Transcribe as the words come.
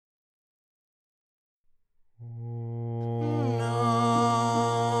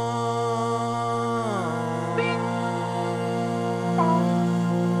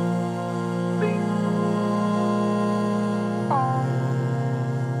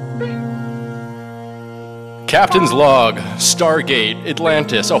Captain's log, Stargate,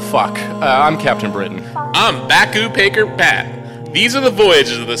 Atlantis. Oh fuck, I'm Captain Britain. I'm Baku Paker Pat. These are the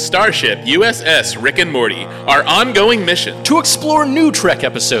voyages of the starship USS Rick and Morty, our ongoing mission. To explore new Trek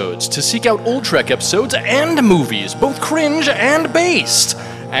episodes, to seek out old Trek episodes and movies, both cringe and based,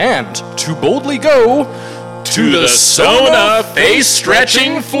 and to boldly go to the Sona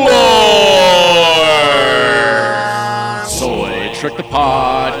face-stretching floor! Soy Trek the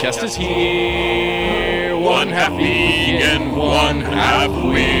podcast is here. One half vegan, one half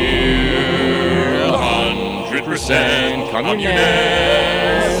weird. 100%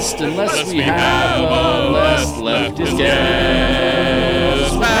 communist, unless we have a less leftist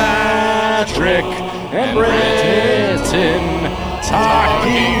guest. Patrick and Britain,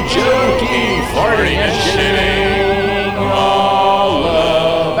 talking, joking, farting, and shitting all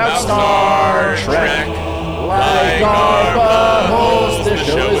about Star Trek. Like our buttholes, this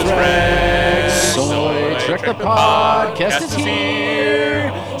show is wrecked. Soy Trek the podcast is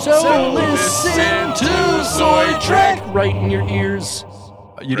here. So listen to Soy Trek right in your ears.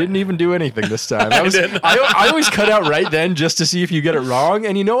 You didn't even do anything this time. I always cut out right then just to see if you get it wrong.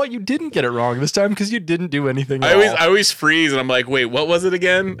 And you know what? You didn't get it wrong this time because you didn't do anything at all. I always freeze and I'm like, wait, what was it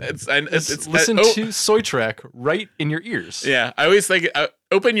again? Listen to Soy Trek right in your ears. Yeah, I always think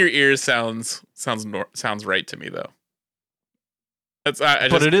open your ears sounds right to me though.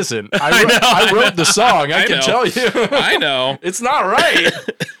 But it isn't. I wrote the song. I can tell you. I know. It's not right.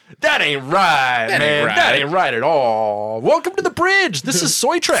 That ain't right, man. That ain't right at all. Welcome to the bridge. This is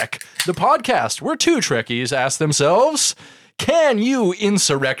Soy Trek, the podcast where two Trekkies ask themselves, can you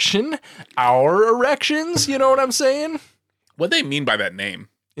insurrection our erections? You know what I'm saying? What they mean by that name?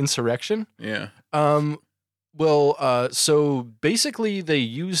 Insurrection? Yeah. So basically they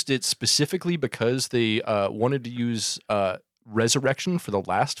used it specifically because they wanted to use Resurrection for the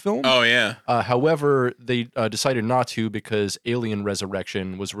last film. Oh yeah. However, they decided not to because Alien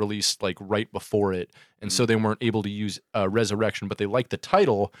Resurrection was released like right before it, and so they weren't able to use Resurrection. But they liked the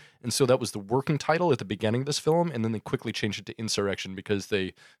title, and so that was the working title at the beginning of this film. And then they quickly changed it to Insurrection because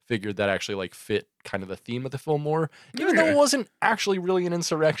they figured that actually like fit kind of the theme of the film more, even though it wasn't actually really an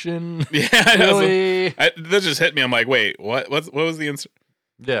insurrection. Yeah, really. That just hit me. I'm like, wait, what was the insurrection?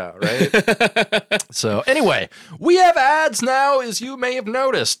 Yeah, right? So, anyway, we have ads now, as you may have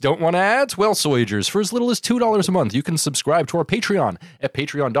noticed. Don't want ads? Well, Soyagers, for as little as $2 a month, you can subscribe to our Patreon at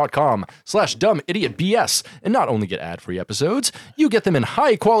patreon.com/dumbidiotbs and not only get ad-free episodes, you get them in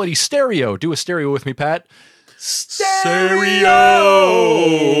high-quality stereo. Do a stereo with me, Pat. Stereo!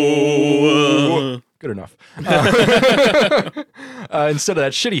 Good enough. Instead of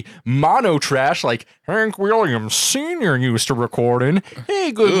that shitty mono trash like Hank Williams Sr. used to record in.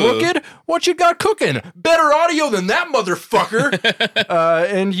 Hey, good looking. What you got cooking? Better audio than that motherfucker.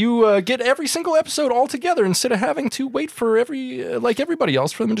 And you get every single episode all together instead of having to wait for everybody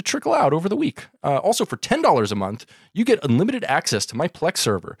else for them to trickle out over the week. Also, for $10 a month, you get unlimited access to my Plex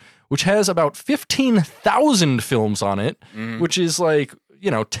server, which has about 15,000 films on it, which is like,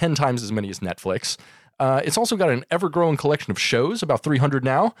 10 times as many as Netflix. It's also got an ever-growing collection of shows, about 300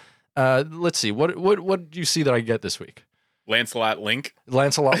 now. Let's see, what did you see that I get this week? Lancelot Link,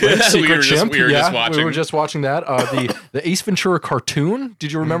 Secret Chimp. We were just watching that. The Ace Ventura cartoon.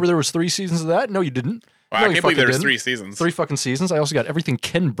 Did you remember there was 3 seasons of that? No, you didn't. Wow, I can't believe there was 3 seasons. 3 fucking seasons. I also got everything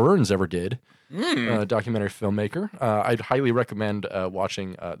Ken Burns ever did. Documentary filmmaker. I'd highly recommend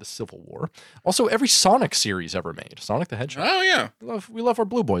watching The Civil War. Also, every Sonic series ever made. Sonic the Hedgehog. Oh, yeah. We love our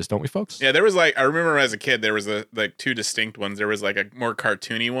blue boys, don't we, folks? Yeah, there was I remember as a kid, there was 2 distinct ones. There was a more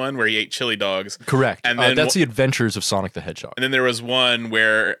cartoony one where he ate chili dogs. Correct. And then that's The Adventures of Sonic the Hedgehog. And then there was one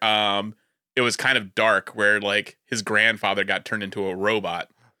where it was kind of dark, where his grandfather got turned into a robot.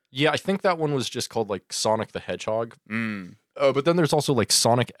 Yeah, I think that one was just called Sonic the Hedgehog. But then there's also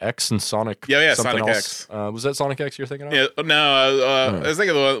Sonic X and Sonic. Yeah, something Sonic else. X. Was that Sonic X you're thinking of? Yeah, no. I was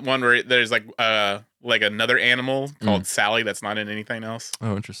thinking of the one where there's another animal called Sally that's not in anything else.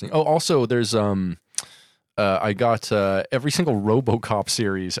 Oh, interesting. Oh, also there's I got every single RoboCop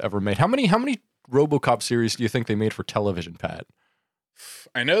series ever made. How many RoboCop series do you think they made for television, Pat?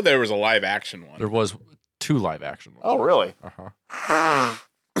 I know there was a live action one. There was 2 live action ones. Oh, really? Uh-huh.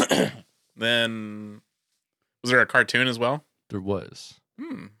 Then was there a cartoon as well? There was.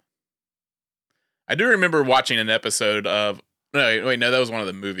 I do remember watching an episode of. No, wait, no, that was one of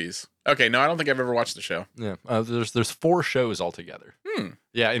the movies. Okay, no, I don't think I've ever watched the show. Yeah, there's 4 shows altogether.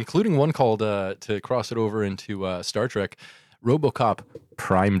 Yeah, including one called, to cross it over into Star Trek, RoboCop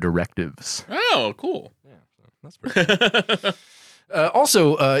Prime Directives. Oh, cool. Yeah, that's pretty cool.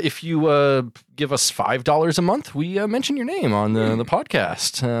 Also, if you give us $5 a month, we mention your name on the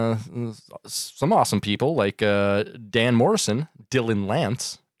podcast. Some awesome people like Dan Morrison, Dylan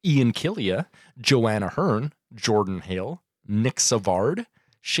Lance, Ian Killia, Joanna Hearn, Jordan Hale, Nick Savard,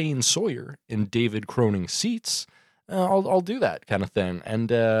 Shane Sawyer, and David Croning Seats. I'll do that kind of thing,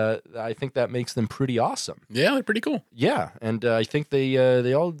 and I think that makes them pretty awesome. Yeah, they're pretty cool. Yeah, and I think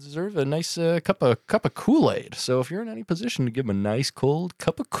they all deserve a nice cup of Kool-Aid. So if you're in any position to give them a nice cold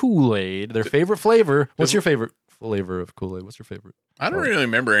cup of Kool-Aid, their favorite flavor. What's your favorite flavor of Kool-Aid? What's your favorite? I don't really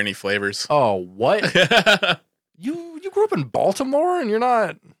remember any flavors. Oh, what? You grew up in Baltimore, and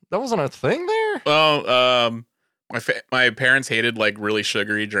that wasn't a thing there? Well, my parents hated like really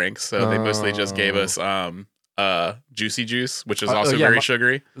sugary drinks, so they mostly just gave us Juicy Juice, which is also very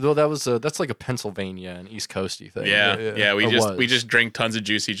sugary. Though that's like a Pennsylvania and East Coasty thing. Yeah. We just drank tons of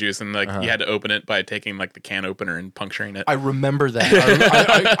Juicy Juice, and like you had to open it by taking like the can opener and puncturing it. I remember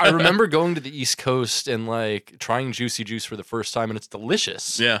that. I remember going to the East Coast and like trying Juicy Juice for the first time, and it's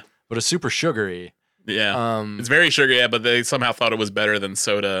delicious. Yeah, but it's super sugary. Yeah, it's very sugary. Yeah, but they somehow thought it was better than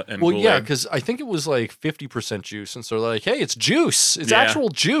soda and Kool-Aid. Yeah, because I think it was like 50% juice, and so they're like, "Hey, it's juice. It's actual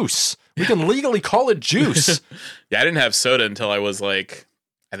juice. We can legally call it juice." Yeah, I didn't have soda until I was like,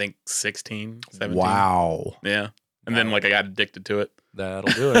 I think 16, 17. Wow. Yeah, and then like I got addicted to it.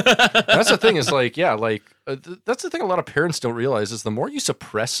 That'll do it. That's the thing is like, that's the thing a lot of parents don't realize is the more you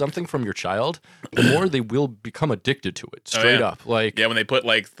suppress something from your child, the more they will become addicted to it. Straight up. Like, yeah, when they put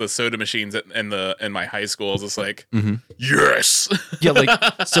like the soda machines in my high school, it's just like, yes. Yeah, like,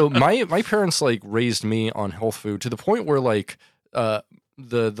 so my parents like raised me on health food to the point where like the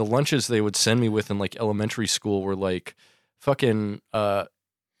lunches they would send me with in like elementary school were like fucking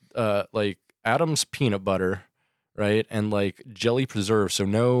like Adam's peanut butter, right? And like jelly preserves, so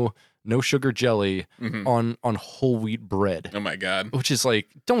no sugar jelly on whole wheat bread. Oh my god. Which is like,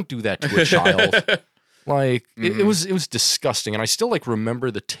 don't do that to a child. Like it was disgusting, and I still like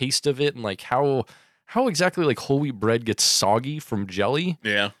remember the taste of it and like how exactly like whole wheat bread gets soggy from jelly.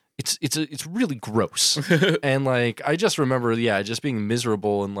 Yeah. It's really gross. And like I just remember just being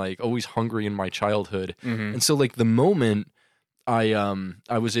miserable and like always hungry in my childhood. And so like the moment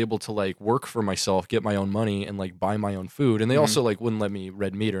I was able to like work for myself, get my own money, and like buy my own food. And they also like wouldn't let me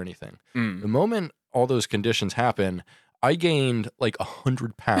red meat or anything. The moment all those conditions happen, I gained like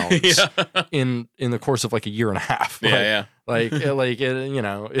 100 pounds in the course of like a year and a half.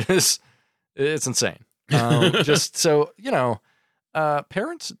 It's insane. Just so,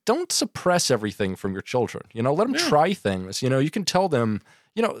 parents, don't suppress everything from your children. Let them try things. You can tell them,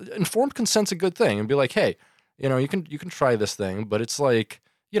 informed consent's a good thing, and be like, hey, you can try this thing, but it's like,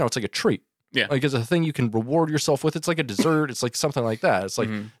 it's like a treat. Yeah. Like it's a thing you can reward yourself with. It's like a dessert. It's like something like that. It's like,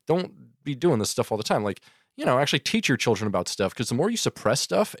 don't be doing this stuff all the time. Like, actually teach your children about stuff, because the more you suppress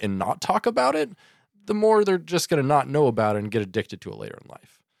stuff and not talk about it, the more they're just going to not know about it and get addicted to it later in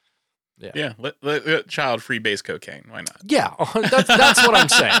life. Yeah. Yeah. Let child free base cocaine. Why not? Yeah. That's what I'm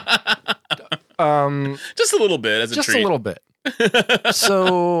saying. Just a little bit as a treat. Just a little bit.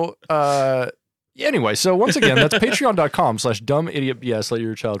 So, anyway, so once again, that's patreon.com/dumbidiotbs. Let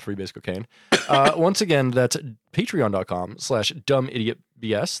your child free base cocaine. Once again, that's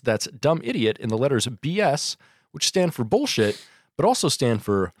patreon.com/dumbidiotbs. That's dumb idiot in the letters BS, which stand for bullshit, but also stand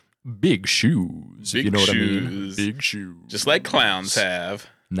for big shoes. Big you know what shoes. I mean? Big shoes. Just like clowns have.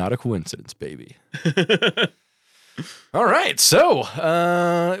 Not a coincidence, baby. All right, so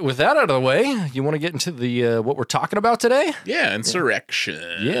with that out of the way, you want to get into the what we're talking about today? Yeah,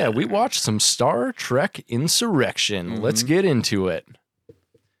 Insurrection. Yeah, we watched some Star Trek Insurrection. Let's get into it.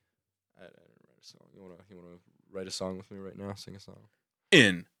 You want to write a song with me right now? Sing a song.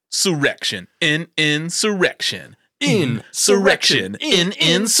 Insurrection. Insurrection. Insurrection.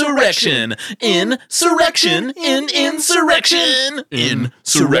 Insurrection. Insurrection. Insurrection.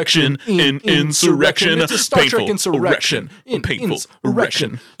 Insurrection. Insurrection. It's a Star Trek Insurrection. Painful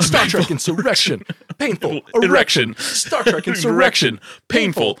erection. Star Trek Insurrection. Painful erection. Star Trek Insurrection.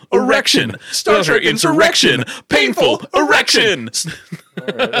 Painful erection. Star Trek Insurrection. Painful erection.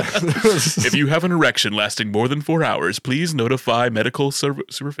 If you have an erection lasting more than 4 hours, please notify medical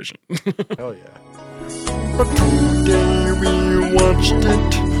supervision. Hell yeah. But today we watched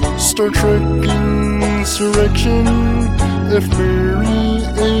it, Star Trek Insurrection, F. Mary,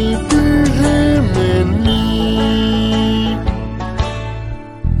 Abraham, and me.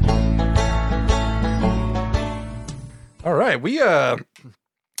 All right, we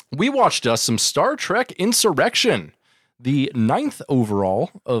watched some Star Trek Insurrection. the 9th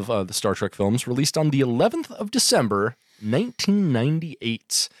overall of the Star Trek films, released on the 11th of December,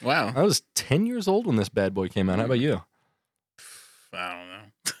 1998. Wow. I was 10 years old when this bad boy came out. How about you? I don't know.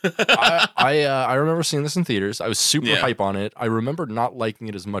 I remember seeing this in theaters. I was super hype on it. I remember not liking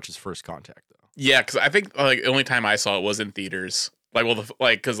it as much as First Contact, though. Yeah, because I think like the only time I saw it was in theaters. Like, well,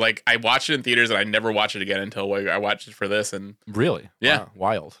 because like I watched it in theaters and I never watched it again until I watched it for this. And really, yeah, wow,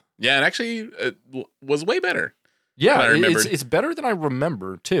 wild. Yeah, and actually, it was way better. Yeah, it's better than I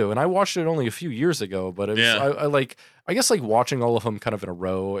remember too. And I watched it only a few years ago, but it was, I guess like watching all of them kind of in a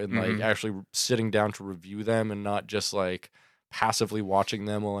row and like actually sitting down to review them and not just like passively watching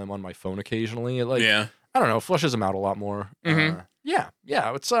them while I'm on my phone occasionally. It, like, I don't know, flushes them out a lot more. Yeah,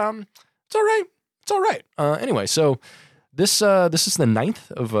 it's all right. It's all right. Anyway, so this is the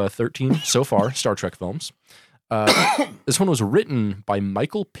 9th of 13 so far Star Trek films. This one was written by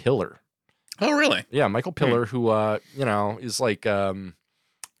Michael Piller. Oh, really? Yeah, Michael Piller, who is like,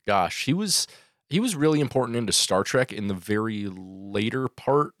 gosh, he was really important into Star Trek in the very later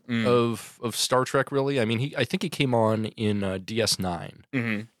part of Star Trek. Really, I mean, I think he came on in DS9,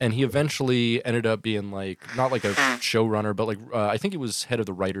 and he eventually ended up being like not like a showrunner, but like I think he was head of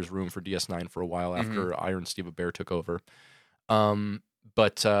the writers' room for DS9 for a while after Iron Steve Bear took over.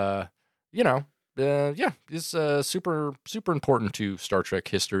 He's super super important to Star Trek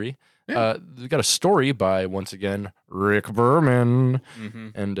history. We've got a story by, once again, Rick Berman,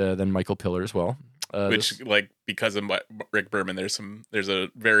 and then Michael Piller as well. Because of Rick Berman, there's a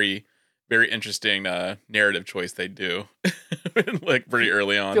very, very interesting narrative choice they do, like pretty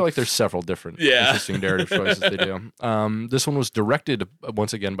early on. I feel like there's several different interesting narrative choices they do. This one was directed,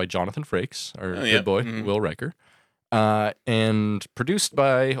 once again, by Jonathan Frakes, our good boy, Will Riker, and produced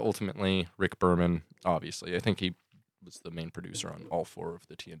by, ultimately, Rick Berman, obviously. I think he was the main producer on all 4 of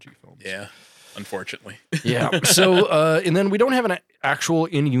the TNG films. Yeah, unfortunately. Yeah. So, and then we don't have an actual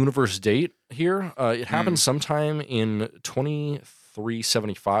in-universe date here. It happened sometime in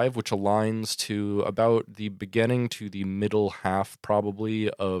 2375, which aligns to about the beginning to the middle half,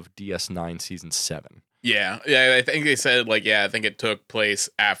 probably, of DS9 Season 7. Yeah. I think they said, I think it took place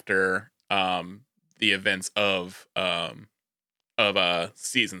after the events of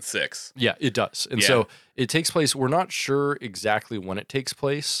Season 6. Yeah, it does. And so it takes place, we're not sure exactly when it takes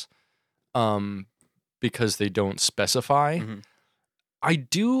place, because they don't specify. I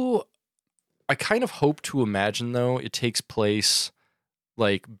kind of hope to imagine, though, it takes place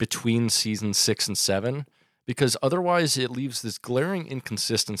like between Season 6 and 7, because otherwise it leaves this glaring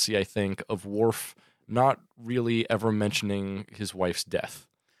inconsistency, I think, of Worf not really ever mentioning his wife's death.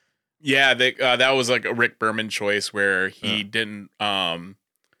 Yeah, that was like a Rick Berman choice where he didn't want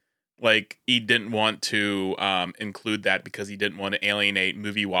to include that because he didn't want to alienate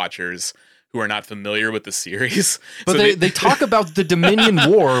movie watchers who are not familiar with the series. But so they talk about the Dominion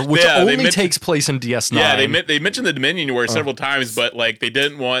War, which only takes place in DS9. Yeah, they mentioned the Dominion War several times, but like they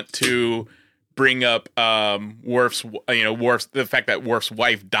didn't want to bring up Worf's the fact that Worf's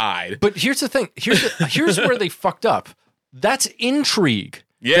wife died. But here's the thing. Here's where they fucked up. That's intrigue.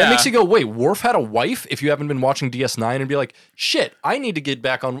 Yeah. That makes you go, wait, Worf had a wife? If you haven't been watching DS9 and be like, shit, I need to get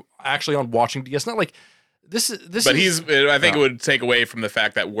back on watching DS9. Like, this But I think it would take away from the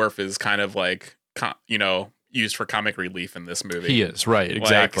fact that Worf is kind of like, used for comic relief in this movie. He is, right,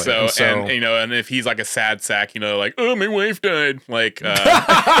 exactly. And if he's like a sad sack, like, oh, my wife died. Like, boo-hoo,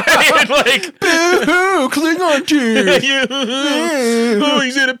 Klingon tears. Oh,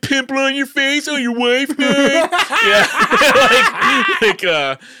 he's had a pimple on your face. Oh, your wife died.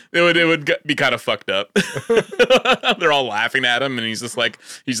 It would be kind of fucked up. They're all laughing at him, and he's just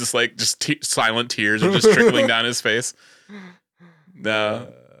silent tears are just trickling down his face.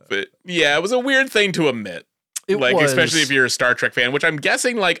 But yeah, it was a weird thing to omit. Especially if you're a Star Trek fan, which I'm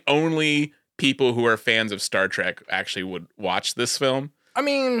guessing like only people who are fans of Star Trek actually would watch this film. I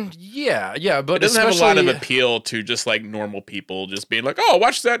mean, yeah, but it doesn't have a lot of appeal to just like normal people just being like, oh,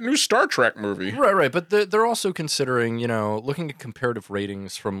 watch that new Star Trek movie. Right. But they're also considering, looking at comparative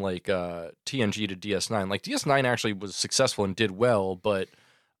ratings from like TNG to DS9. Like DS9 actually was successful and did well, but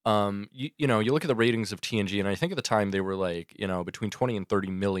you look at the ratings of TNG, and I think at the time they were like, between 20 and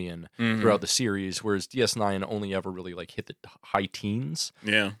 30 million throughout the series, whereas DS9 only ever really like hit the high teens.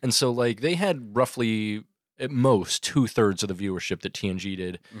 Yeah. And so like they had roughly at most 2/3 of the viewership that TNG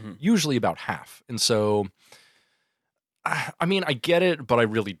did, usually about half. And so, I mean, I get it, but I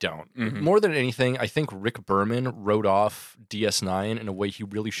really don't. More than anything, I think Rick Berman wrote off DS9 in a way he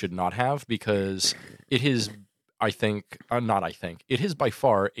really should not have, because it is... it has by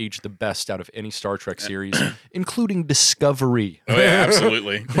far aged the best out of any Star Trek series, including Discovery. Oh yeah,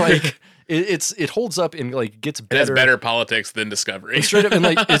 absolutely. Like, it holds up and like gets better. It has better politics than Discovery. And straight up, and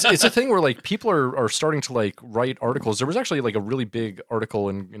like it's a thing where like people are starting to like write articles. There was actually like a really big article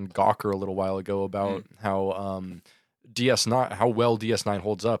in Gawker a little while ago about how DS9, how well DS9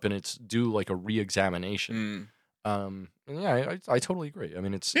 holds up, and it's due like a re-examination. And yeah, I totally agree. I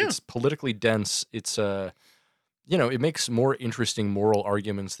mean, it's politically dense. It's it makes more interesting moral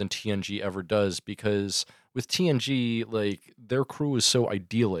arguments than TNG ever does, because with TNG, like, their crew is so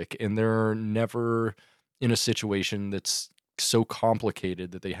idyllic and they're never in a situation that's so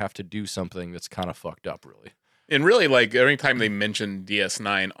complicated that they have to do something that's kind of fucked up, really. And really, like, every time they mention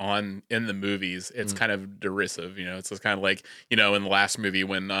DS9 in the movies, it's kind of derisive. It's just kind of like, in the last movie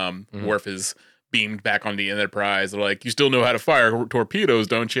when Worf is beamed back on the Enterprise, they're like, you still know how to fire torpedoes,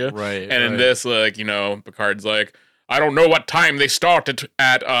 don't you? Right. And in this, like, Picard's like, I don't know what time they started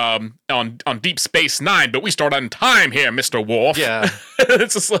at on Deep Space Nine, but we start on time here, Mr. Worf. Yeah.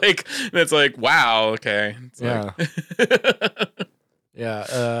 It's like, wow, okay. Yeah.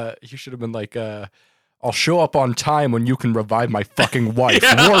 You should have been like, I'll show up on time when you can revive my fucking wife.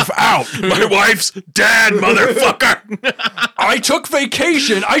 Worf out. My wife's dead, motherfucker. I took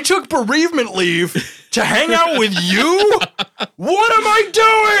vacation. I took bereavement leave to hang out with you? What am I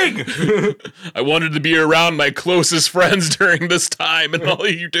doing? I wanted to be around my closest friends during this time, and all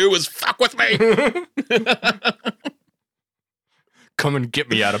you do is fuck with me. Come and get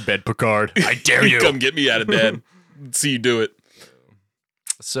me out of bed, Picard. I dare you. Come get me out of bed. See you do it.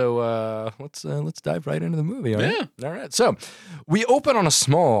 So let's dive right into the movie. All right? Yeah. All right. So we open on a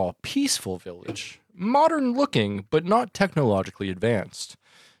small, peaceful village, modern looking, but not technologically advanced.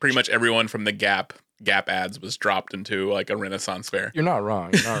 Pretty much everyone from the Gap ads was dropped into like a Renaissance fair. You're not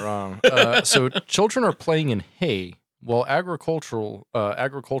wrong. You're not wrong. So children are playing in hay while agricultural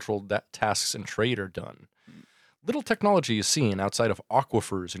tasks and trade are done. Little technology is seen outside of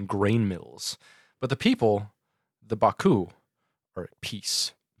aquifers and grain mills, but the people, the Baku, are at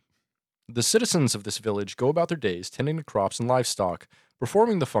peace. The citizens of this village go about their days tending to crops and livestock,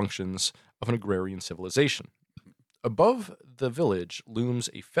 performing the functions of an agrarian civilization. Above the village looms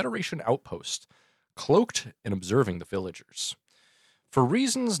a Federation outpost, cloaked and observing the villagers. For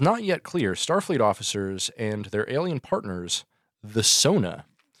reasons not yet clear, Starfleet officers and their alien partners, the Sona,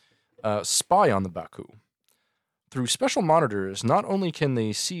 spy on the Baku. Through special monitors, not only can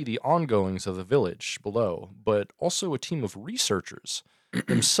they see the ongoings of the village below, but also a team of researchers,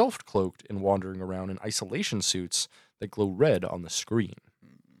 themselves cloaked and wandering around in isolation suits that glow red on the screen.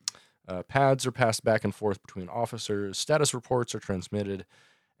 Pads are passed back and forth between officers, status reports are transmitted,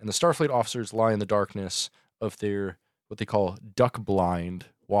 and the Starfleet officers lie in the darkness of their, what they call, duck blind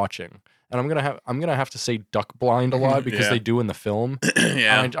watching. And I'm gonna have to say duck blind a lot because they do in the film.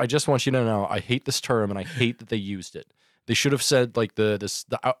 Yeah. I just want you to know I hate this term and I hate that they used it. They should have said like the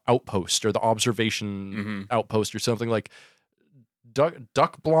outpost or the observation outpost or something. Like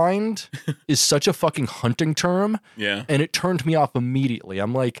duck blind is such a fucking hunting term. Yeah. And it turned me off immediately.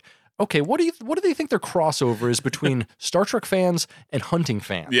 I'm like, okay, what do they think their crossover is between Star Trek fans and hunting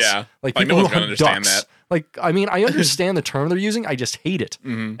fans? Yeah. Like no people one's who gonna hunt understand ducks. that. Like, I mean, I understand the term they're using. I just hate it.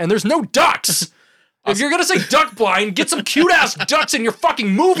 And there's no ducks. If you're going to say duck blind, get some cute-ass ducks in your fucking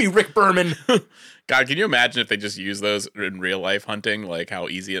movie, Rick Berman. God, can you imagine if they just use those in real life hunting? Like how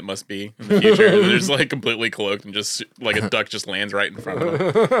easy it must be in the future. They're just like completely cloaked and just like a duck just lands right in front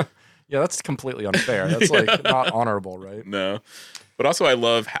of them. Yeah, that's completely unfair. That's like not honorable, right? No. But also I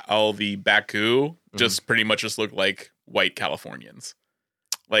love how the Baku just pretty much just look like white Californians.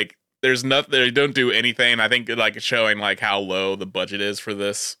 Like there's nothing, they don't do anything. I think like showing like how low the budget is for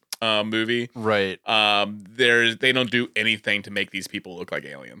this movie. Right. They don't do anything to make these people look like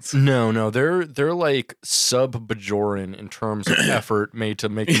aliens. No, they're like sub-Bajoran in terms of effort made to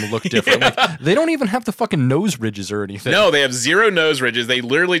make them look different. Like, they don't even have the fucking nose ridges or anything. No, they have zero nose ridges. They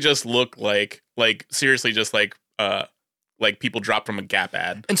literally just look like seriously just like people dropped from a Gap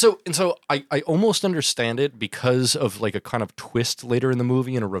ad. And so I almost understand it because of like a kind of twist later in the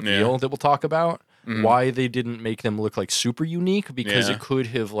movie and a reveal that we'll talk about. Why they didn't make them look like super unique, because it could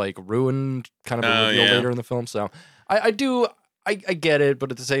have like ruined kind of a reveal later in the film. So I get it,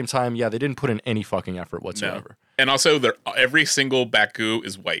 but at the same time, they didn't put in any fucking effort whatsoever. No. And also every single Baku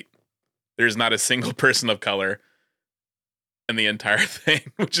is white. There's not a single person of color in the entire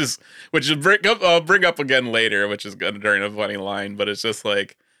thing, which I'll bring up again later, which is during a funny line, but it's just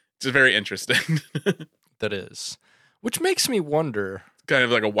very interesting. That is. Which makes me wonder, kind of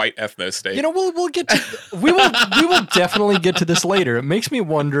like a white ethno state. You know, we'll get to we will definitely get to this later. It makes me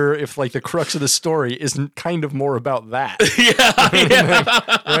wonder if like the crux of the story isn't kind of more about that.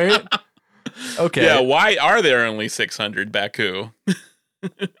 Yeah. Right? Okay. Yeah, why are there only 600 Baku?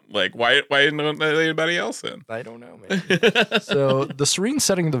 Like, why didn't anybody else in? I don't know, man. So the serene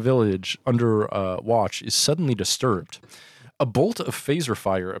setting of the village under watch is suddenly disturbed. A bolt of phaser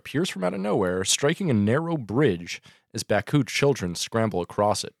fire appears from out of nowhere, striking a narrow bridge as Baku children scramble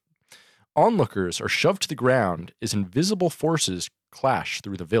across it. Onlookers are shoved to the ground as invisible forces clash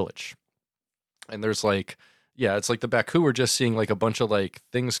through the village. And there's like, yeah, it's like the Baku are just seeing like a bunch of like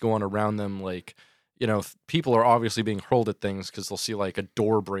things going around them. Like, you know, people are obviously being hurled at things because they'll see like a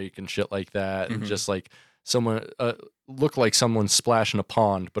door break and shit like that. And just like someone look like someone splash in a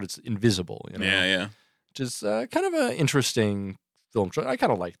pond, but it's invisible. You know? Yeah. Which is kind of an interesting film. I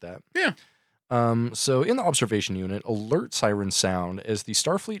kind of like that. Yeah. So in the observation unit, alert sirens sound as the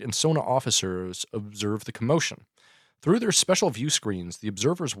Starfleet and Sona officers observe the commotion. Through their special view screens, the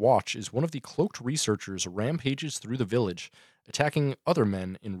observers watch as one of the cloaked researchers rampages through the village, attacking other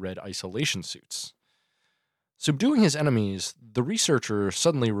men in red isolation suits. Subduing his enemies, the researcher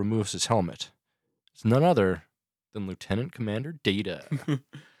suddenly removes his helmet. It's none other than Lieutenant Commander Data.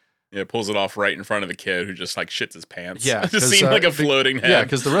 Yeah, pulls it off right in front of the kid who just like shits his pants. Yeah, just seemed like a floating head. Yeah,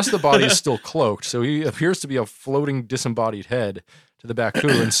 because the rest of the body is still cloaked, so he appears to be a floating disembodied head to the Baku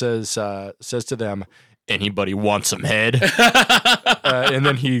and says to them, "Anybody want some head?" And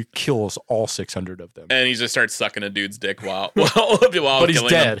then he kills all 600 of them. And he just starts sucking a dude's dick while but he's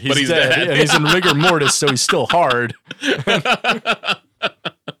dead. But he's dead. And he's in rigor mortis, so he's still hard.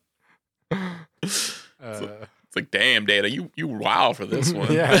 It's like, damn, Data, you wow for this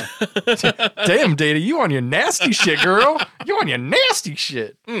one. Yeah. Damn, Data, you on your nasty shit, girl. You on your nasty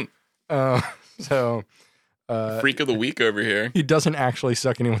shit. So Freak of the week over here. he doesn't actually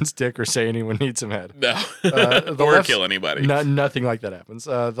suck anyone's dick or say anyone needs some head. No. Or kill anybody. Nothing like that happens.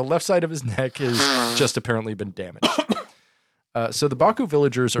 The left side of his neck has just apparently been damaged. So the Baku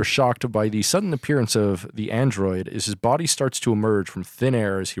villagers are shocked by the sudden appearance of the android as his body starts to emerge from thin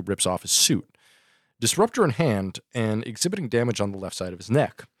air as he rips off his suit. Disruptor in hand and exhibiting damage on the left side of his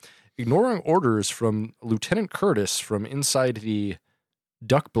neck. Ignoring orders from Lieutenant Curtis from inside the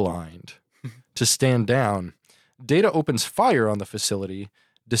duck blind to stand down, Data opens fire on the facility,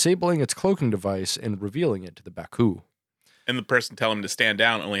 disabling its cloaking device and revealing it to the Baku. And the person telling him to stand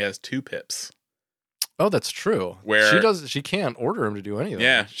down only has 2 pips. Oh, that's true. She can't order him to do anything.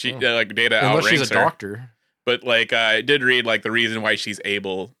 Yeah, she like Data unless outranks she's a her. doctor. But like I did read like the reason why she's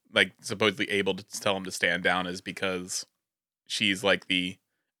able, like supposedly able to tell him to stand down is because she's like the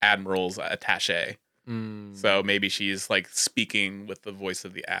admiral's attaché. So maybe she's like speaking with the voice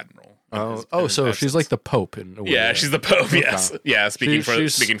of the admiral. So she's like the Pope in a way. Yeah, she's the Pope. Yes, yeah, speaking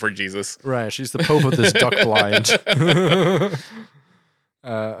for Jesus. Right, she's the Pope of this duck blind.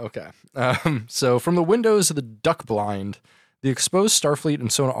 Okay. So from the windows of the duck blind, the exposed Starfleet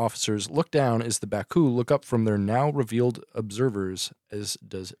and Sona officers look down as the Baku look up from their now revealed observers, as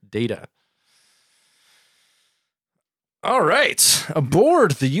does Data. All right.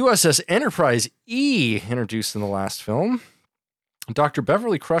 Aboard the USS Enterprise E, introduced in the last film, Dr.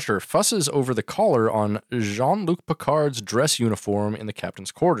 Beverly Crusher fusses over the collar on Jean-Luc Picard's dress uniform in the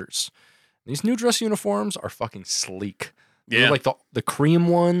captain's quarters. These new dress uniforms are fucking sleek. Yeah. They're like the cream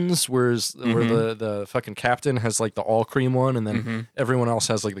ones, where the fucking captain has like the all cream one, and then everyone else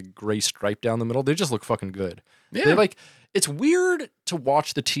has like the gray stripe down the middle. They just look fucking good. Yeah. They're like, it's weird to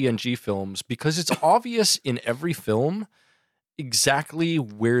watch the TNG films because it's obvious in every film exactly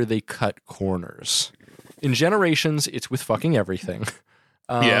where they cut corners. In Generations, it's with fucking everything.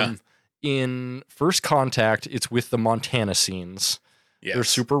 In First Contact, it's with the Montana scenes. Yes. They're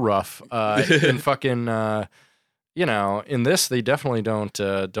super rough. In fucking, in this, they definitely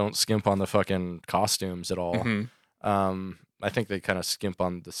don't skimp on the fucking costumes at all. I think they kind of skimp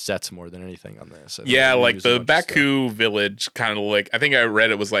on the sets more than anything on this. Like the Baku village kind of like, I think I read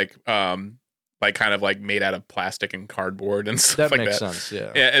it was like kind of like made out of plastic and cardboard and stuff that like makes that. Sense,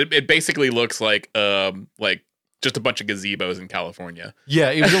 yeah. Yeah, it basically looks like just a bunch of gazebos in California. Yeah,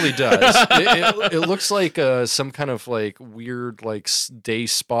 it really does. It looks like some kind of like weird like day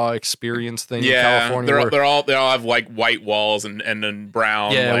spa experience thing in California. They all have like white walls and then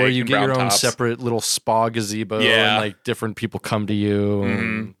brown. Yeah, where you get your own tops. separate little spa gazebo and like different people come to you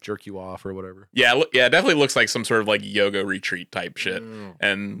and jerk you off or whatever. Yeah, it definitely looks like some sort of like yoga retreat type shit.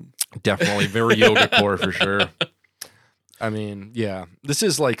 And definitely very yoga core for sure. I mean, yeah, this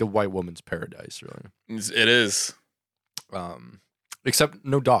is like a white woman's paradise, really. It is. Except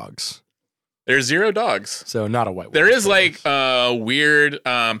no dogs. There's 0 dogs. So not a white woman. There is like weird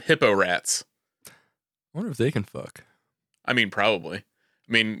hippo rats. I wonder if they can fuck. I mean, probably.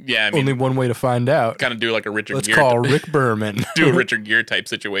 mean, yeah, I Only mean, one way to find out. kind of do like a Richard Let's Gere. call Rick Berman. Do a Richard Gere type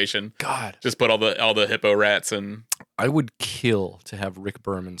situation. God, Just put all the hippo rats and. I would kill to have Rick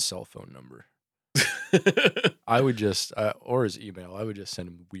Berman's cell phone number. I would just, or his email. I would just send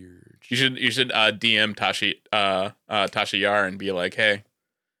him weird. You should DM Tasha Yar and be like, hey,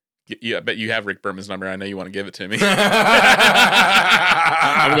 I bet you have Rick Berman's number. I know you want to give it to me.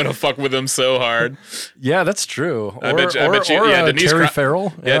 I'm gonna fuck with him so hard. Yeah, that's true. I bet you. Yeah, Denise Terry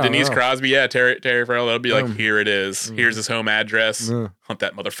Farrell. Yeah, Denise Crosby. Yeah, Terry Farrell. That'll be like, Boom. here it is. Here's his home address. Hunt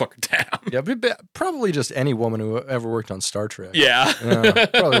that motherfucker down. Yeah, but probably just any woman who ever worked on Star Trek. Yeah.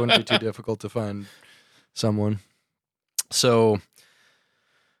 Probably wouldn't be too difficult to find someone. So,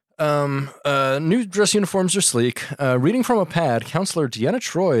 new dress uniforms are sleek. Reading from a pad, Counselor Deanna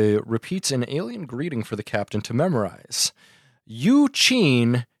Troy repeats an alien greeting for the captain to memorize. Yu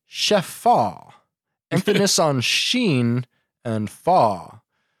Chin Shefa. Emphasis on sheen and fa.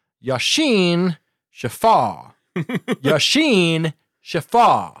 Yashin Shefa. Yashin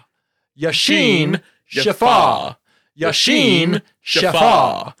Shefa. Yashin Shefa. Yashin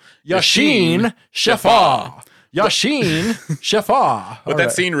Shefa. Yashin Shefa. Yashin Shefa. What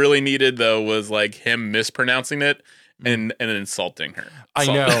that scene really needed, though, was like him mispronouncing it and insulting her. I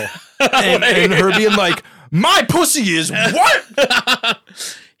know. and her being like, my pussy is what?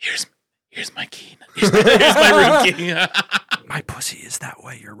 Here's my key. Here's my room key. My pussy is that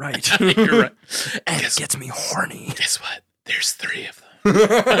way. You're right. You're right. And it gets me horny. Guess what? There's 3 of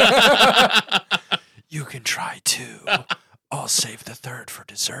them. You can try 2. I'll save the 3rd for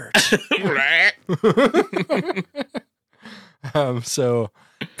dessert. So,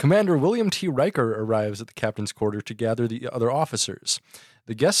 Commander William T. Riker arrives at the captain's quarter to gather the other officers.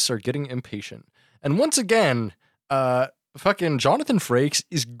 The guests are getting impatient. And once again, fucking Jonathan Frakes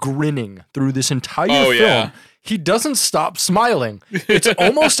is grinning through this entire film. Yeah. He doesn't stop smiling. It's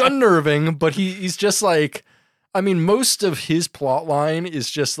almost unnerving, but he's just like, I mean, most of his plot line is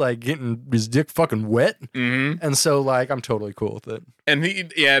just like getting his dick fucking wet. Mm-hmm. And so, like, I'm totally cool with it. And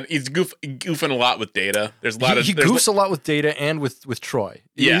he's goofing a lot with Data. There's a lot He goofs a lot with Data and with Troy.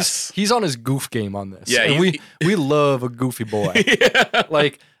 Yes. He's on his goof game on this. Yeah, and we love a goofy boy. Yeah.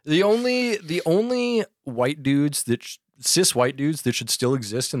 Like, the only white dudes cis white dudes that should still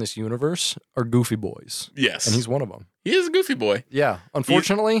exist in this universe are goofy boys. Yes. And he's one of them. He is a goofy boy. Yeah.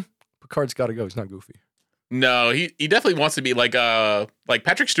 Unfortunately, Picard's got to go. He's not goofy. No, he definitely wants to be like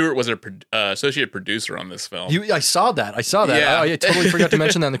Patrick Stewart was an associate producer on this film. I saw that. Yeah. I totally forgot to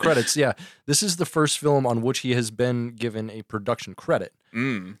mention that in the credits. Yeah. This is the first film on which he has been given a production credit.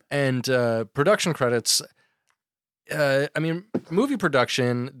 Mm. And production credits, I mean, movie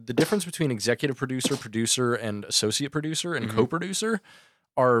production, the difference between executive producer, and associate producer and co-producer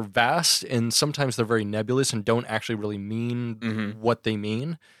are vast, and sometimes they're very nebulous and don't actually really mean what they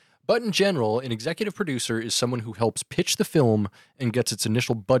mean. But in general, an executive producer is someone who helps pitch the film and gets its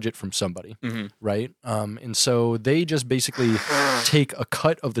initial budget from somebody, right? And so they just basically take a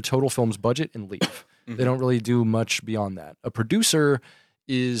cut of the total film's budget and leave. They don't really do much beyond that. A producer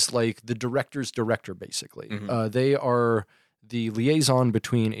is like the director's director, basically. They are the liaison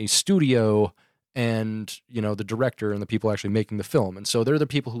between a studio and, you know, the director and the people actually making the film. And so they're the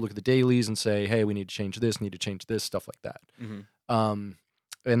people who look at the dailies and say, hey, we need to change this, stuff like that.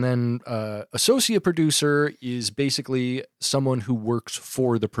 And then associate producer is basically someone who works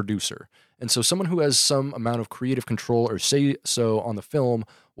for the producer. And so someone who has some amount of creative control or say so on the film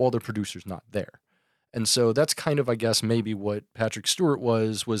while the producer's not there. And so that's kind of, I guess, maybe what Patrick Stewart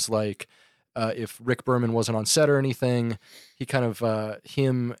was like, if Rick Berman wasn't on set or anything, he kind of,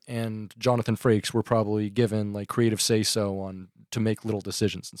 him and Jonathan Frakes were probably given like creative say so on to make little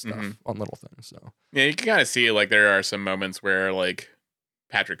decisions and stuff on little things. So yeah, you can kind of see like there are some moments where like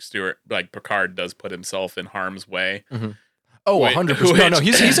Patrick Stewart, like Picard, does put himself in harm's way. Oh, 100%. No,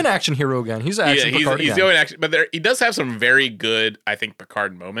 he's an action hero again. He's an action Picard he's again. going action, but he does have some very good, I think,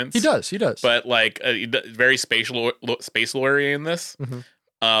 Picard moments. He does. But like very space lawyer in this.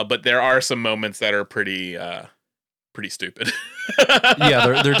 But there are some moments that are pretty stupid.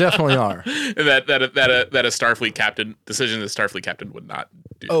 Yeah, there definitely are. that a Starfleet captain decision that Starfleet captain would not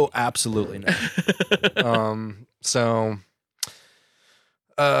do. Oh, absolutely not. So.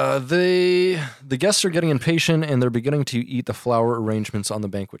 The guests are getting impatient and they're beginning to eat the flower arrangements on the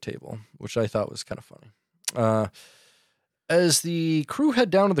banquet table, which I thought was kind of funny. As the crew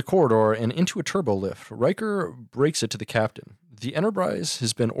head down to the corridor and into a turbo lift, Riker breaks it to the captain. The Enterprise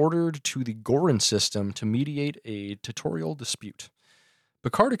has been ordered to the Goran system to mediate a tutorial dispute.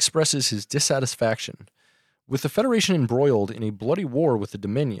 Picard expresses his dissatisfaction. With the Federation embroiled in a bloody war with the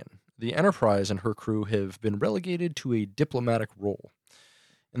Dominion, the Enterprise and her crew have been relegated to a diplomatic role.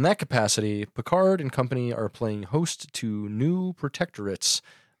 In that capacity, Picard and company are playing host to new protectorates,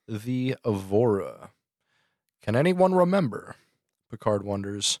 the Avora. Can anyone remember, Picard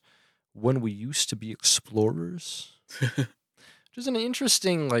wonders, when we used to be explorers? Which is an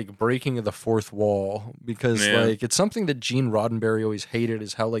interesting, like, breaking of the fourth wall, because, like, it's something that Gene Roddenberry always hated,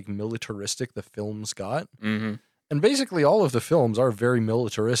 is how, like, militaristic the films got. Mm-hmm. And basically all of the films are very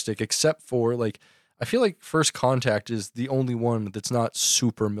militaristic, except for, like, I feel like First Contact is the only one that's not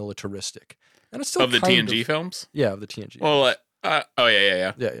super militaristic. And it's still of the TNG films? Yeah, of the TNG. Well,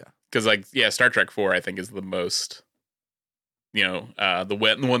 yeah. Yeah. Because, like, Star Trek 4, I think, is the most, the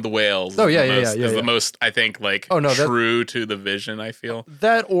one with the whales. Oh, Is the most, I think, like, true to the vision, I feel.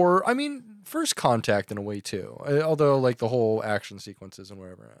 That, or, I mean, First Contact in a way, too. Although, like, the whole action sequences and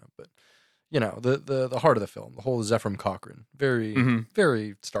wherever. But, the heart of the film, the whole Zephyr Cochrane. Very,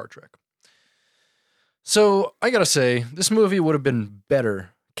 very Star Trek. So, I gotta say, this movie would have been better,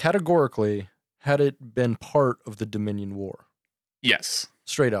 categorically, had it been part of the Dominion War. Yes.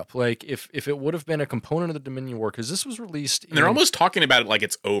 Straight up. Like, if it would have been a component of the Dominion War, because this was released... And they're almost talking about it like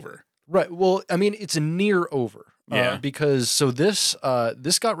it's over. Right. Well, I mean, it's near over. Yeah. Because, so this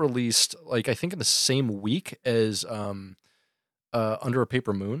got released, like, I think in the same week as Under a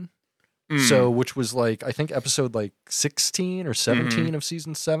Paper Moon. So, which was, like, I think episode, like, 16 or 17 of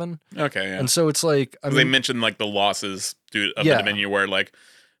season 7. Okay, yeah. And so it's like... they mentioned, like, the losses of the Dominion War, like,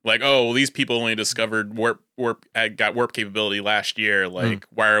 oh, well, these people only discovered got warp capability last year. Like,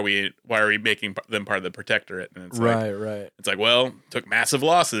 why are we making them part of the Protectorate? And it's right. It's like, well, took massive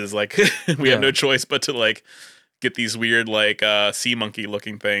losses. Like, we have no choice but to, like, get these weird, like, sea monkey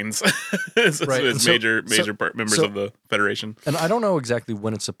looking things as major members of the Federation. And I don't know exactly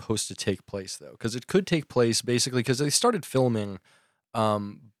when it's supposed to take place, though, because it could take place basically because they started filming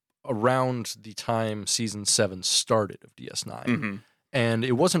around the time season 7 started of DS9. Mm-hmm. And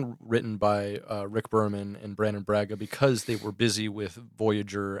it wasn't written by Rick Berman and Brandon Braga because they were busy with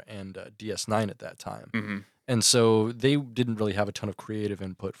Voyager and DS9 at that time. Mm-hmm. And so they didn't really have a ton of creative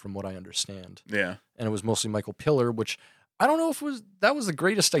input from what I understand. Yeah. And it was mostly Michael Piller, which I don't know if that was the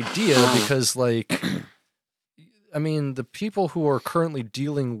greatest idea because, like, I mean, the people who are currently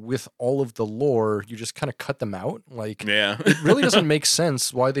dealing with all of the lore, you just kind of cut them out. Like, it really doesn't make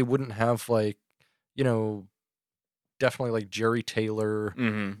sense why they wouldn't have, like, definitely like Jerry Taylor,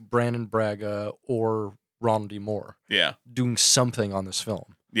 Brandon Braga, or Ronald D. Moore. Yeah. Doing something on this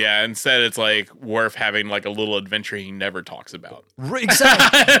film. Yeah, instead it's like Worf having like a little adventure he never talks about. Right,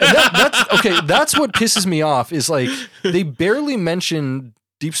 exactly. That's what pisses me off is like they barely mention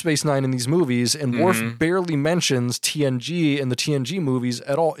Deep Space Nine in these movies, and Worf barely mentions TNG in the TNG movies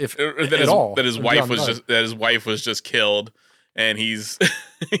at all, that his wife was just killed, and he's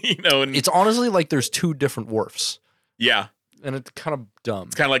and it's honestly like there's two different Worfs. Yeah. And it's kind of dumb.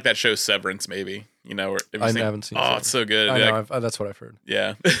 It's kind of like that show Severance, maybe. I haven't seen. Oh, it's so good. I know. That's what I've heard.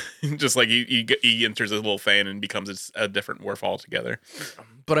 Yeah, just like he enters a little fan and becomes a different Worf altogether.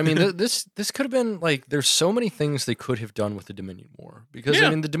 But I mean, this could have been like. There's so many things they could have done with the Dominion War because I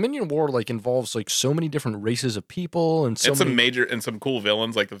mean, the Dominion War like involves like so many different races of people and some cool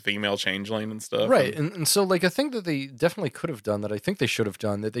villains like the female changeling and stuff. Right, and so like a thing that they definitely could have done that I think they should have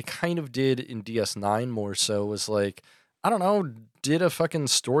done that they kind of did in DS9 more so was like. I don't know, did a fucking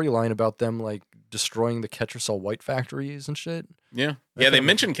storyline about them, like, destroying the Ketracel White factories and shit. Yeah. Yeah, they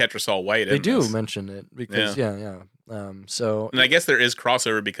mentioned Ketracel White. They do mention it because, so... And I guess there is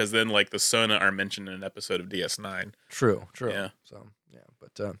crossover because then, like, the Sona are mentioned in an episode of DS9. True. Yeah.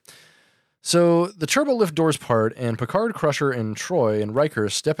 So the turbo lift doors part, and Picard, Crusher, and Troy and Riker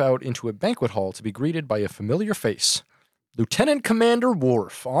step out into a banquet hall to be greeted by a familiar face. Lieutenant Commander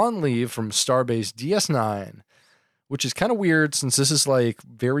Worf, on leave from Starbase DS9. Which is kind of weird since this is like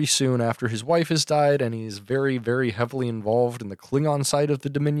very soon after his wife has died and he's very, very heavily involved in the Klingon side of the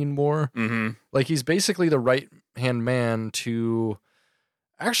Dominion War. Mm-hmm. Like he's basically the right-hand man to...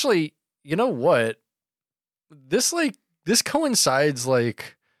 Actually, you know what? This coincides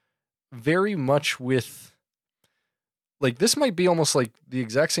like very much with... Like this might be almost like the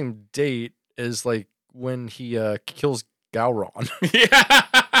exact same date as like when he kills Gowron. Yeah.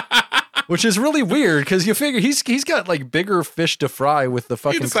 Which is really weird because you figure he's got like bigger fish to fry with the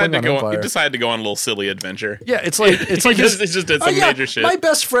fucking Klingon Empire. He decided to go on a little silly adventure. Yeah, it's like he just did some major shit. My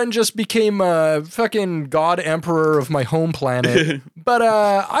best friend just became fucking god emperor of my home planet, but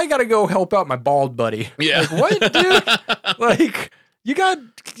I gotta go help out my bald buddy. Yeah, like, what, dude? Like you got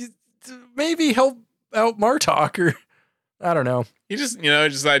maybe help out Martok or I don't know. He just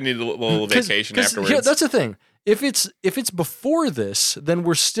decided to need a little vacation afterwards. Yeah, that's the thing. If it's before this, then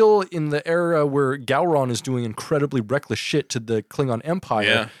we're still in the era where Gowron is doing incredibly reckless shit to the Klingon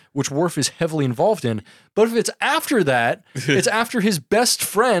Empire, which Worf is heavily involved in. But if it's after that, it's after his best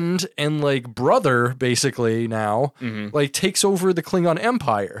friend and like brother, basically now, like takes over the Klingon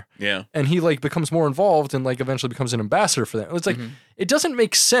Empire. Yeah. And he like becomes more involved and like eventually becomes an ambassador for them. It's like it doesn't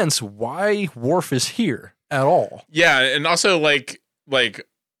make sense why Worf is here at all. Yeah, and also like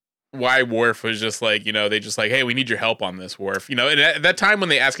why Worf was just like, you know, they just like, hey, we need your help on this, Worf. You know, and at that time when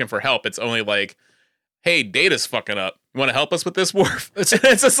they ask him for help, it's only like, hey, Data's fucking up. You want to help us with this, Worf? It's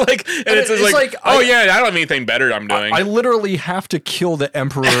just like, and it's just like, oh yeah, I don't have anything better I'm doing. I literally have to kill the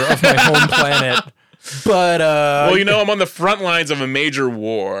Emperor of my home planet. But well, you know, I'm on the front lines of a major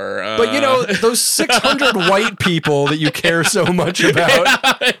war. But you know, those 600 white people that you care so much about.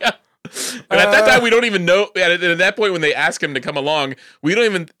 Yeah. And at that time, we don't even know. At that point, when they ask him to come along, they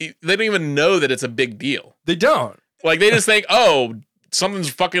don't even know that it's a big deal. They don't. Like they just think, oh, something's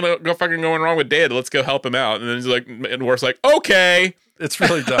fucking going wrong with Dad. Let's go help him out. And then he's like, and Worf's like, okay. It's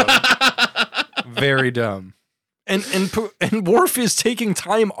really dumb. Very dumb. And Worf is taking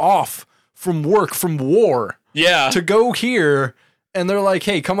time off from work, from war, to go here. And they're like,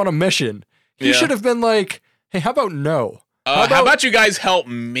 hey, come on a mission. He should have been like, hey, how about no? How about you guys help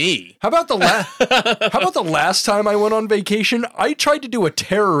me? How about the last time I went on vacation? I tried to do a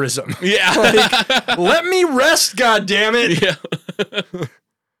terrorism. Yeah. Like, let me rest, goddammit. Yeah.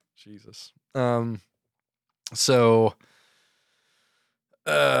 Jesus. So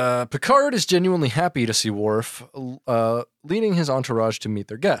Picard is genuinely happy to see Worf leading his entourage to meet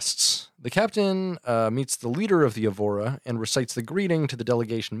their guests. The captain meets the leader of the Evora and recites the greeting to the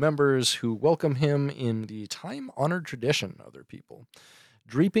delegation members who welcome him in the time-honored tradition of their people,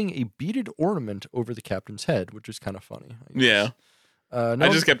 draping a beaded ornament over the captain's head, which is kind of funny. Yeah. I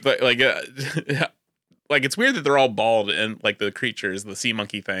just kept like it's weird that they're all bald and like the creatures, the sea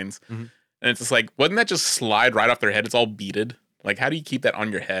monkey things. And it's just like, wouldn't that just slide right off their head? It's all beaded. Like, how do you keep that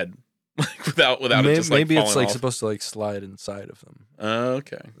on your head? Like without it just like maybe it's like off? supposed to like slide inside of them.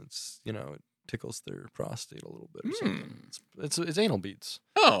 Okay. It's, you know, it tickles their prostate a little bit or something. It's anal beads.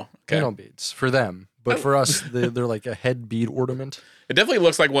 Oh, okay. Anal beads for them, but for us they're like a head bead ornament. It definitely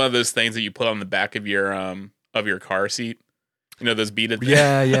looks like one of those things that you put on the back of your car seat. You know, those beaded things.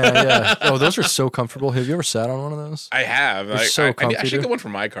 Yeah. Oh, those are so comfortable. Have you ever sat on one of those? I have. They're so comfy. I should get one for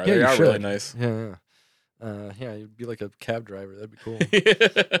my car. Yeah, They are should. really nice. Yeah. You'd be like a cab driver. That'd be cool.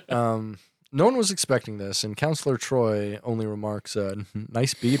 No one was expecting this, and Counselor Troy only remarks,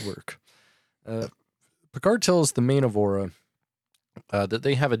 nice beadwork. Picard tells the main Evora that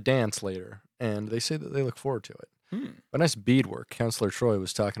they have a dance later, and they say that they look forward to it. But nice beadwork. Counselor Troy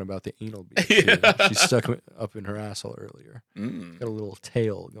was talking about the anal bead. She stuck it up in her asshole earlier. Got a little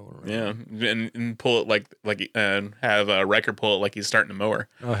tail going around. Yeah, and pull it have Riker pull it like he's starting a mower.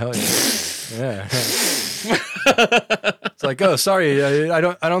 Oh hell yeah! It's like, oh, sorry, I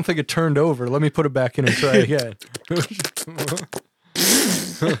don't think it turned over. Let me put it back in and try again.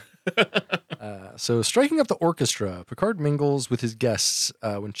 So striking up the orchestra, Picard mingles with his guests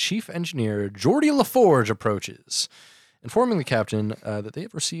when Chief Engineer Geordi LaForge approaches, informing the captain that they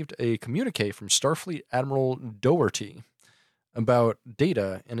have received a communique from Starfleet Admiral Doherty about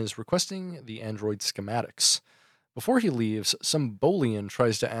Data and is requesting the android schematics. Before he leaves, some Bolian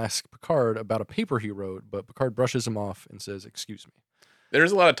tries to ask Picard about a paper he wrote, but Picard brushes him off and says, "Excuse me."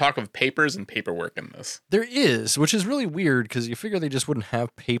 There's a lot of talk of papers and paperwork in this. There is, which is really weird because you figure they just wouldn't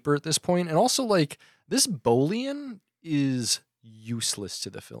have paper at this point. And also, like, this Bolian is useless to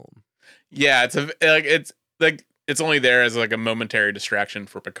the film. Yeah, it's only there as like a momentary distraction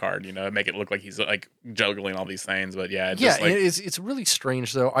for Picard, you know, make it look like he's like juggling all these things. But yeah, it's really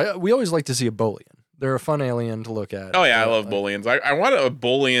strange though. We always like to see a Bolian. They're a fun alien to look at. Oh yeah, I love Bolians. I want a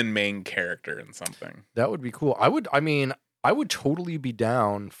Bolian main character in something. That would be cool. I would totally be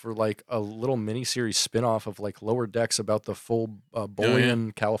down for like a little miniseries spinoff of like Lower Decks about the full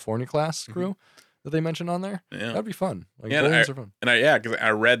Bolian California class crew that they mentioned on there. Yeah, that'd be fun. Like, Bolians are fun. And because I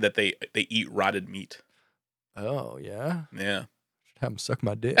read that they eat rotted meat. Oh yeah, yeah. Should have them suck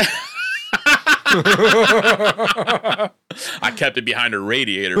my dick. I kept it behind a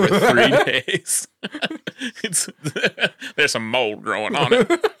radiator for 3 days. There's some mold growing on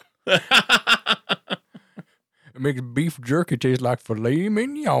it. It makes beef jerky taste like filet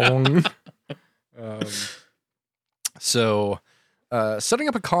mignon. So, setting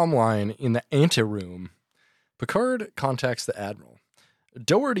up a comm line in the anteroom, Picard contacts the Admiral.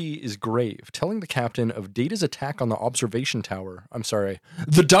 Doherty is grave, telling the captain of Data's attack on the observation tower. I'm sorry,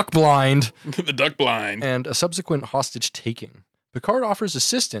 the duck blind. The duck blind. And a subsequent hostage taking. Picard offers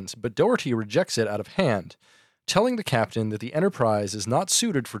assistance, but Doherty rejects it out of hand. telling the captain that the Enterprise is not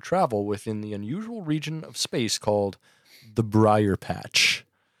suited for travel within the unusual region of space called the Briar Patch,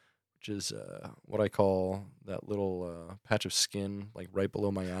 which is what I call that little patch of skin, like right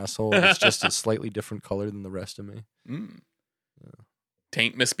below my asshole. It's just a slightly different color than the rest of me.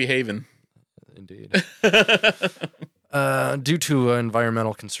 Tain't misbehaving. Indeed. Due to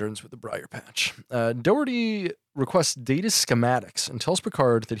environmental concerns with the Briar Patch, Doherty requests data schematics and tells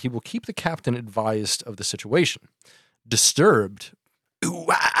Picard that he will keep the captain advised of the situation. Disturbed,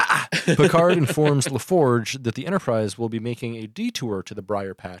 Picard informs LaForge that the Enterprise will be making a detour to the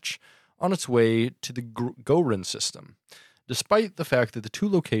Briar Patch on its way to the Gorin system, despite the fact that the two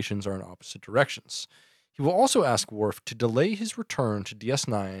locations are in opposite directions. He will also ask Worf to delay his return to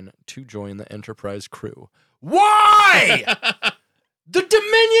DS9 to join the Enterprise crew. Why? The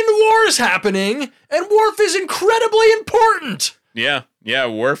Dominion War is happening, and Worf is incredibly important. Yeah,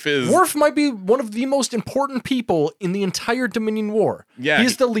 Worf might be one of the most important people in the entire Dominion War. Yeah,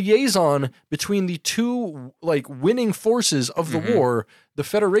 he's the liaison between the two winning forces of the war, the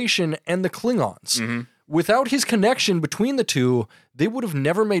Federation and the Klingons. Without his connection between the two, they would have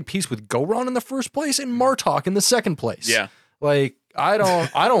never made peace with Goron in the first place and Martok in the second place. Yeah. I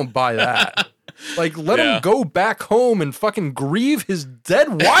don't buy that. Let him go back home and fucking grieve his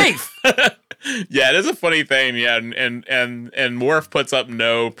dead wife. Yeah, it is a funny thing. Yeah, and Worf puts up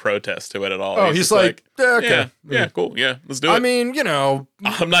no protest to it at all. Oh, he's like okay. Yeah, cool. Yeah, let's do it. I mean,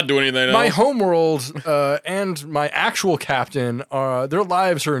 I'm not doing anything my else. homeworld and my actual captain, their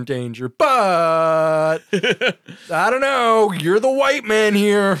lives are in danger, but I don't know. You're the white man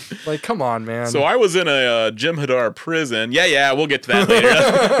here. Come on, man. So I was in a Jim Hadar prison. Yeah, we'll get to that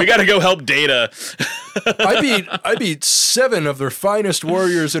later. We got to go help Data. I beat 7 of their finest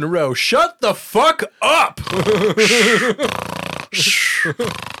warriors in a row. Shut the fuck up.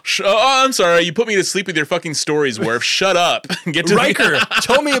 I'm sorry. You put me to sleep with your fucking stories, Worf. Shut up. Get to Riker,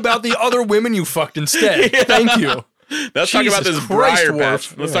 tell me about the other women you fucked instead. Yeah. Thank you. Let's talk about this Briar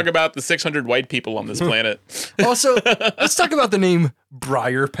Patch. Let's talk about the 600 white people on this planet. Also, let's talk about the name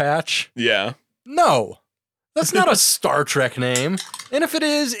Briar Patch. Yeah. No. That's not a Star Trek name. And if it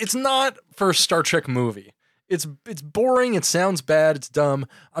is, it's not for a Star Trek movie. It's boring, it sounds bad, it's dumb.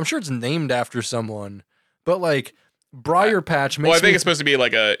 I'm sure it's named after someone. But Briar Patch makes I think it's supposed to be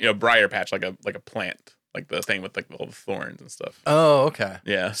like a briar patch, like a plant. Like the thing with all the thorns and stuff. Oh, okay.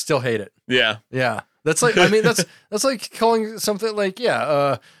 Yeah. Still hate it. Yeah. Yeah. That's that's like calling something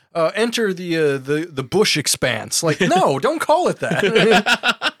enter the bush expanse. No, don't call it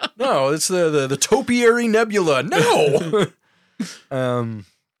that. No, it's the Topiary Nebula. No.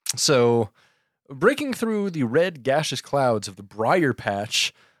 So breaking through the red gaseous clouds of the Briar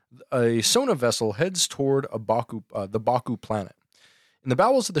Patch, a Sona vessel heads toward the Baku planet. In the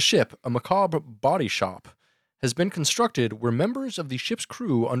bowels of the ship, a macabre body shop has been constructed where members of the ship's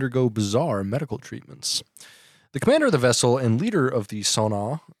crew undergo bizarre medical treatments. The commander of the vessel and leader of the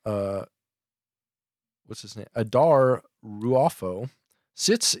Sona, what's his name? Adar Ruafo,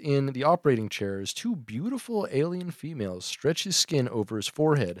 sits in the operating chair as 2 beautiful alien females stretch his skin over his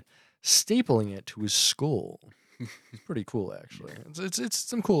forehead, stapling it to his skull. It's pretty cool, actually. It's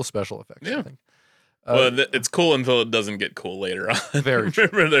some cool special effects, I think. It's cool until it doesn't get cool later on. Very true.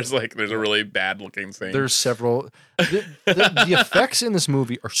 Remember, there's a really bad looking thing. There's several. The effects in this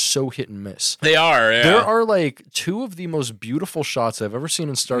movie are so hit and miss. They are. Yeah. There are 2 of the most beautiful shots I've ever seen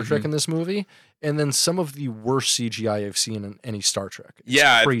in Star Trek in this movie, and then some of the worst CGI I've seen in any Star Trek.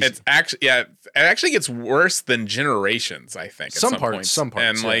 It's crazy. It actually gets worse than Generations, I think. Some parts, and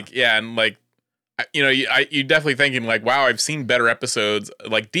you're definitely thinking wow, I've seen better episodes.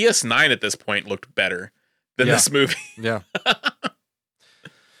 DS9 at this point looked better than this movie. Yeah.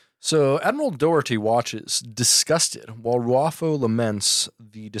 So Admiral Doherty watches, disgusted, while Ruafo laments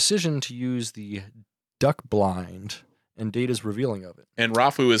the decision to use the duck blind and Data's revealing of it. And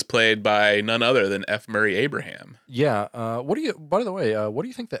Rafu is played by none other than F. Murray Abraham. Yeah. By the way, what do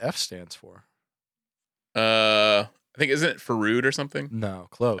you think the F stands for? I think, isn't it Farood or something? No,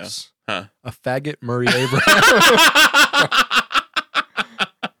 close. No. Huh. A faggot Murray Abraham.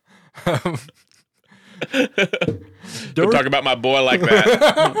 Don't talk about my boy like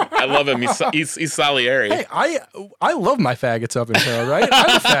that. I love him. He's Salieri. Hey, I love my faggots up in here, right?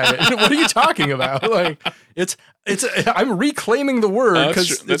 I'm a faggot. What are you talking about? I'm reclaiming the word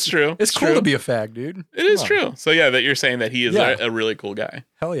because that's true. It's cool to be a fag, dude. It is true. So yeah, that you're saying that he is a really cool guy.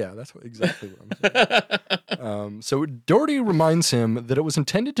 Hell yeah, that's exactly what I'm saying. So Doherty reminds him that it was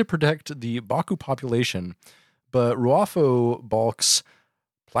intended to protect the Baku population, but Ruafo balks.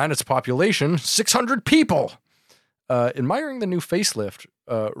 Planet's population, 600 people. Admiring the new facelift,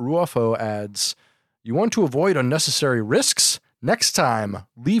 Ruafo adds, You want to avoid unnecessary risks? Next time,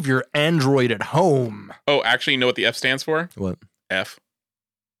 leave your Android at home. Oh, actually, you know what the F stands for? What? F.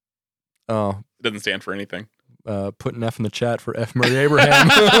 Oh, It doesn't stand for anything. put an F in the chat for F. Murray Abraham.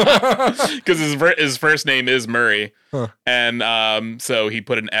 Because his first name is Murray. Huh. And so he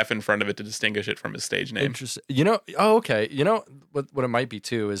put an F in front of it to distinguish it from his stage name. Interesting. You know, oh, okay. You know what it might be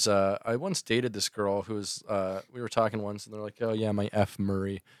too is I once dated this girl who was we were talking once and they're like, oh yeah, my F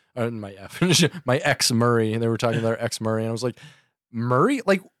Murray. My ex Murray. And they were talking about their ex Murray. And I was like, Murray?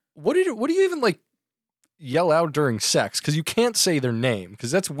 Like, what do you even like yell out during sex? Because you can't say their name.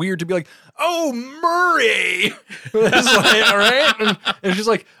 Because that's weird to be like, oh, Murray. It's like, all right. And she's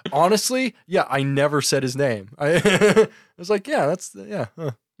like, honestly, yeah, I never said his name. I was like, yeah, that's, yeah.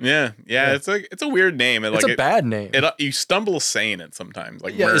 Huh. Yeah. It's a weird name. It's a bad name. You stumble saying it sometimes,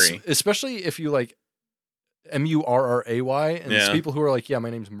 like yeah, Murray. Especially if you like Murray, and there's people who are like, yeah, my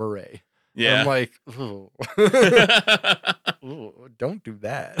name's Murray. Yeah. And I'm like, ooh. Ooh, don't do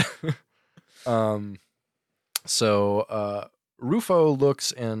that. So Rufo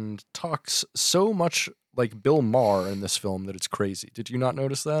looks and talks so much like Bill Maher in this film that it's crazy. Did you not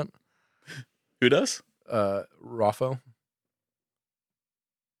notice that? Who does? Rufo.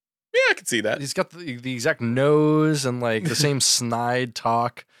 Yeah, I can see that. He's got the exact nose and like the same snide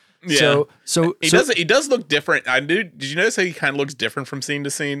talk. Yeah. So he does look different. Did you notice how he kind of looks different from scene to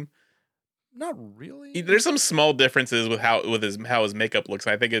scene? Not really. There's some small differences with how his makeup looks.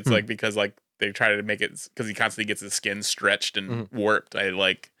 I think it's like because like they try to make it because he constantly gets his skin stretched and warped.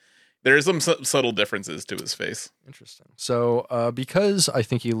 There's some subtle differences to his face. Interesting. So because I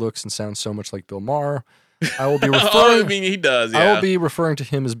think he looks and sounds so much like Bill Maher, I will be referring. I mean, he does. Yeah. I will be referring to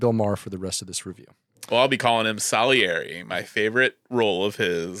him as Bill Maher for the rest of this review. Well, I'll be calling him Salieri, my favorite role of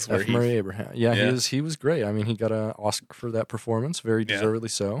his. F. Murray Abraham. Yeah, he was great. I mean, he got an Oscar for that performance, very deservedly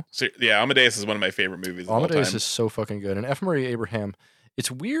so. Yeah, Amadeus is one of my favorite movies of all time. Amadeus is so fucking good. And F. Murray Abraham, it's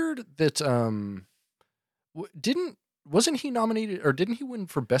weird that wasn't he nominated or didn't he win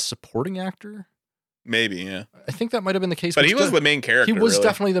for Best Supporting Actor? Maybe, yeah. I think that might have been the case. But he was the main character. He was really.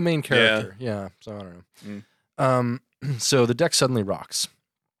 definitely the main character. Yeah. So I don't know. So the deck suddenly rocks.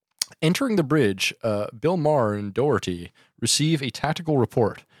 Entering the bridge, Bill Maher and Doherty receive a tactical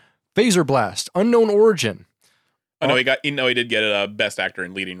report. Phaser blast, unknown origin. Oh no, he did get a Best Actor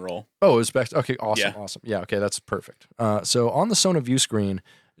in Leading Role. Oh, it was best. Okay, awesome. Yeah, okay, that's perfect. So on the Sona view screen,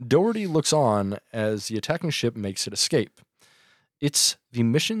 Doherty looks on as the attacking ship makes it escape. It's the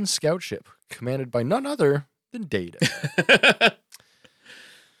mission scout ship, commanded by none other than Data.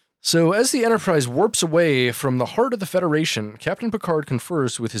 So as the Enterprise warps away from the heart of the Federation, Captain Picard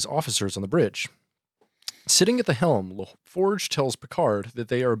confers with his officers on the bridge. Sitting at the helm, LaForge tells Picard that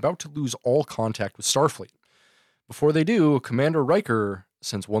they are about to lose all contact with Starfleet. Before they do, Commander Riker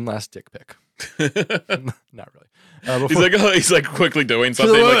sends one last dick pic. Not really. He's like quickly doing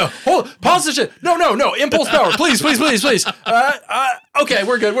something. Hold on, pause the shit. No. Impulse power, please. Okay,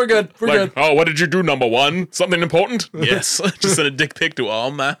 we're good. Oh, what did you do, number one? Something important? Yes. Just sent a dick pic to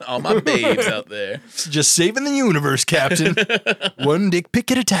all my babes out there. Just saving the universe, Captain. One dick pic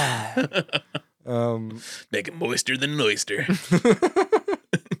at a time. Make it moister than an oyster.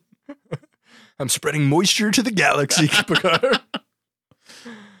 I'm spreading moisture to the galaxy, Picard.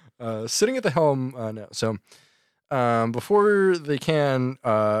 Sitting at the helm, no. So, before they can,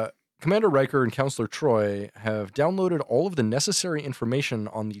 Commander Riker and Counselor Troy have downloaded all of the necessary information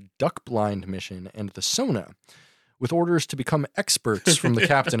on the Duck Blind mission and the Sona, with orders to become experts from the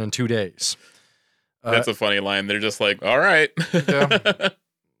captain in 2 days. That's a funny line. They're just like, all right.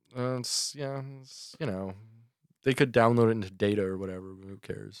 It's, you know, they could download it into Data or whatever. Who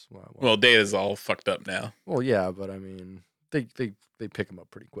cares? Well, Data's all fucked up now. Well, yeah, but I mean, they pick them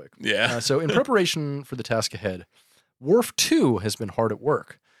up pretty quick. Yeah. So in preparation for the task ahead, Worf 2 has been hard at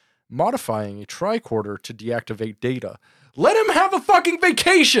work, modifying a tricorder to deactivate Data. Let him have a fucking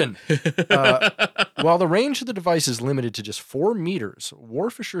vacation! While the range of the device is limited to just 4 meters,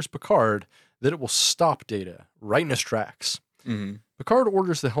 Worf assures Picard that it will stop Data right in his tracks. Mm-hmm. Picard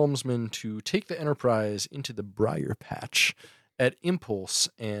orders the helmsman to take the Enterprise into the Briar Patch at impulse,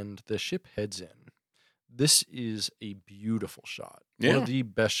 and the ship heads in. This is a beautiful shot. Yeah. One of the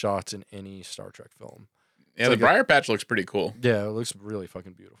best shots in any Star Trek film. Yeah, the Briar Patch looks pretty cool. Yeah, it looks really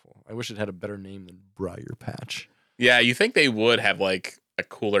fucking beautiful. I wish it had a better name than Briar Patch. Yeah, you think they would have like a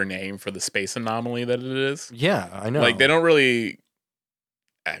cooler name for the space anomaly that it is? Yeah, I know. Like they don't really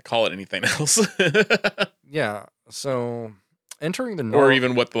call it anything else. Yeah, so entering the or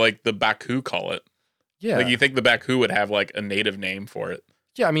even what the Baku call it. Yeah, like you think the Baku would have like a native name for it.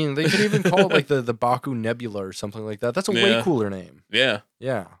 Yeah, I mean they could even call it like the Baku Nebula or something like that. That's a way cooler name. Yeah.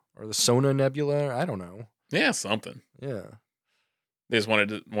 Yeah. or the Sona Nebula. I don't know. Yeah, something. Yeah. They just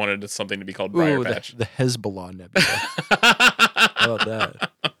wanted something to be called Briar Patch. The Hezbollah Nebula. How about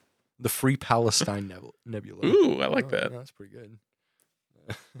that? The Free Palestine Nebula. Ooh, I like that. That's pretty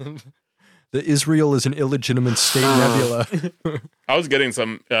good. The Israel is an illegitimate state nebula. I was getting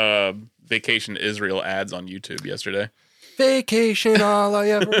some Vacation Israel ads on YouTube yesterday. Vacation, all I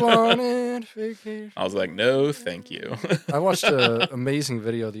ever wanted. Vacation. I was like, no, thank you. I watched an amazing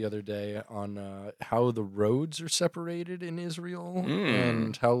video the other day on how the roads are separated in Israel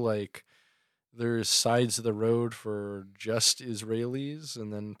and how, like, there's sides of the road for just Israelis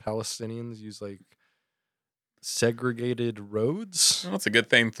and then Palestinians use, like, segregated roads. Well, it's a good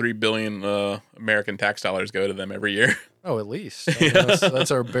thing 3 billion American tax dollars go to them every year. Oh, at least. I mean,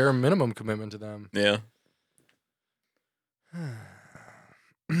 that's our bare minimum commitment to them. Yeah.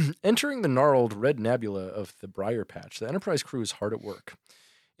 Entering the gnarled red nebula of the Briar Patch, the Enterprise crew is hard at work.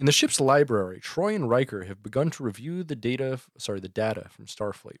 In the ship's library, Troy and Riker have begun to review the data from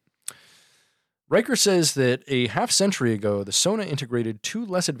Starfleet. Riker says that a half-century ago, the Sona integrated 2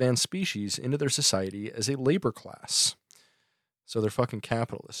 less advanced species into their society as a labor class. So they're fucking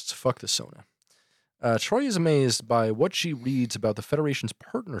capitalists. Fuck the Sona. Troy is amazed by what she reads about the Federation's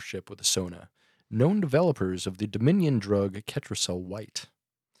partnership with the Sona, known developers of the Dominion drug Ketracel White.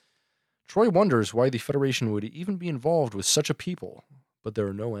 Troy wonders why the Federation would even be involved with such a people, but there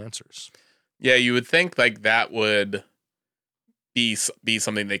are no answers. Yeah, you would think like that would be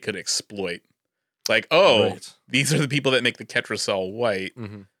something they could exploit. Like, These are the people that make the Ketracel White.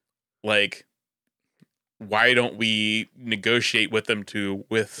 Mm-hmm. Like, why don't we negotiate with them to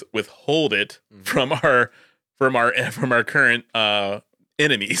withhold it from our current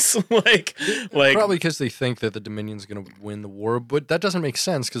enemies? like probably because they think that the Dominion's going to win the war, but that doesn't make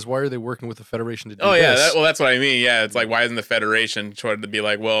sense because why are they working with the Federation to do this? That's what I mean. Yeah, it's like, why isn't the Federation trying to be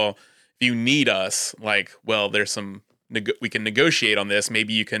like, well, if you need us, like, well, there's some we can negotiate on this.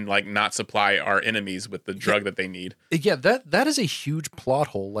 Maybe you can like not supply our enemies with the drug that they need. Yeah, that is a huge plot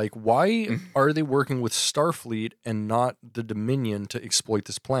hole. Like, why are they working with Starfleet and not the Dominion to exploit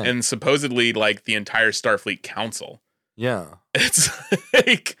this planet? And supposedly, like, the entire Starfleet Council. Yeah. It's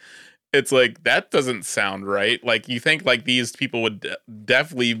like that doesn't sound right. Like, you think like these people would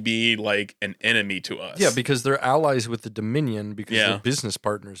definitely be like an enemy to us. Yeah, because they're allies with the Dominion because they're business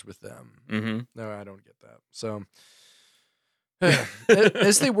partners with them. Mm-hmm. No, I don't get that. So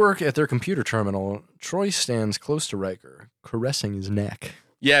as they work at their computer terminal, Troy stands close to Riker, caressing his neck.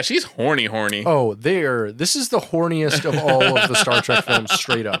 Yeah, she's horny. Oh, this is the horniest of all of the Star Trek films,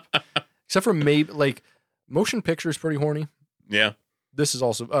 straight up. Except for maybe, like, Motion Picture is pretty horny. Yeah. This is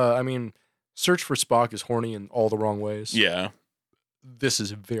also, Search for Spock is horny in all the wrong ways. Yeah. This is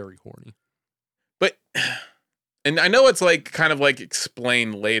very horny. But, and I know it's, like, kind of, like,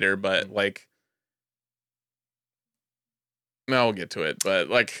 explained later, but, like, no, we'll get to it. But,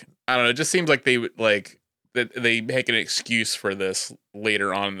 like, I don't know, it just seems like they would, like, that they make an excuse for this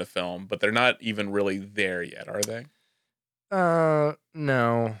later on in the film, but they're not even really there yet, are they?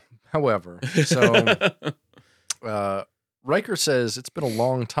 No. However, so Riker says it's been a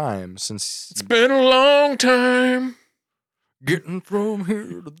long time since... It's been a long time. Getting from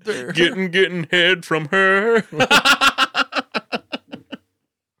here to there. Getting head from her.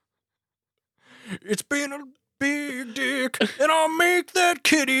 It's been a big dick, and I'll make that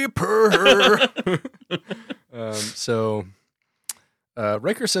kitty purr. So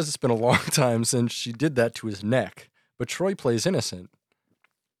Riker says it's been a long time since she did that to his neck, but Troy plays innocent.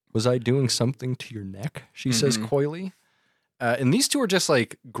 Was I doing something to your neck? She says coyly. And these two are just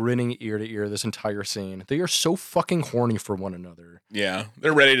like grinning ear to ear this entire scene. They are so fucking horny for one another. Yeah,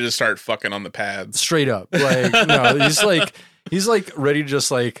 they're ready to start fucking on the pads. Straight up. Like, no, he's like ready to just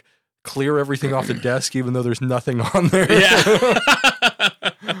like clear everything off the desk, even though there's nothing on there. Yeah.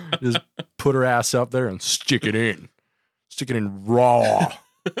 Just put her ass up there and stick it in. Stick it in raw.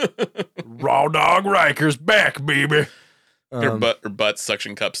 Raw dog Riker's back, baby. Her butt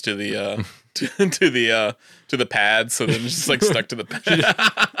suction cups to the to the pad, so then it's just like stuck to the pad.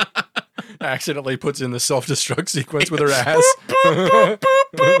 Accidentally puts in the self-destruct sequence with her ass.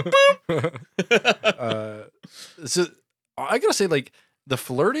 So I gotta say, like, the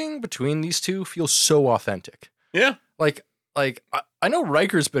flirting between these two feels so authentic. Yeah, like I know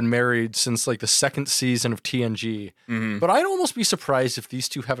Riker's been married since like the second season of TNG, but I'd almost be surprised if these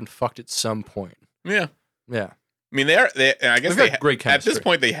two haven't fucked at some point. Yeah. I mean, I guess they great chemistry. At this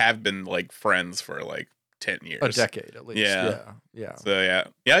point, they have been like friends for like 10 years, a decade at least. Yeah. So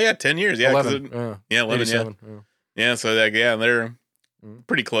yeah, 10 years. Yeah, 11. 11. Yeah. So like, they're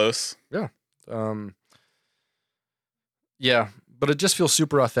pretty close. Yeah. Yeah, But it just feels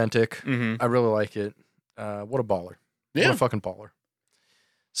super authentic. Mm-hmm. I really like it. What a baller. Yeah. What a fucking baller.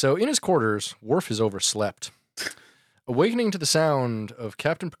 So in his quarters, Worf is overslept. Awakening to the sound of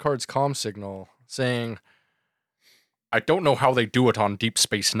Captain Picard's comm signal saying, I don't know how they do it on Deep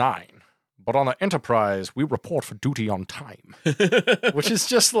Space Nine, but on the Enterprise, we report for duty on time. Which is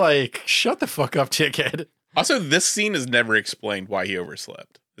just like, shut the fuck up, dickhead. Also, this scene is never explained why he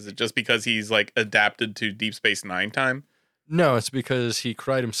overslept. Is it just because he's like adapted to Deep Space Nine time? No, it's because he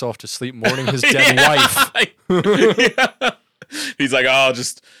cried himself to sleep mourning his dead wife. Yeah. He's like, oh,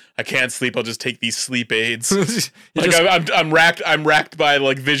 I can't sleep. I'll just take these sleep aids. I'm racked by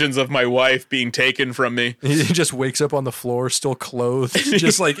like visions of my wife being taken from me. He just wakes up on the floor, still clothed,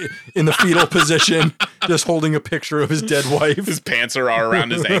 just like in the fetal position, just holding a picture of his dead wife. His pants are all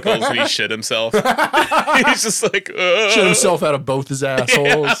around his ankles and he shit himself. He's just like, shit himself out of both his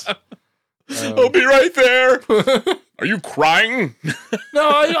assholes. Yeah. I'll be right there. Are you crying? No,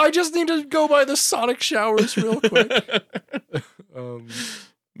 I just need to go by the sonic showers real quick.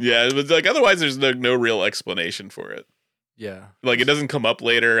 Yeah, but like otherwise, there's no real explanation for it. Yeah, like it doesn't come up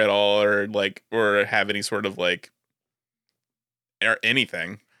later at all, or have any sort of like or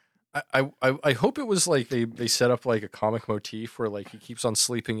anything. I hope it was like they set up like a comic motif where like he keeps on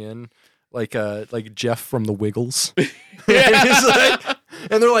sleeping in, like Jeff from the Wiggles.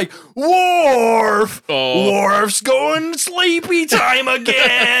 And they're like, Worf! Oh. Worf's going sleepy time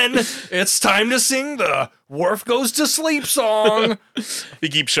again! It's time to sing the Worf Goes to Sleep song! He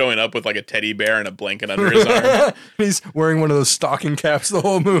keeps showing up with like a teddy bear and a blanket under his arm. He's wearing one of those stocking caps the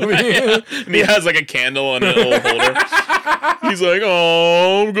whole movie. Yeah. And he has like a candle and a little holder. He's like,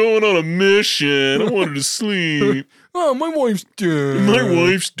 oh, I'm going on a mission. I wanted to sleep. Oh, my wife's dead. My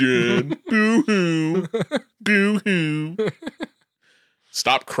wife's dead. Boo-hoo. Boo-hoo.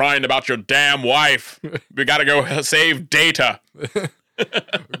 Stop crying about your damn wife. We gotta go save Data.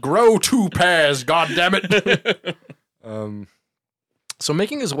 Grow 2 pairs, goddammit. So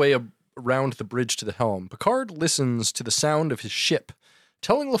making his way around the bridge to the helm, Picard listens to the sound of his ship,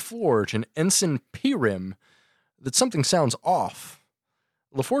 telling LaForge and Ensign Pyrim that something sounds off.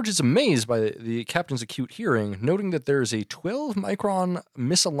 LaForge is amazed by the captain's acute hearing, noting that there is a 12-micron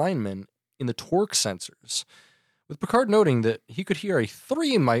misalignment in the torque sensors, with Picard noting that he could hear a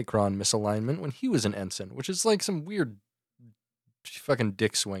 3-micron misalignment when he was an ensign, which is like some weird fucking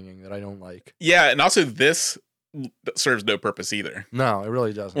dick swinging that I don't like. Yeah, and also this serves no purpose either. No, it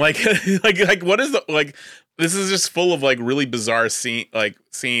really doesn't. Like what is the like? This is just full of like really bizarre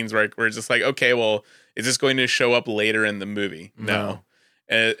scenes where it's just like, okay, well, is this going to show up later in the movie? No.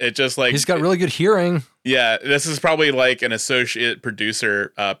 It just like he's got really good hearing. Yeah, this is probably like an associate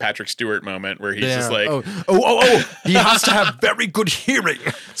producer Patrick Stewart moment where he's just like, he has to have very good hearing.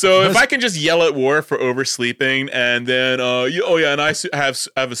 So if I can just yell at Worf for oversleeping, and then and I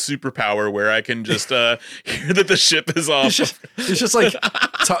have a superpower where I can just hear that the ship is off. He's just like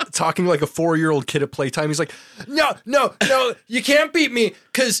talking like a 4-year-old kid at playtime. He's like, no, you can't beat me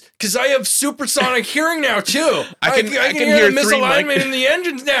because I have supersonic hearing now too. I can hear the misalignment in the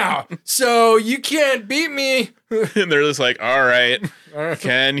engines now, so you can't beat me. And they're just like, all right,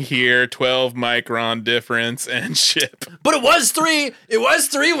 can hear 12-micron difference and ship. But it was 3. It was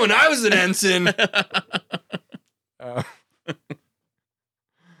 3 when I was an ensign.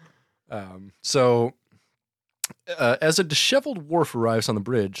 So as a disheveled Worf arrives on the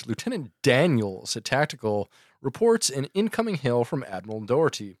bridge, Lieutenant Daniels at Tactical reports an incoming hail from Admiral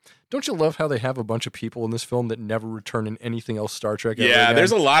Doherty. Don't you love how they have a bunch of people in this film that never return in anything else Star Trek ever again?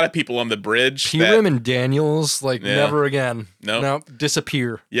 There's a lot of people on the bridge. Pyrim and Daniels, never again. Nope.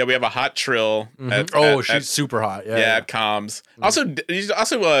 Disappear. Yeah, we have a hot Trill. Mm-hmm. She's super hot. Yeah, at comms.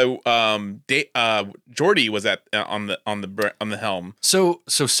 Mm-hmm. Geordi was on the helm. So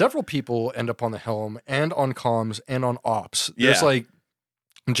several people end up on the helm and on comms and on ops. There's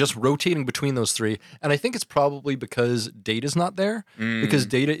just rotating between those 3. And I think it's probably because Data's not there. Because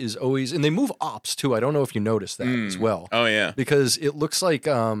Data is always... And they move ops, too. I don't know if you noticed that as well. Oh, yeah. Because it looks like...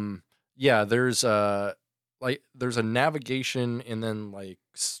 there's a navigation and then, like,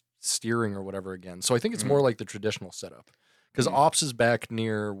 steering or whatever again. So I think it's more like the traditional setup. Because ops is back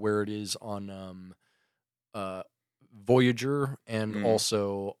near where it is on Voyager and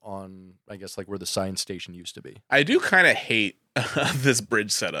also on, I guess, like where the science station used to be. I do kind of hate this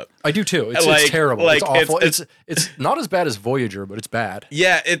bridge setup. I do too. It's terrible. It's awful. It's not as bad as Voyager, but it's bad.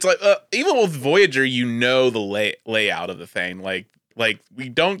 Yeah, it's like even with Voyager, the layout of the thing. Like we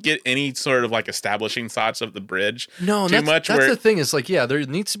don't get any sort of like establishing shots of the bridge. No, that's the thing is like, there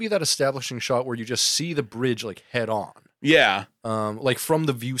needs to be that establishing shot where you just see the bridge like head on. Yeah. Like from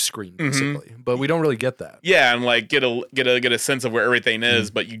the view screen, basically. But we don't really get that. Yeah, and like get a sense of where everything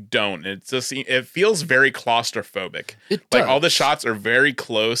is, but you don't. It feels very claustrophobic. It like does. all the shots are very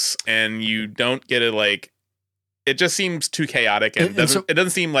close, and you don't get it. Like it just seems too chaotic, and it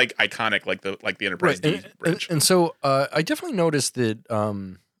doesn't seem like iconic like the Enterprise D bridge. And so I definitely noticed that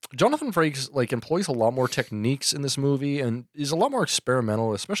Jonathan Frakes like employs a lot more techniques in this movie, and is a lot more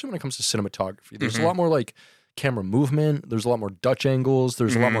experimental, especially when it comes to cinematography. There's a lot more like camera movement. There's a lot more Dutch angles.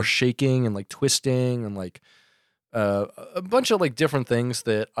 There's a lot more shaking and like twisting and like a bunch of like different things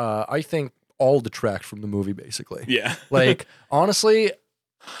that I think all detract from the movie, basically. Yeah. Like honestly,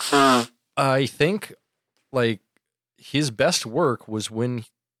 I think like his best work was when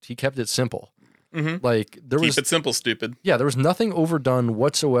he kept it simple. Like Keep it simple, stupid. Yeah, there was nothing overdone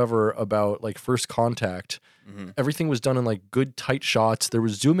whatsoever about like First Contact. Everything was done in like good tight shots. There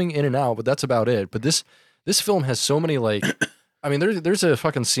was zooming in and out, but that's about it. But this film has so many like, I mean, there's a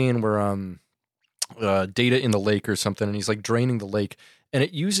fucking scene where Data in the lake or something, and he's like draining the lake, and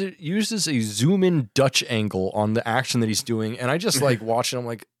it uses a zoom in Dutch angle on the action that he's doing, and I just like watch it. I'm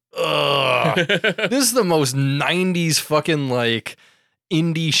like, ugh, this is the most 90s fucking like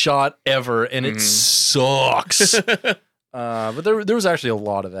indie shot ever, and it sucks. But there was actually a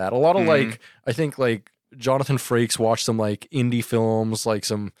lot of that. A lot of like, I think like Jonathan Frakes watched some like indie films, like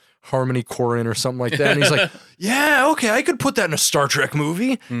some Harmony Korine or something like that, and he's like, yeah, okay, I could put that in a Star Trek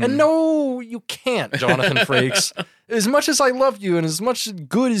movie. And no, you can't, Jonathan Frakes. As much as I love you and as much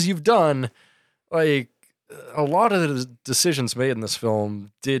good as you've done, like a lot of the decisions made in this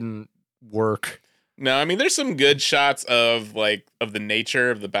film didn't work. No, I mean there's some good shots of the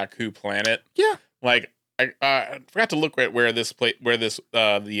nature of the Baku planet. Yeah, like I forgot to look at where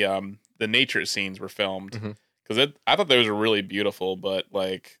the nature scenes were filmed, because I thought those were really beautiful, but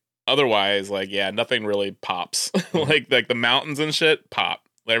like otherwise, like yeah, nothing really pops. like the mountains and shit pop.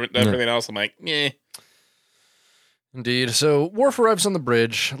 Everything else, I'm like, yeah. Indeed. So Worf arrives on the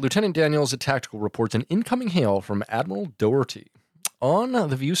bridge. Lieutenant Daniels at Tactical reports an incoming hail from Admiral Doherty. On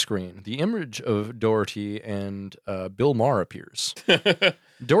the view screen, the image of Doherty and Bill Maher appears.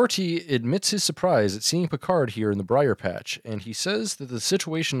 Doherty admits his surprise at seeing Picard here in the Briar Patch, and he says that the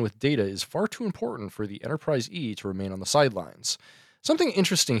situation with Data is far too important for the Enterprise E to remain on the sidelines. Something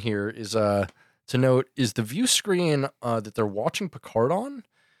interesting here is to note is the view screen that they're watching Picard on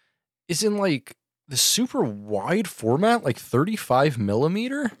is in like the super wide format, like 35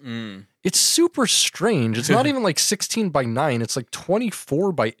 millimeter. It's super strange. It's not even like 16:9. It's like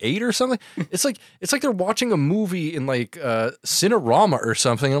 24:8 or something. It's like they're watching a movie in like Cinerama or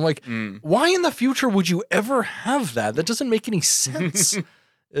something. And I'm like, why in the future would you ever have that? That doesn't make any sense.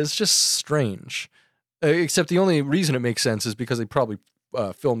 It's just strange. Except the only reason it makes sense is because they probably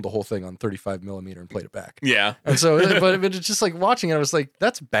filmed the whole thing on 35 millimeter and played it back. Yeah. And so, but it's just like watching it, I was like,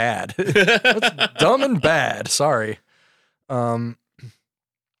 that's bad. That's dumb and bad. Sorry.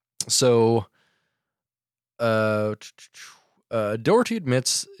 So, Doherty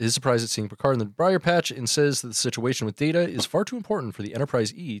admits his surprise at seeing Picard in the Briar Patch and says that the situation with Data is far too important for the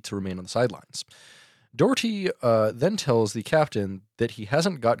Enterprise E to remain on the sidelines. Doherty then tells the captain that he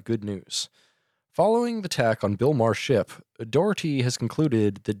hasn't got good news. Following the attack on Bill Maher's ship, Doherty has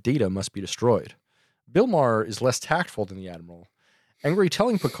concluded that Data must be destroyed. Bill Maher is less tactful than the Admiral, angrily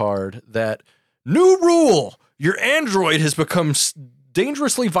telling Picard that, new rule! Your android has become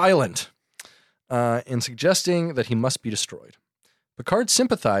dangerously violent, and suggesting that he must be destroyed. Picard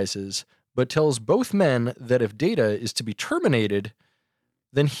sympathizes, but tells both men that if Data is to be terminated,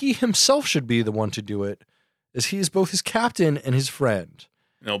 then he himself should be the one to do it, as he is both his captain and his friend.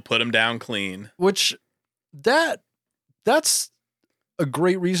 And he'll put him down clean. Which, that's a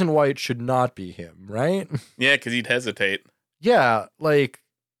great reason why it should not be him, right? Yeah, because he'd hesitate. Yeah, like,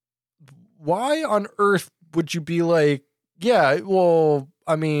 why on earth would you be like, yeah, well,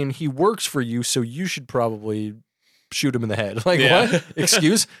 I mean, he works for you, so you should probably shoot him in the head. Like, yeah. What?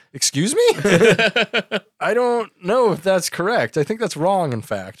 Excuse me? I don't know if that's correct. I think that's wrong, in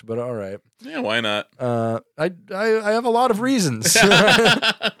fact, but all right. Yeah, why not? I have a lot of reasons.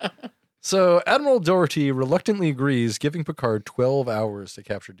 So Admiral Doherty reluctantly agrees, giving Picard 12 hours to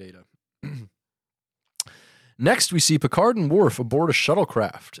capture Data. Next, we see Picard and Worf aboard a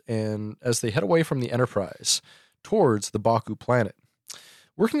shuttlecraft, and as they head away from the Enterprise towards the Baku planet.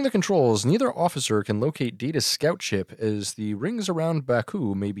 Working the controls, neither officer can locate Data's scout ship as the rings around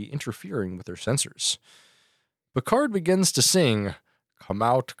Baku may be interfering with their sensors. Picard begins to sing, come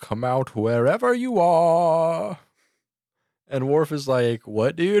out, wherever you are." And Worf is like,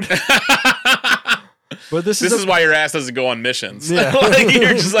 "What, dude?" But this is why your ass doesn't go on missions. Yeah. Like,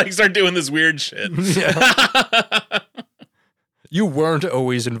 you're just like, start doing this weird shit. Yeah. You weren't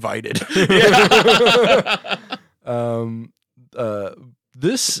always invited.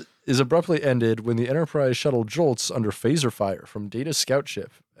 This is abruptly ended when the Enterprise shuttle jolts under phaser fire from Data's scout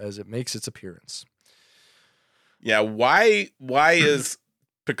ship as it makes its appearance. Yeah, why is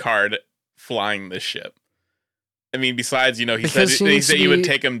Picard flying this ship? I mean, besides, he said he would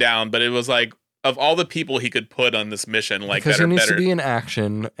take him down, but it was like, of all the people he could put on this mission, like, because that are he needs better. to be in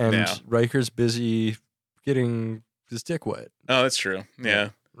action, and Riker's busy getting his dick wet. Oh, that's true. Yeah.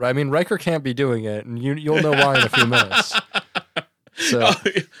 I mean, Riker can't be doing it, and you'll know why in a few minutes. So,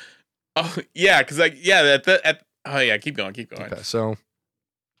 yeah, because keep going. Okay, so,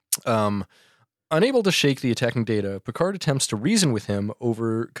 unable to shake the attacking Data, Picard attempts to reason with him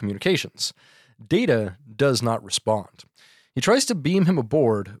over communications. Data does not respond. He tries to beam him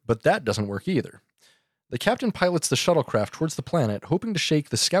aboard, but that doesn't work either. The captain pilots the shuttlecraft towards the planet, hoping to shake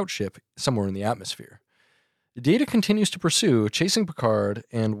the scout ship somewhere in the atmosphere. Data continues to pursue, chasing Picard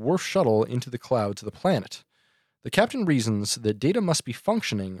and Worf's shuttle into the clouds of the planet. The captain reasons that Data must be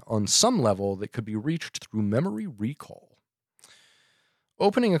functioning on some level that could be reached through memory recall.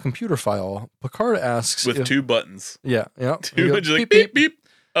 Opening a computer file, Picard asks with 2 buttons. Yeah. Two, go, beep, beep, beep.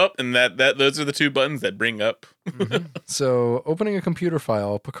 Up, and those are the 2 buttons that bring up. Mm-hmm. So, opening a computer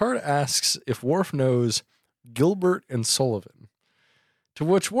file, Picard asks if Worf knows Gilbert and Sullivan. To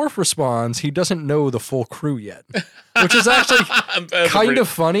which Worf responds, he doesn't know the full crew yet, which is actually kind of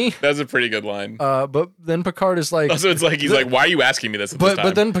funny. That's a pretty good line. But then Picard is like, also, it's like he's like, "Why are you asking me this?"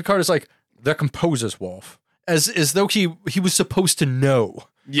 But then Picard is like, "They're composers, Worf," as though he was supposed to know.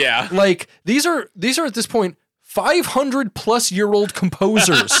 Yeah, like these are at this point 500-plus-year-old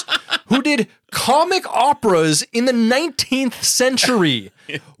composers who did comic operas in the 19th century.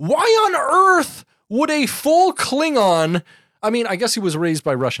 Why on earth would a full Klingon? I mean, I guess he was raised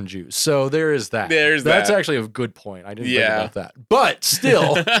by Russian Jews, so there is that. That's actually a good point. I didn't think about that. But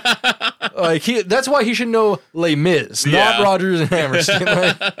still, that's why he should know Les Mis, not Rodgers and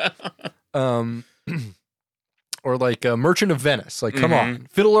Hammerstein. Or like Merchant of Venice. Like, come on.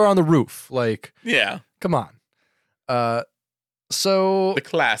 Fiddler on the Roof. Like, come on. So the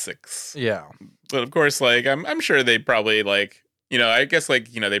classics. Yeah. But of course, like, I'm sure they probably like, I guess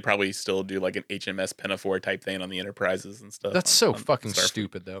like, they probably still do like an HMS Pinafore type thing on the Enterprises and stuff. That's so fucking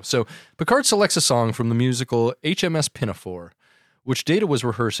stupid, though. So Picard selects a song from the musical HMS Pinafore, which Data was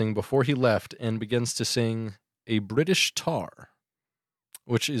rehearsing before he left, and begins to sing A British Tar,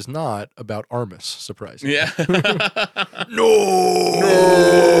 which is not about Armus, surprisingly. Yeah. No!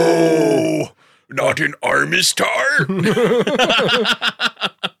 Not an Armus tar!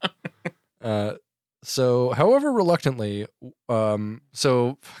 So, however reluctantly,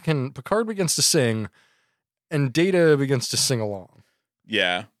 so fucking Picard begins to sing, and Data begins to sing along.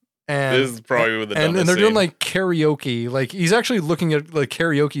 Yeah. And this is probably the dumbest and they're scene. doing like karaoke. Like he's actually looking at the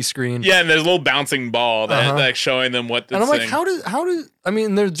karaoke screen. Yeah, and there's a little bouncing ball that like showing them what to sing. And I'm like, how do I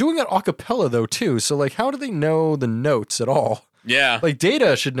mean, they're doing it a cappella though too. So like, how do they know the notes at all? Yeah. Like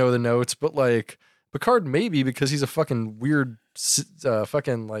Data should know the notes, but like Picard maybe because he's a fucking weird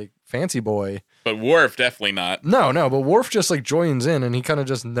fucking like fancy boy. But Worf definitely not. No, but Worf just like joins in and he kind of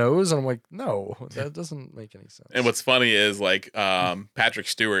just knows, and I'm like, no, that doesn't make any sense. And what's funny is like Patrick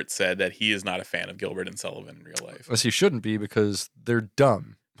Stewart said that he is not a fan of Gilbert and Sullivan in real life. As he shouldn't be because they're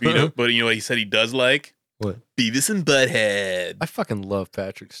dumb. But you know what he said he does like? What? Beavis and Butthead. I fucking love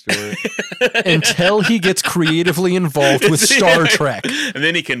Patrick Stewart. Until he gets creatively involved with Star Trek. And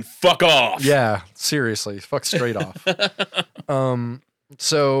then he can fuck off. Yeah, seriously. Fuck straight off.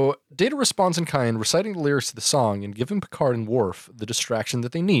 So Data responds in kind, reciting the lyrics to the song and giving Picard and Worf the distraction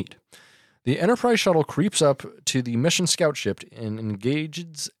that they need. The Enterprise shuttle creeps up to the mission scout ship and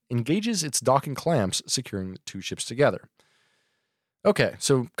engages its docking clamps, securing the 2 ships together. Okay,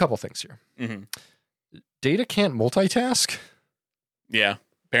 so a couple things here. Mm-hmm. Data can't multitask? Yeah,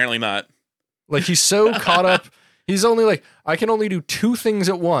 apparently not. Like, he's so caught up. He's only like, I can only do 2 things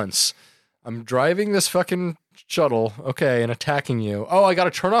at once. I'm driving this fucking shuttle, okay, and attacking you. Oh, I got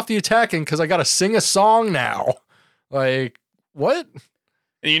to turn off the attacking because I got to sing a song now. Like, what?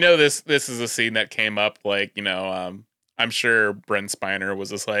 And this is a scene that came up, like, I'm sure Brent Spiner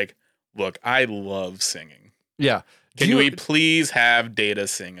was just like, look, I love singing. Yeah. Can we please have Data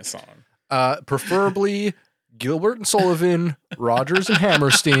sing a song? Preferably Gilbert and Sullivan, Rodgers and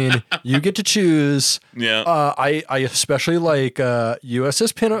Hammerstein. You get to choose. Yeah. I especially like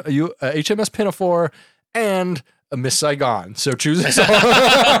HMS Pinafore and a Miss Saigon. So choose a song.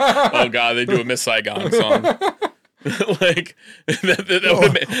 Oh God, they do a Miss Saigon song. Like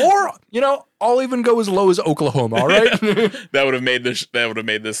or I'll even go as low as Oklahoma. All right. that would have made this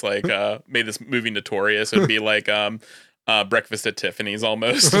like made this movie notorious. It'd be like Breakfast at Tiffany's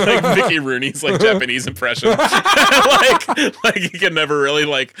almost. Like Mickey Rooney's like Japanese impression. like he can never really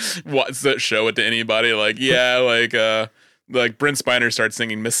like show it to anybody. Like, yeah, like Brent Spiner starts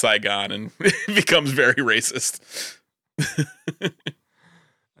singing Miss Saigon and becomes very racist.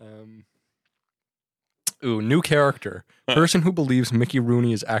 New character. Person who believes Mickey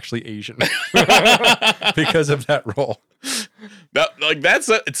Rooney is actually Asian because of that role.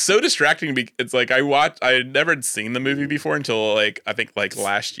 It's so distracting. It's like I had never seen the movie before until like I think like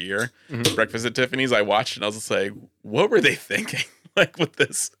last year, Breakfast at Tiffany's. I watched it and I was just like, what were they thinking? Like with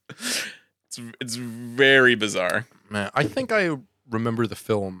this, it's very bizarre. Man, I think I remember the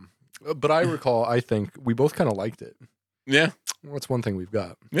film, but I recall I think we both kind of liked it. Yeah, well, that's one thing we've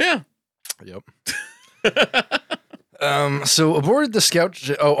got. Yeah. Yep. So aboard the scout.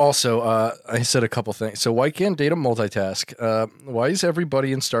 Also, I said a couple things. So why can't data multitask? Why is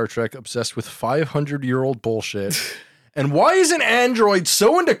everybody in Star Trek obsessed with 500-year-old bullshit? And why is an android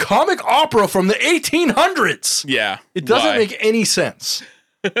so into comic opera from the 1800s? Yeah, it doesn't make any sense.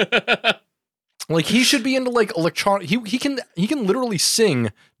 Like he should be into like electronic. He can literally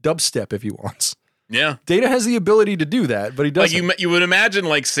sing dubstep if he wants. Yeah, Data has the ability to do that, but he doesn't. Like you would imagine,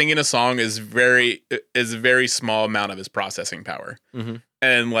 like singing a song is a very small amount of his processing power,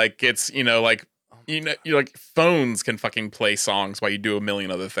 and like it's like phones can fucking play songs while you do a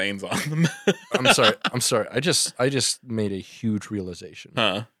million other things on them. I'm sorry. I just made a huge realization.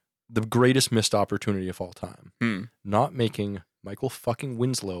 The greatest missed opportunity of all time. Not making Michael fucking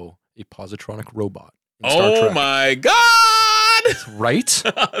Winslow a positronic robot in Star Trek. Oh my god! Right?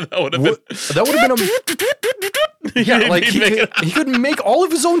 That would have been yeah, like he could make all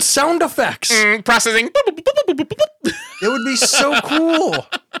of his own sound effects. Processing. It would be so cool.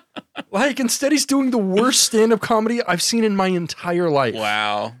 Like instead he's doing the worst stand-up comedy I've seen in my entire life.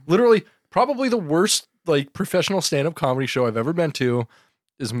 Wow. Literally, probably the worst like professional stand-up comedy show I've ever been to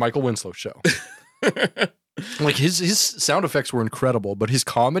is Michael Winslow's show. Like his sound effects were incredible, but his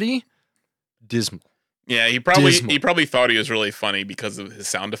comedy, dismal. Yeah, he probably thought he was really funny because of his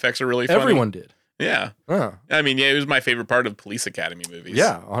sound effects are really funny. Everyone did. Yeah. I mean, yeah, it was my favorite part of Police Academy movies.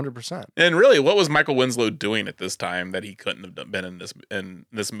 Yeah, 100%. And really, what was Michael Winslow doing at this time that he couldn't have been in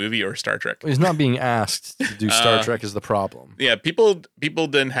this movie or Star Trek? He's not being asked to do Star Trek is the problem. Yeah, people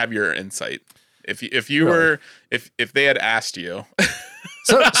didn't have your insight. If they had asked you.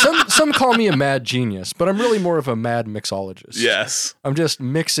 So, some call me a mad genius, but I'm really more of a mad mixologist. Yes. I'm just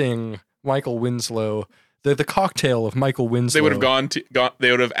mixing Michael Winslow, the cocktail of Michael Winslow. They would have they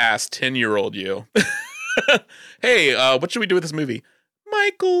would have asked 10-year-old you, hey, what should we do with this movie?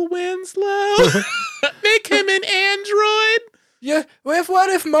 Michael Winslow. Make him an android. Yeah, what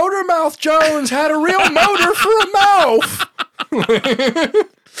if Motormouth Jones had a real motor for a mouth?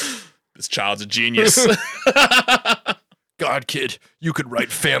 This child's a genius. God, kid, you could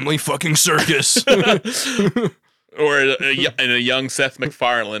write Family Fucking Circus. Or a young Seth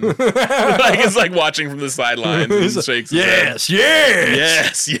MacFarlane. Like it's like watching from the sidelines and shakes his head.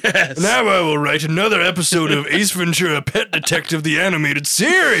 Yes. Now I will write another episode of Ace Ventura: Pet Detective, the animated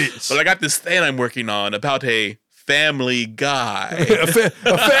series. But I got this thing I'm working on about a family guy.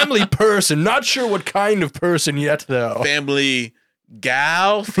 a family person. Not sure what kind of person yet, though. Family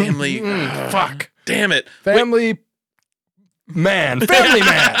gal? Family... fuck. Damn it. Family man. Family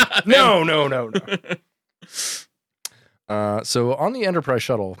man. No. So on the Enterprise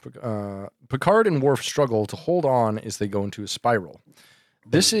shuttle, Picard and Worf struggle to hold on as they go into a spiral.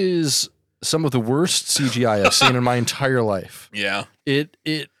 This is some of the worst CGI I've seen in my entire life. Yeah. It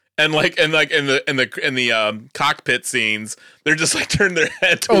in the cockpit scenes, they're just like turning their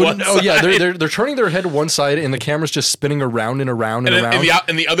head to one side. Oh yeah, they're turning their head to one side and the camera's just spinning around and around and around.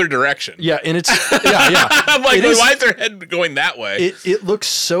 In the other direction. Yeah, and it's yeah. I'm like, why is their head going that way? It looks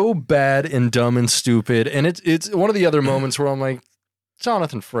so bad and dumb and stupid, and it's one of the other moments where I'm like,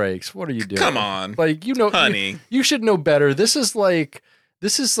 Jonathan Frakes, what are you doing? Come on, like honey, you should know better. This is like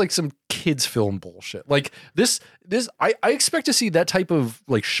some kids film bullshit. Like this I expect to see that type of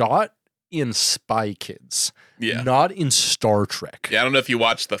like shot in Spy Kids. Yeah. Not in Star Trek. Yeah, I don't know if you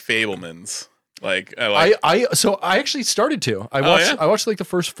watched The Fabelmans. So I actually started to. I watched like the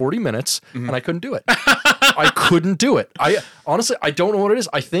first 40 minutes and I couldn't do it. I couldn't do it. I honestly don't know what it is.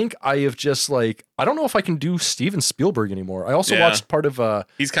 I think I have just like I don't know if I can do Steven Spielberg anymore. I also watched part of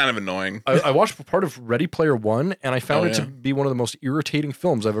he's kind of annoying. I watched part of Ready Player One and I found it to be one of the most irritating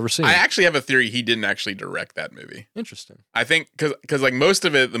films I've ever seen. I actually have a theory he didn't actually direct that movie. Interesting. I think because like most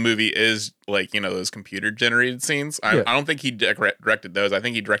of the movie is like, those computer generated scenes. I don't think he directed those. I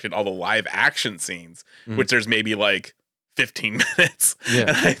think he directed all the live action scenes, which there's maybe like 15 minutes. Yeah.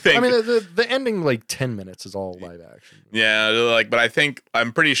 And I think, I mean, the ending, like 10 minutes is all live action. yeah, like, but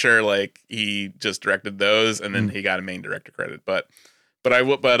I'm pretty sure like he just directed those and then he got a main director credit. But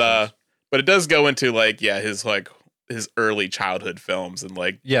it does go into like, yeah, his early childhood films and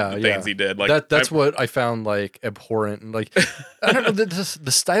like the things he did. Like that's what I found like abhorrent and like, I don't know, the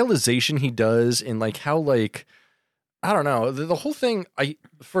stylization he does and like how like, I don't know. The whole thing,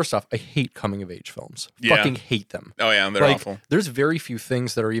 first off, I hate coming of age films. Yeah. Fucking hate them. Oh yeah, they're like, awful. There's very few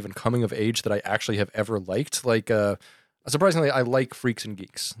things that are even coming of age that I actually have ever liked. Like, surprisingly, I like Freaks and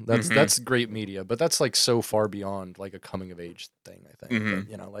Geeks. That's great media, but that's like so far beyond like a coming of age thing, I think.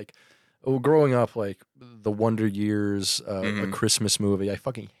 But, you know, like growing up, like the Wonder Years, A Christmas Movie, I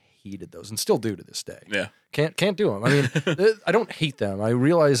fucking hated those and still do to this day. Yeah. Can't do them. I mean, I don't hate them. I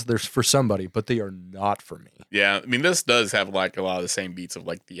realize there's for somebody, but they are not for me. Yeah, I mean, this does have like a lot of the same beats of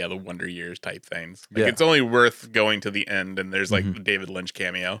like the Wonder Years type things. Like it's only worth going to the end, and there's like the David Lynch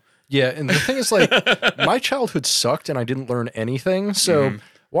cameo. Yeah, and the thing is, like, my childhood sucked, and I didn't learn anything. So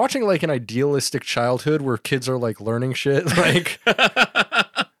watching like an idealistic childhood where kids are like learning shit, like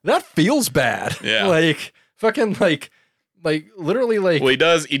that feels bad. Yeah, like fucking like literally like. Well, he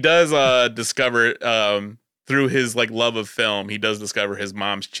does discover through his like love of film, he does discover his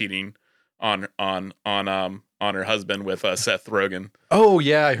mom's cheating on her husband with Seth Rogen. Oh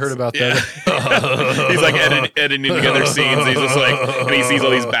yeah, I heard about that. He's like editing together scenes. He's just like, and he sees all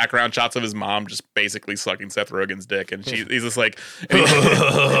these background shots of his mom just basically sucking Seth Rogen's dick, and he's just like,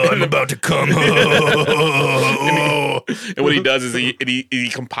 I'm about to come. And what he does is he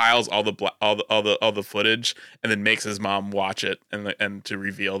compiles all the footage and then makes his mom watch it and to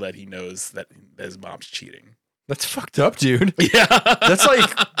reveal that he knows that his mom's cheating. That's fucked up, dude. Yeah.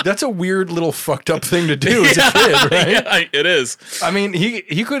 That's a weird little fucked up thing to do as a kid, right? Yeah, it is. I mean,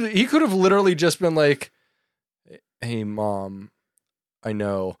 he could have literally just been like, "Hey, Mom, I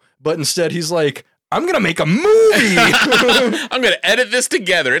know," but instead he's like, "I'm gonna make a movie. I'm gonna edit this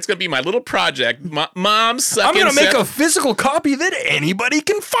together. It's gonna be my little project. Mom sucking. I'm gonna make a physical copy that anybody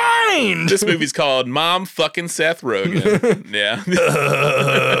can find." This movie's called Mom Fucking Seth Rogen. Yeah.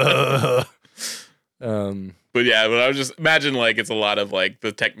 But yeah, but I was just imagine like it's a lot of like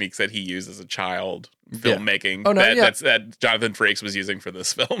the techniques that he used as a child filmmaking that Jonathan Frakes was using for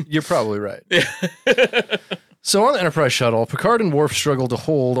this film. You're probably right. So on the Enterprise shuttle, Picard and Worf struggle to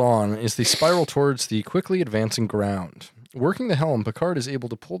hold on as they spiral towards the quickly advancing ground. Working the helm, Picard is able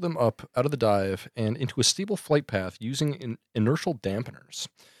to pull them up out of the dive and into a stable flight path using inertial dampeners.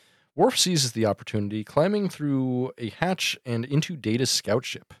 Worf seizes the opportunity, climbing through a hatch and into Data's scout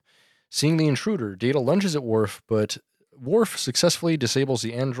ship. Seeing the intruder, Data lunges at Worf, but Worf successfully disables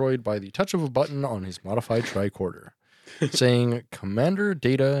the android by the touch of a button on his modified tricorder, saying, "Commander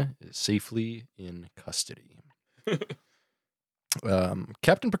Data is safely in custody."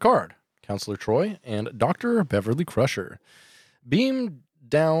 Captain Picard, Counselor Troy, and Dr. Beverly Crusher beam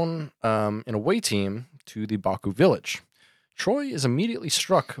down in a way team to the Baku village. Troy is immediately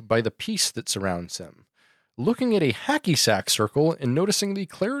struck by the peace that surrounds him. Looking at a hacky sack circle and noticing the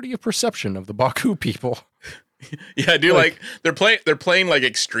clarity of perception of the Baku people. Yeah, I do like they're playing like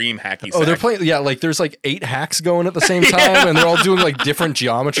extreme hacky sack. Oh, they're playing like there's like 8 hacks going at the same time and they're all doing like different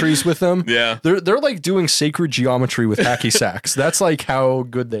geometries with them. Yeah. They're like doing sacred geometry with hacky sacks. That's like how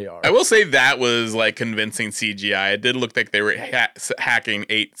good they are. I will say that was like convincing CGI. It did look like they were hacking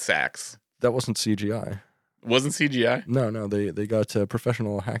 8 sacks. That wasn't CGI. Wasn't CGI? No, they got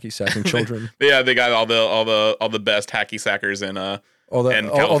professional hacky sacking children. Yeah, they got all the best hacky sackers in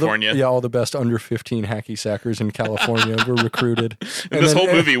California. All the best under 15 hacky sackers in California were recruited. And this whole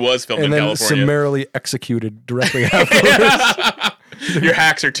movie was filmed in California. And then summarily executed directly afterwards. Your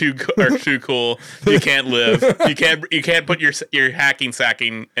hacks are too cool. You can't live. You can't put your hacking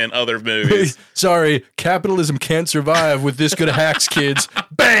sacking in other movies. Sorry, capitalism can't survive with this good of hacks, kids.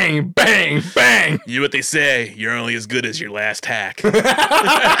 Bang, bang, bang. You know what they say? You're only as good as your last hack.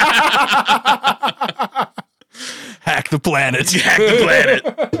 Hack the planet. Hack the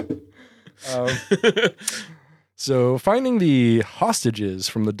planet. So, finding the hostages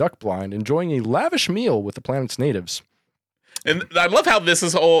from the duck blind, enjoying a lavish meal with the planet's natives. And I love how this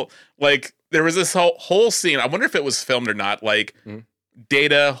is whole, like, there was this whole scene. I wonder if it was filmed or not, like,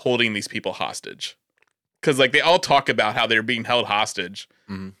 Data holding these people hostage. Because, like, they all talk about how they're being held hostage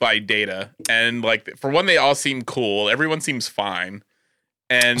by Data. And, like, for one, they all seem cool. Everyone seems fine.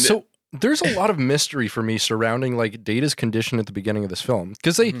 And so there's a lot of mystery for me surrounding, like, Data's condition at the beginning of this film.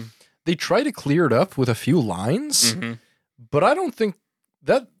 Because they try to clear it up with a few lines, but I don't think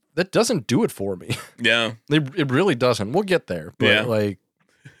that doesn't do it for me. Yeah. It really doesn't. We'll get there. But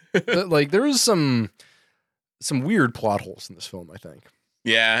like there is some some weird plot holes in this film, I think.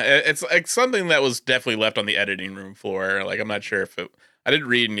 Yeah, it's like something that was definitely left on the editing room floor. Like, I'm not sure if I didn't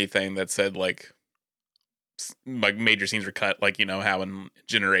read anything that said like major scenes were cut. Like, you know how in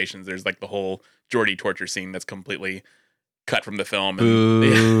Generations there's like the whole Geordie torture scene that's completely cut from the film,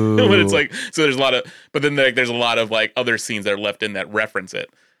 and but it's like, so there's a lot of, but then there's a lot of like other scenes that are left in that reference it.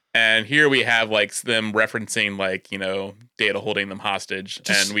 And here we have like them referencing like, you know, Data holding them hostage,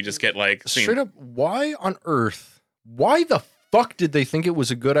 and we just get like straight up, why the fuck did they think it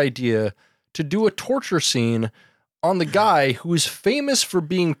was a good idea to do a torture scene on the guy who is famous for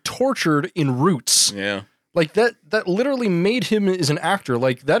being tortured in Roots? Yeah. Like that literally made him as an actor.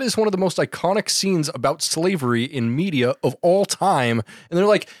 Like that is one of the most iconic scenes about slavery in media of all time. And they're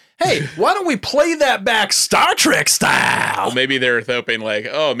like, hey, why don't we play that back Star Trek style? Well, maybe they're hoping like,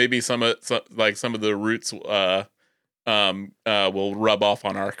 oh, maybe some of the Roots will rub off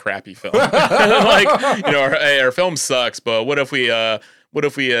on our crappy film. Like, you know, our film sucks, but what if we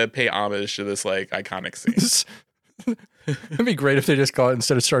pay homage to this like iconic scene? It'd be great if they just call it,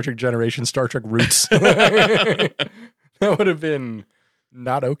 instead of Star Trek Generation, Star Trek Roots. That would have been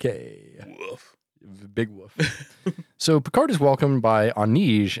not okay. Woof. Big woof. So Picard is welcomed by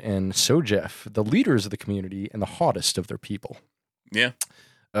Anij and Sojef, the leaders of the community and the hottest of their people. Yeah.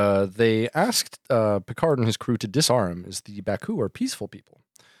 They asked Picard and his crew to disarm, as the Baku are peaceful people.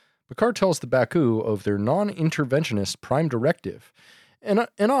 Picard tells the Baku of their non-interventionist prime directive, and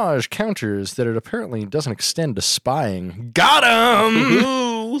Anaj counters that it apparently doesn't extend to spying. Got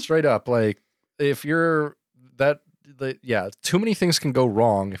him! Straight up, like, if you're too many things can go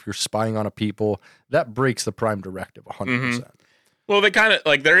wrong if you're spying on a people. That breaks the prime directive 100%. Mm-hmm. Well, they kind of,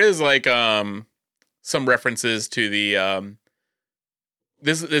 like, there is, like, some references to the,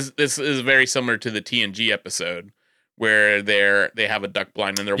 this is very similar to the TNG episode where they have a duck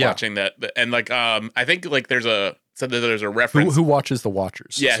blind and they're watching that, and, like, I think, like, there's a reference. Who watches the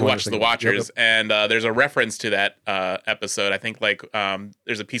Watchers? Yeah, who watches the Watchers. Yep. And there's a reference to that episode. I think like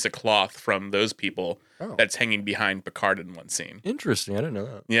there's a piece of cloth from those people that's hanging behind Picard in one scene. Interesting. I didn't know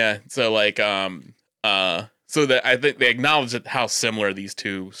that. Yeah. So like so that I think they acknowledge how similar these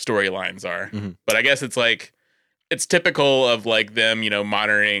two storylines are. Mm-hmm. But I guess it's like it's typical of like them, you know,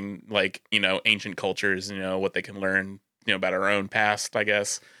 monitoring like, you know, ancient cultures, you know, what they can learn, you know, about our own past, I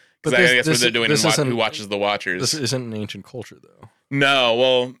guess. Because I guess what they're doing in Who Watches the Watchers. This isn't an ancient culture, though. No,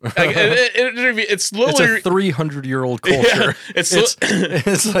 well, like, it's slowly... It's a 300-year-old culture. Yeah,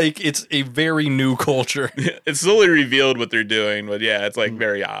 it's like, it's a very new culture. It's slowly revealed what they're doing, but yeah, it's like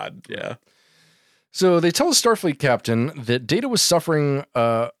very odd, yeah. So they tell the Starfleet captain that Data was suffering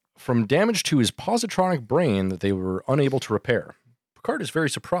from damage to his positronic brain that they were unable to repair. Picard is very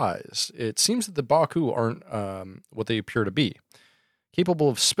surprised. It seems that the Baku aren't what they appear to be. Capable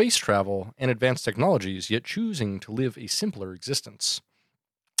of space travel and advanced technologies, yet choosing to live a simpler existence.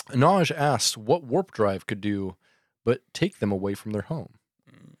 Anaj asks what warp drive could do, but take them away from their home.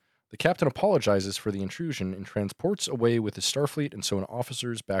 The captain apologizes for the intrusion and transports away with his Starfleet and Sona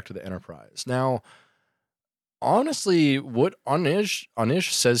officers back to the Enterprise. Now, honestly, what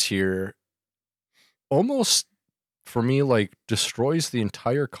Anish says here almost, for me, like, destroys the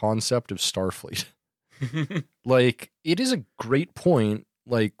entire concept of Starfleet. Like, it is a great point.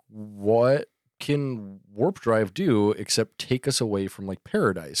 Like, what can warp drive do except take us away from, like,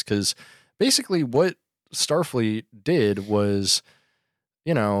 paradise? Because basically what Starfleet did was,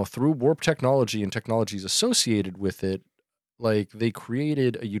 you know, through warp technology and technologies associated with it, like, they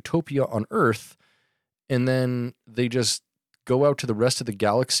created a utopia on Earth, and then they just go out to the rest of the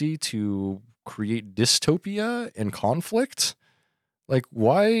galaxy to create dystopia and conflict. Like,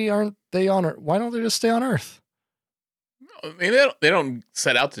 why aren't they on Earth? Why don't they just stay on Earth? I mean, they don't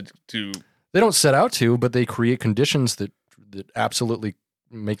set out to. They don't set out to, but they create conditions that absolutely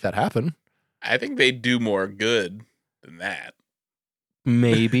make that happen. I think they do more good than that.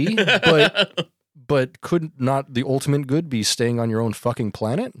 Maybe, but could not the ultimate good be staying on your own fucking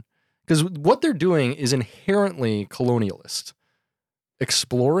planet? Because what they're doing is inherently colonialist.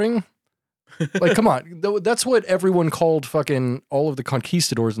 Exploring. Like, come on. That's what everyone called fucking all of the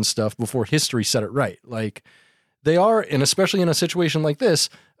conquistadors and stuff before history said it right. Like, they are, and especially in a situation like this,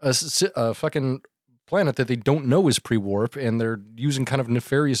 a fucking planet that they don't know is pre-warp, and they're using kind of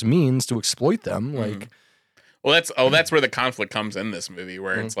nefarious means to exploit them. Like, well, that's where the conflict comes in this movie,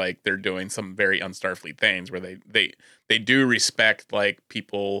 where it's like they're doing some very un-Starfleet things, where they do respect like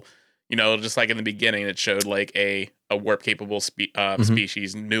people. You know, just like in the beginning, it showed like a warp capable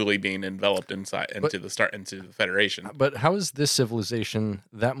species newly being enveloped into the Federation. But how is this civilization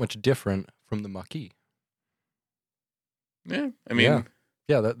that much different from the Maquis? Yeah, I mean,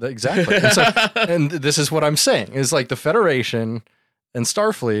 Yeah, exactly. And this is what I'm saying is like the Federation and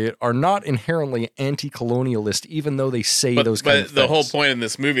Starfleet are not inherently anti-colonialist, even though they say those kind of things. But the whole point in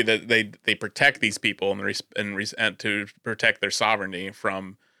this movie that they protect these people and to protect their sovereignty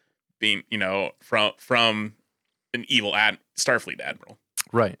from being, from an evil Starfleet admiral.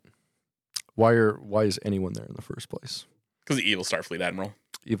 Right. Why is anyone there in the first place? Because the evil Starfleet admiral.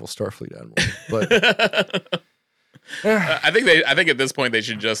 Evil Starfleet admiral. But I think at this point they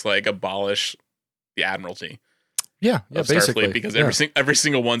should just like abolish the admiralty. Yeah, basically, Starfleet because every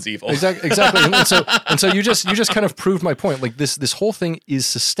single one's evil. Exactly. And so you just kind of proved my point. Like this whole thing is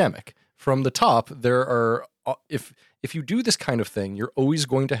systemic. From the top, there are if you do this kind of thing, you're always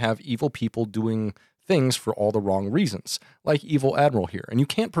going to have evil people doing things for all the wrong reasons, like Evil Admiral here, and you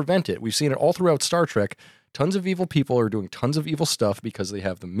can't prevent it. We've seen it all throughout Star Trek. Tons of evil people are doing tons of evil stuff because they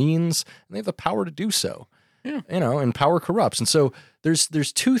have the means and they have the power to do so. Yeah. And power corrupts. And so there's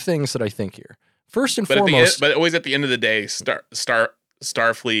two things that I think here. First and foremost, but always at the end of the day,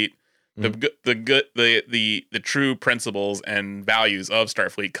 Starfleet, the true principles and values of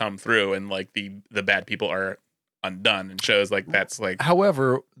Starfleet come through, and like the bad people are undone, and shows like that's like.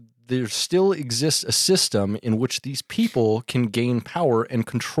 However, there still exists a system in which these people can gain power and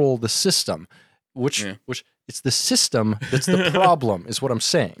control the system, which it's the system that's the problem, is what I'm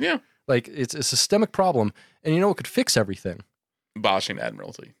saying. Yeah, like it's a systemic problem, and you know what could fix everything? Abolishing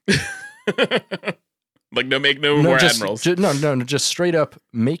admiralty. Like make no more admirals. Just straight up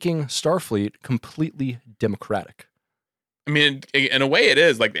making Starfleet completely democratic. I mean, in a way, it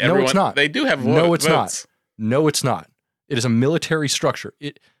is like everyone. No, it's not. They do have votes. Not. No, it's not. It is a military structure.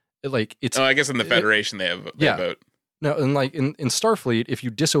 It's. Oh, I guess in the Federation they vote. No, and like in Starfleet, if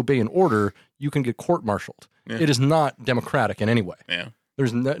you disobey an order, you can get court-martialed. Yeah. It is not democratic in any way. Yeah.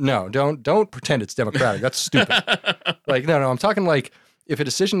 There's don't pretend it's democratic. That's stupid. Like no, I'm talking like. If a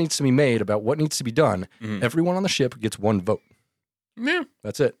decision needs to be made about what needs to be done, everyone on the ship gets one vote. Yeah.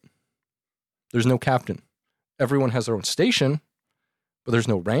 That's it. There's no captain. Everyone has their own station, but there's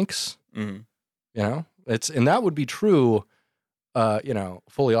no ranks. Mm-hmm. And that would be true,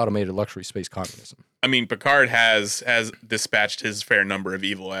 fully automated luxury space communism. I mean, Picard has dispatched his fair number of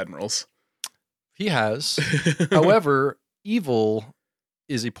evil admirals. He has. However, evil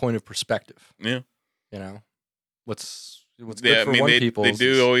is a point of perspective. Yeah. What's good for one people. They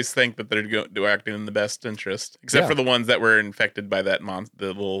do always think that they're acting in the best interest, except for the ones that were infected by that the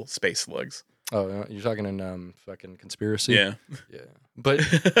little space slugs. Oh, you're talking in fucking Conspiracy? Yeah. Yeah. But,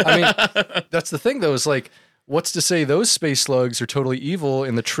 I mean, that's the thing, though, is like, what's to say those space slugs are totally evil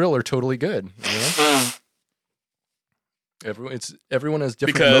and the Trill are totally good? Everyone has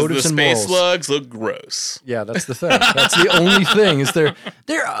different motives and morals. Because the space slugs look gross. Yeah, that's the thing. That's the only thing, is they're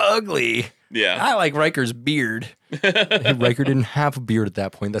ugly. Yeah. I like Riker's beard. Riker didn't have a beard at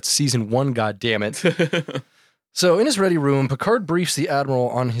that point. That's season 1, goddammit. So in his ready room, Picard briefs the Admiral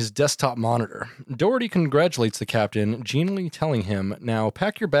on his desktop monitor. Doherty congratulates the captain, genially telling him, "Now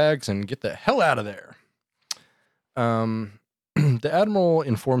pack your bags and get the hell out of there." The Admiral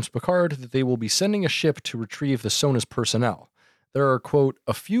informs Picard that they will be sending a ship to retrieve the Sonus personnel. There are, quote,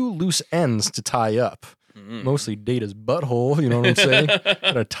 "a few loose ends to tie up." Mostly Data's butthole, you know what I'm saying?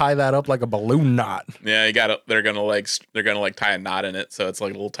 Gotta tie that up like a balloon knot. Yeah, they're gonna tie a knot in it, so it's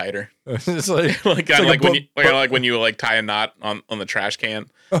like a little tighter. It's like when you tie a knot on the trash can,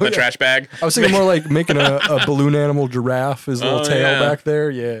 trash bag. I was thinking more like making a balloon animal giraffe, his little tail back there.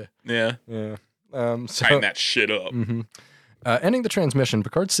 Yeah. Tying that shit up. Mm-hmm. Ending the transmission,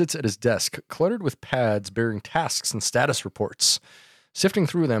 Picard sits at his desk, cluttered with pads bearing tasks and status reports. Sifting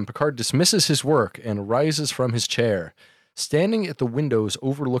through them, Picard dismisses his work and rises from his chair, standing at the windows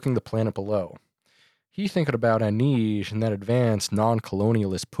overlooking the planet below. He thinking about Anish and that advanced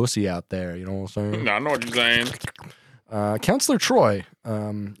non-colonialist pussy out there, you know what I'm saying? I know what you're saying. Counselor Troy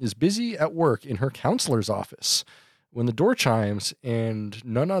is busy at work in her counselor's office when the door chimes and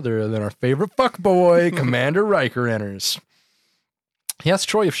none other than our favorite fuckboy, Commander Riker, enters. He asks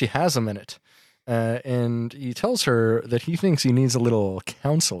Troy if she has a minute. And he tells her that he thinks he needs a little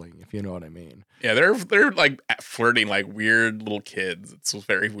counseling, if you know what I mean. Yeah, they're like flirting like weird little kids. It's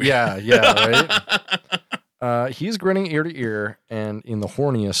very weird. Yeah, right? He's grinning ear to ear and in the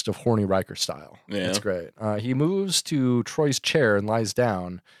horniest of horny Riker style. Yeah. It's great. He moves to Troy's chair and lies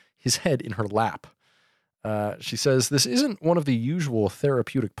down, his head in her lap. She says, "This isn't one of the usual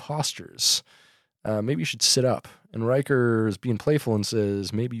therapeutic postures. Maybe you should sit up." And Riker is being playful and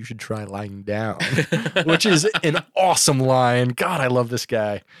says, "Maybe you should try lying down," which is an awesome line. God, I love this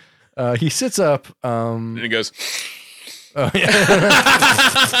guy. He sits up. And he goes, Oh,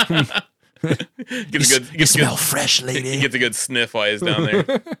 yeah. Gets a good, You smell fresh, lady. He gets a good sniff while he's down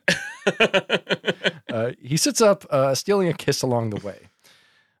there. He sits up, stealing a kiss along the way.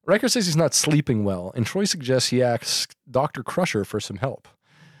 Riker says he's not sleeping well, and Troy suggests he asks Dr. Crusher for some help.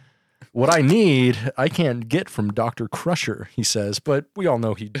 What I need, I can't get from Dr. Crusher, he says, but we all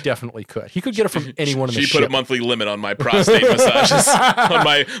know he definitely could. He could get it from anyone in the ship. She put a monthly limit on my prostate massages, on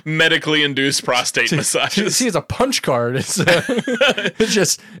my medically induced prostate massages. She has a punch card. It's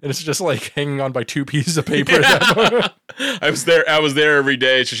just like hanging on by two pieces of paper. Yeah. I was there every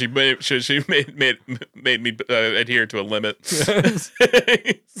day. So she made me adhere to a limit. It's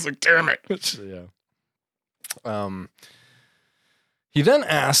like, damn it. Yeah. He then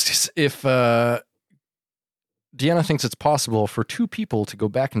asks if Deanna thinks it's possible for two people to go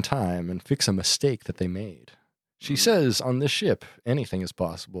back in time and fix a mistake that they made. She says on this ship, anything is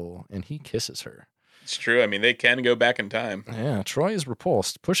possible, and he kisses her. It's true. I mean, they can go back in time. Yeah, Troy is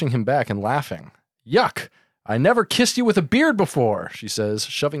repulsed, pushing him back and laughing. Yuck! I never kissed you with a beard before, she says,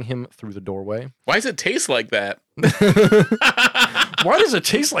 shoving him through the doorway. Why does it taste like that? Why does it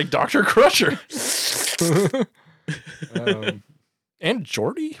taste like Dr. Crusher? And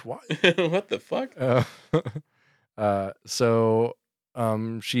Jordy? What? What the fuck? So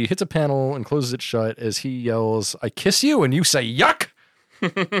she hits a panel and closes it shut as he yells, I kiss you, and you say, yuck!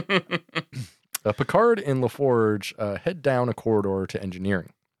 Picard and LaForge head down a corridor to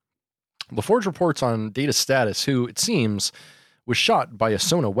engineering. LaForge reports on Data's status, who, it seems, was shot by a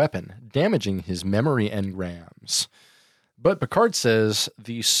Sona weapon, damaging his memory engrams. But Picard says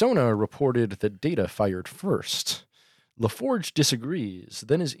the Sona reported that Data fired first. LaForge disagrees,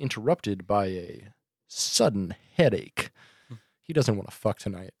 then is interrupted by a sudden headache. He doesn't want to fuck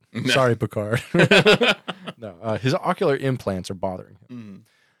tonight. No. Sorry, Picard. No, his ocular implants are bothering him.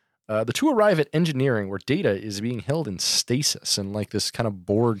 The two arrive at engineering, where Data is being held in stasis in like this kind of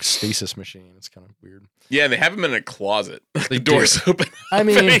Borg stasis machine. It's kind of weird. Yeah, they have him in a closet. They The door's open. I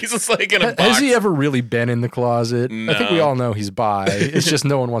mean, he's just like in a box. Has he ever really been in the closet? No. I think we all know he's bi. It's just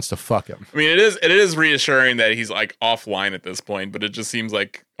no one wants to fuck him. I mean, it is reassuring that he's like offline at this point, but it just seems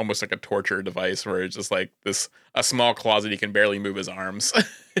like almost like a torture device where it's just like a small closet he can barely move his arms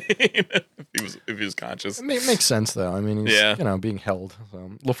if he was conscious. It makes sense though. I mean, he's being held.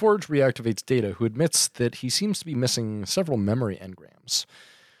 LaForge reactivates Data, who admits that he seems to be missing several memory engrams.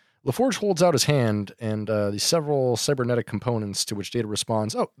 LaForge holds out his hand, and the several cybernetic components to which Data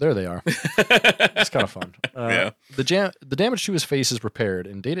responds, oh, there they are. It's kind of fun. The damage to his face is repaired,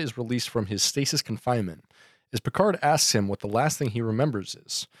 and Data is released from his stasis confinement, as Picard asks him what the last thing he remembers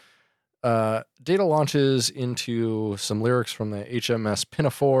is. Data launches into some lyrics from the HMS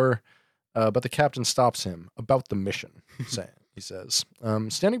Pinafore, but the captain stops him about the mission, he says.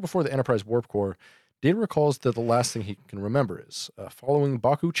 Standing before the Enterprise warp core, Data recalls that the last thing he can remember is following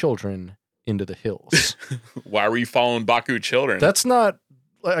Baku children into the hills. Why were you following Baku children? That's not...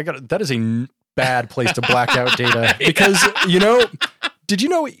 that is a bad place to black out Data. Because, did you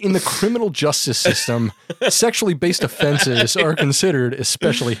know in the criminal justice system, sexually based offenses are considered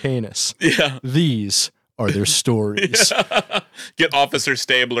especially heinous? Yeah. These are their stories. Yeah. Get Officer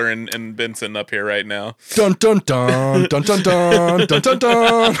Stabler and Benson up here right now. Dun dun dun dun dun dun dun dun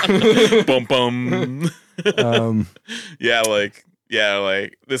dun. Bum bum.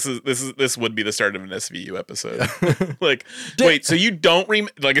 This would be the start of an SVU episode. Wait, so you don't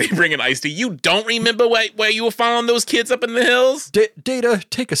they bring in Ice-T, you don't remember where you were following those kids up in the hills? Data,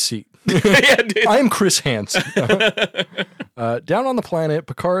 take a seat. I'm Chris Hansen. Down on the planet,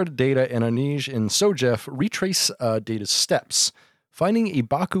 Picard, Data, and Anej and Sojef retrace Data's steps, finding a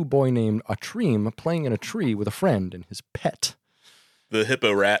Baku boy named Atreem playing in a tree with a friend and his pet. The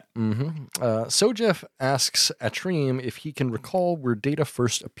hippo rat. Sojef asks Atreem if he can recall where Data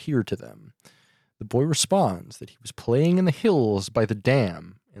first appeared to them. The boy responds that he was playing in the hills by the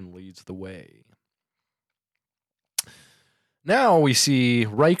dam and leads the way. Now we see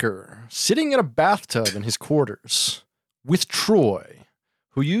Riker sitting in a bathtub in his quarters with Troy,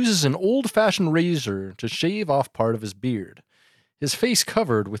 who uses an old-fashioned razor to shave off part of his beard, his face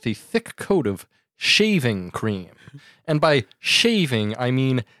covered with a thick coat of shaving cream. And by shaving, I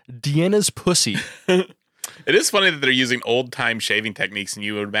mean Deanna's pussy. It is funny that they're using old-time shaving techniques, and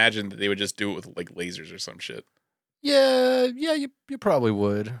you would imagine that they would just do it with like lasers or some shit. Yeah, you probably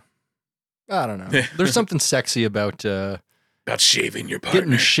would. I don't know. There's something sexy about shaving your partner.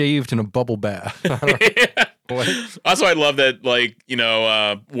 Getting shaved in a bubble bath. Also, I love that,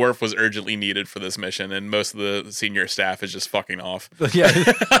 Worf was urgently needed for this mission, and most of the senior staff is just fucking off. Yeah,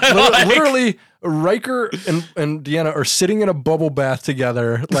 literally, Riker and Deanna are sitting in a bubble bath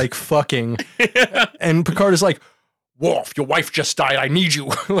together, like fucking, and Picard is like, Worf, your wife just died. I need you.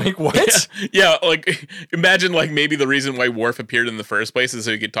 Like, what? Yeah, like, imagine, like, maybe the reason why Worf appeared in the first place is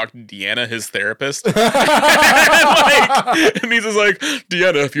so he could talk to Deanna, his therapist. And he's just like,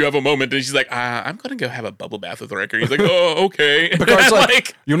 Deanna, if you have a moment. And she's like, I'm going to go have a bubble bath with Riker. He's like, oh, okay. Picard's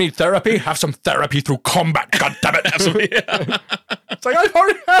like, you need therapy? Have some therapy through combat, goddammit. It's like, I've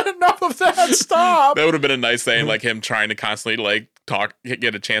already had enough of that. Stop. That would have been a nice thing, like him trying to constantly, like,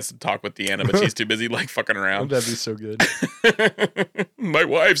 get a chance to talk with Deanna, but she's too busy, like, fucking around. That'd be so good. My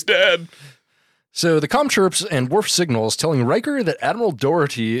wife's dead. So the comm chirps and Worf signals telling Riker that Admiral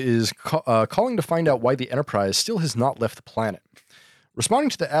Doherty is calling to find out why the Enterprise still has not left the planet. Responding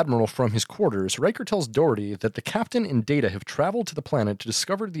to the Admiral from his quarters, Riker tells Doherty that the captain and Data have traveled to the planet to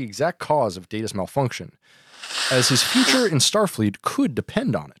discover the exact cause of Data's malfunction, as his future in Starfleet could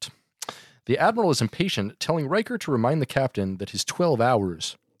depend on it. The Admiral is impatient, telling Riker to remind the captain that his 12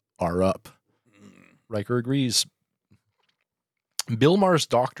 hours are up. Riker agrees. Bill Maher's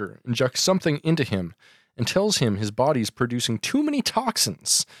doctor injects something into him and tells him his body's producing too many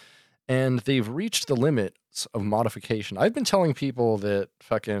toxins and they've reached the limits of modification. I've been telling people that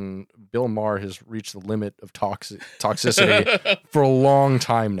fucking Bill Maher has reached the limit of toxicity for a long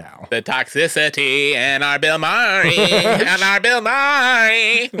time now. The toxicity and our Bill Murray and our Bill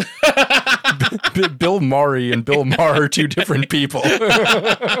Murray. Bill Murray and Bill Maher are two different people.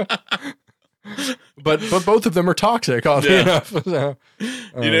 But both of them are toxic, oddly enough. So,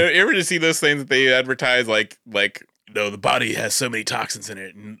 you ever just see those things that they advertise like the body has so many toxins in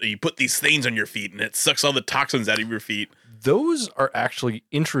it, and you put these things on your feet, and it sucks all the toxins out of your feet. Those are actually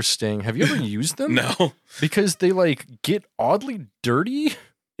interesting. Have you ever used them? No, because they like get oddly dirty.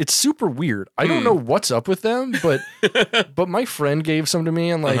 It's super weird. I don't know what's up with them, but my friend gave some to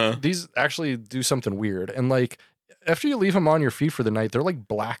me, and like these actually do something weird. And like after you leave them on your feet for the night, they're like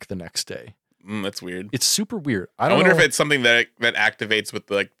black the next day. That's weird. It's super weird. I wonder if it's something that activates with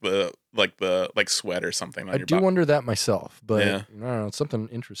the sweat or something on your body. I do wonder that myself, but I don't know, it's something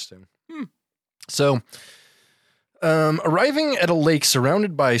interesting. So, arriving at a lake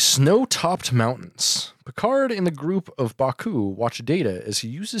surrounded by snow-topped mountains, Picard and the group of Baku watch Data as he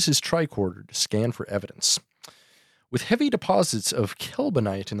uses his tricorder to scan for evidence. With heavy deposits of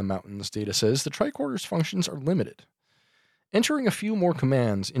kelbonite in the mountains, Data says the tricorder's functions are limited. Entering a few more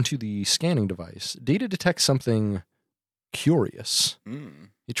commands into the scanning device, Data detects something curious.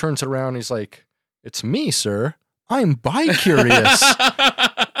 He turns it around and he's like, "It's me, sir. I'm bi-curious.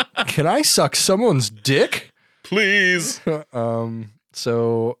 Can I suck someone's dick? Please."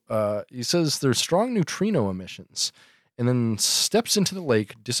 So he says there's strong neutrino emissions and then steps into the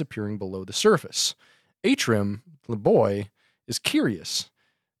lake, disappearing below the surface. Atrim, the boy, is curious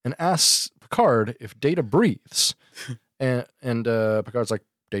and asks Picard if Data breathes. And Picard's like,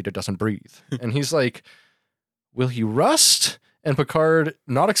 Data doesn't breathe. And he's like, will he rust? And Picard,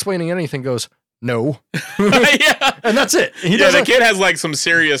 not explaining anything, goes, no. And that's it. The kid has like some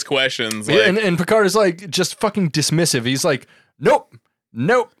serious questions. Like, and Picard is like just fucking dismissive. He's like, nope,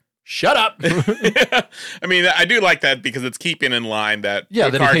 shut up. I mean, I do like that because it's keeping in line that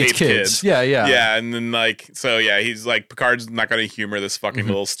Picard that he hates kids. Yeah. And then he's like, Picard's not going to humor this fucking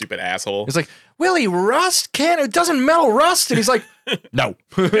little stupid asshole. He's like, will he rust? It doesn't metal rust. And he's like, no,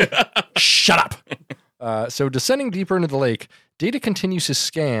 shut up. So descending deeper into the lake, Data continues his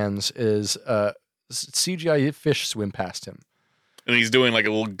scans as CGI fish swim past him. And he's doing like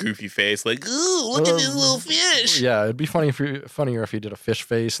a little goofy face, like, ooh, look at this little fish. Yeah, it'd be funnier if he did a fish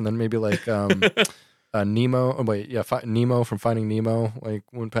face and then maybe like Nemo. Oh, wait, yeah, Nemo from Finding Nemo, like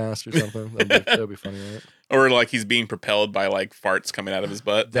went past or something. That'd be funny, right? Or like he's being propelled by like farts coming out of his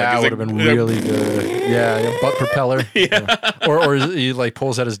butt. That like, would have been really good. Yeah, butt propeller. Yeah. Or he like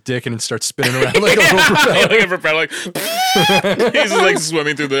pulls out his dick and it starts spinning around like a little propeller. Like a propeller. Like, he's just like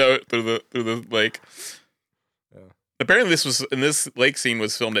swimming through the lake. Apparently, this lake scene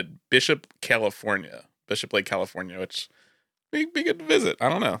was filmed at Bishop Lake, California, which be good to visit. I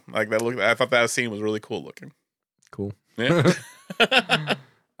don't know, like that. I thought that scene was really cool looking. Cool. Yeah.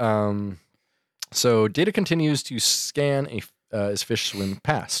 So Data continues to scan as fish swim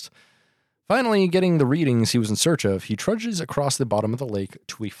past. Finally, getting the readings he was in search of, he trudges across the bottom of the lake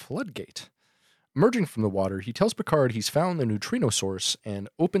to a floodgate. Emerging from the water, he tells Picard he's found the neutrino source and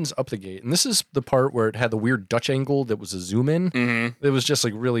opens up the gate. And this is the part where it had the weird Dutch angle that was a zoom in. It was just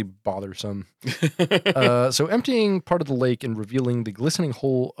like really bothersome. So emptying part of the lake and revealing the glistening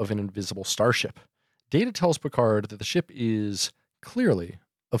hull of an invisible starship. Data tells Picard that the ship is clearly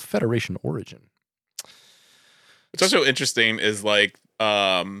of Federation origin. What's also interesting is like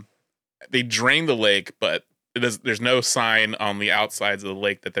they drain the lake, but there's no sign on the outsides of the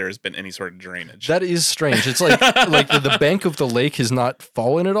lake that there has been any sort of drainage. That is strange. It's like the bank of the lake has not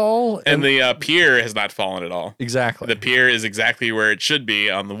fallen at all. And the pier has not fallen at all. Exactly. The pier is exactly where it should be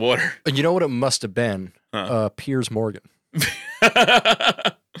on the water. And you know what it must have been? Piers Morgan.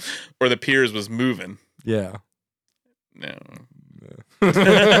 Or the piers was moving. Yeah. No.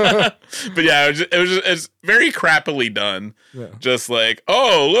 But yeah, it's very crappily done. Yeah. Just like,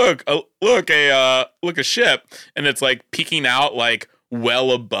 oh look a ship, and it's like peeking out like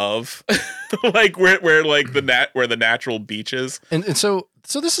well above, like where like where the natural beach is. And so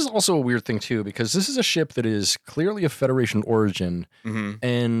this is also a weird thing too, because this is a ship that is clearly of Federation origin,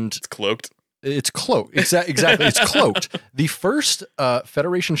 and It's cloaked. It's cloaked. Exactly. It's cloaked. The first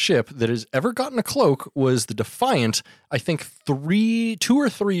Federation ship that has ever gotten a cloak was the Defiant, I think 2 or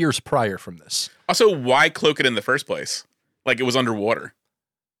 3 years prior from this. Also, why cloak it in the first place? Like it was underwater.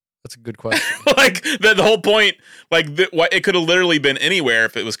 That's a good question. Like the whole point, like it could have literally been anywhere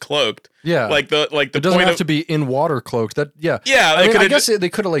if it was cloaked. Yeah. The it doesn't have to be in water cloaked. Yeah. I guess they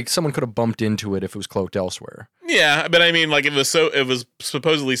could have someone could have bumped into it if it was cloaked elsewhere. Yeah, but I mean, like it was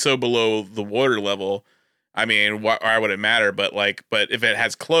supposedly so below the water level. I mean, why would it matter? But if it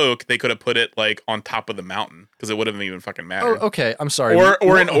has cloak, they could have put it like on top of the mountain because it wouldn't even fucking matter. Oh, okay. I'm sorry.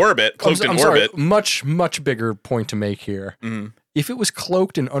 Or in orbit, cloaked in orbit. Sorry. Much bigger point to make here. Mm-hmm. If it was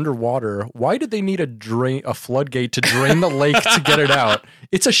cloaked and underwater, why did they need a floodgate to drain the lake to get it out?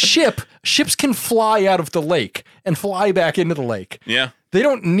 It's a ship. Ships can fly out of the lake and fly back into the lake. Yeah. They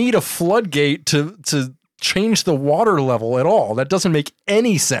don't need a floodgate to change the water level at all. That doesn't make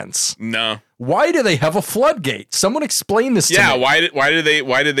any sense. No. Why do they have a floodgate? Someone explain this to me. Yeah, why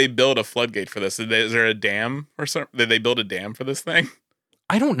did they build a floodgate for this? Is there a dam or something? Did they build a dam for this thing?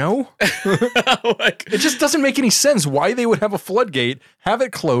 I don't know. It just doesn't make any sense why they would have a floodgate, have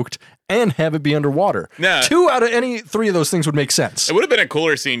it cloaked, and have it be underwater. Yeah. 2 out of any 3 of those things would make sense. It would have been a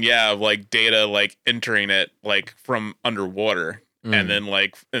cooler scene, yeah, of like Data like entering it like from underwater and then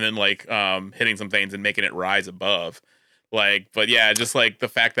hitting some things and making it rise above. But yeah, just like the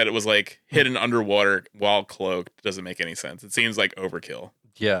fact that it was like hidden underwater while cloaked doesn't make any sense. It seems like overkill.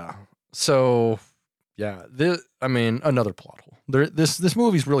 Yeah. So yeah, another plot hole. This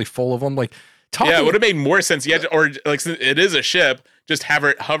movie's really full of them. Like, it would have made more sense. Or like, since it is a ship, just have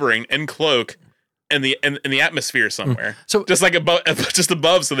it hovering in cloak in the atmosphere somewhere. So just like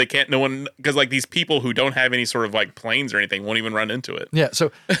above, so they can't. No one, because like these people who don't have any sort of like planes or anything won't even run into it. Yeah.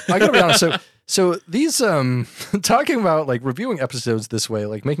 So I gotta be honest. So these talking about like reviewing episodes this way,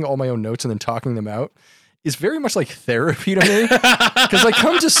 like making all my own notes and then talking them out, is very much like therapy to me, because I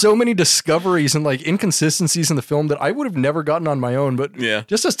come to so many discoveries and like inconsistencies in the film that I would have never gotten on my own. But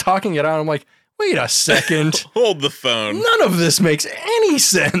just as talking it out, I'm like, wait a second. Hold the phone. None of this makes any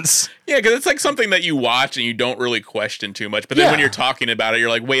sense. Yeah, because it's like something that you watch and you don't really question too much. But then when you're talking about it, you're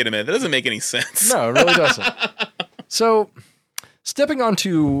like, wait a minute, that doesn't make any sense. No, it really doesn't. So stepping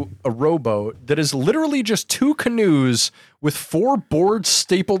onto a rowboat that is literally just 2 canoes with 4 boards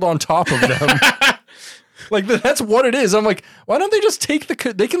stapled on top of them. Like, that's what it is. I'm like, why don't they just take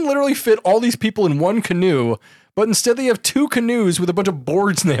they can literally fit all these people in 1 canoe, but instead they have 2 canoes with a bunch of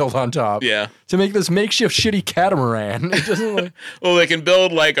boards nailed on top. Yeah. To make this makeshift shitty catamaran. It doesn't like... Well, they can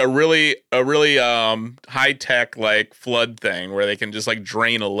build like a really high tech like flood thing where they can just like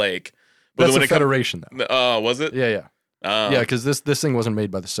drain a lake. But that's the Federation though. Was it? Yeah. Yeah, because this thing wasn't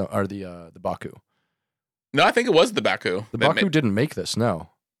made by the Baku. No, I think it was the Baku. The Baku didn't make this, no.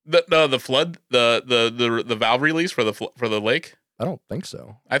 The flood, the valve release for the lake. I don't think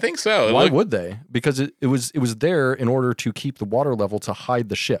so. I think so. Why would they? Because it was there in order to keep the water level to hide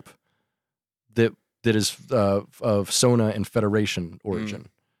the ship that is of Sona and Federation origin.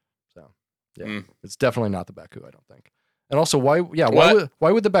 So yeah, it's definitely not the Baku. I don't think. And also, why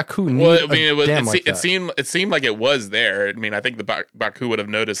would the Baku need a dam like that? It seemed like it was there. I mean, I think the Baku would have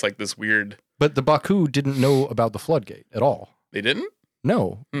noticed like this weird. But the Baku didn't know about the floodgate at all. They didn't?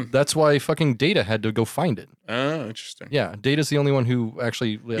 No. That's why fucking Data had to go find it. Oh, interesting. Yeah, Data's the only one who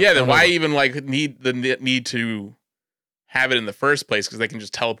actually... Yeah, then why even like need to have it in the first place? Because they can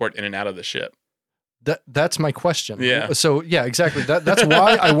just teleport in and out of the ship. That's my question. Yeah. So, yeah, exactly. That's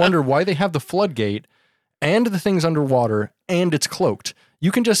why I wonder why they have the floodgate and the thing's underwater and it's cloaked.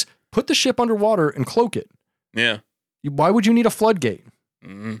 You can just put the ship underwater and cloak it. Yeah. Why would you need a floodgate?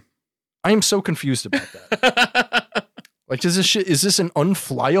 Mm-hmm. I am so confused about that. Like, is this an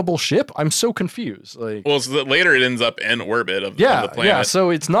unflyable ship? I'm so confused. Like, well, so that later it ends up in orbit of the planet. Yeah, so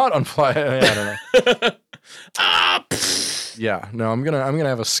it's not unflyable. I don't know. Yeah, no, I'm gonna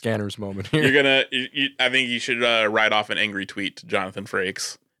have a Scanners moment here. I think you should write off an angry tweet to Jonathan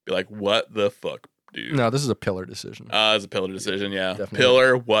Frakes. Be like, what the fuck, dude. No, this is a Pillar decision. It's a Pillar decision, yeah. Definitely.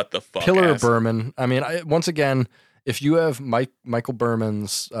 Pillar, what the fuck? Pillar or ass? Berman. I mean, once again, if you have Michael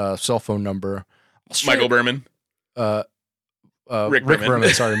Berman's cell phone number, Michael Berman. Rick Berman.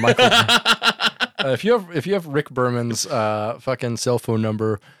 Sorry, Michael. If you have Rick Berman's fucking cell phone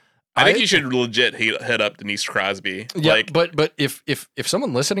number, I think you should legit hit up Denise Crosby. Yeah, like, but if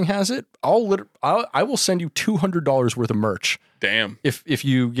someone listening has it, I will send you $200 worth of merch. Damn. If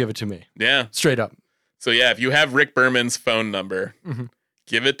you give it to me. Yeah. Straight up. So yeah, if you have Rick Berman's phone number, Mm-hmm.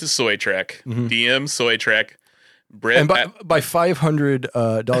 give it to Soy Trek. Mhm. DM Soy Trek. And by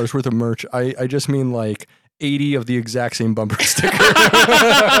 $500 worth of merch, I just mean like 80 of the exact same bumper sticker.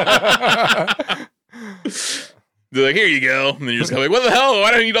 They're like, here you go. And then you're just like, what the hell?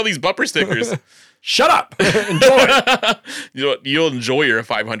 Why do I need all these bumper stickers? Shut up. Enjoy. You'll enjoy your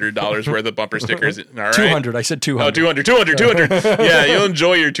 $500 worth of bumper stickers. All right. 200. I said 200. Oh, 200. Yeah, you'll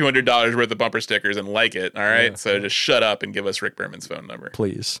enjoy your $200 worth of bumper stickers and like it. All right. Yeah. So just shut up and give us Rick Berman's phone number.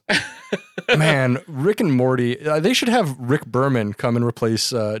 Please. Man, Rick and Morty, they should have Rick Berman come and replace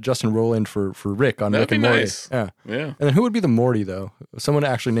Justin Roiland for Rick on That'd Rick and be Morty. nice. Yeah. Yeah. And then who would be the Morty, though? Someone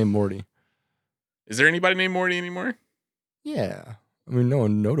actually named Morty. Is there anybody named Morty anymore? Yeah. I mean, no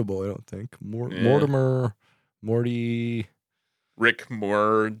one notable, I don't think. Yeah. Mortimer, Morty. Rick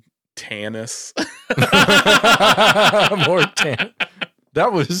Mortanis. Mortan.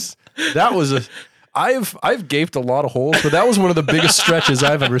 That was a. I've gaped a lot of holes, but that was one of the biggest stretches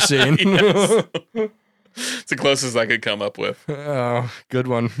I've ever seen. Yes. It's the closest I could come up with. Oh, good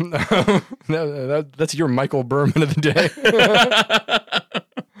one. That's your Michael Berman of the day.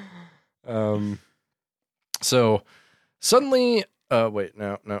 So suddenly, wait,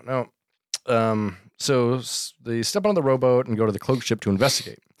 no. So they step on the rowboat and go to the cloaked ship to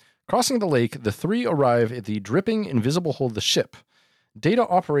investigate. Crossing the lake, the three arrive at the dripping, invisible hull of the ship. Data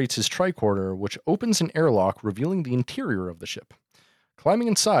operates his tricorder, which opens an airlock, revealing the interior of the ship. Climbing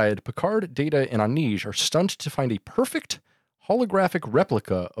inside, Picard, Data, and Anij are stunned to find a perfect holographic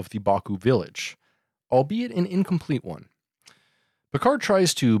replica of the Baku village, albeit an incomplete one. Picard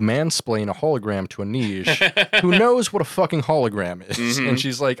tries to mansplain a hologram to Anij, who knows what a fucking hologram is. Mhm. And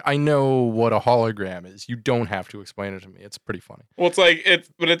she's like, I know what a hologram is. You don't have to explain it to me. It's pretty funny. Well, it's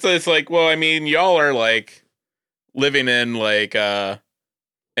like, well, I mean, y'all are like living in like,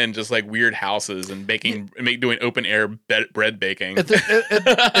 and just like weird houses and doing open air bread baking. At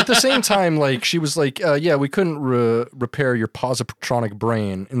the same time, like, she was like, yeah, we couldn't repair your positronic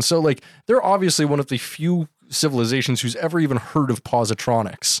brain. And so, like, they're obviously one of the few civilizations who's ever even heard of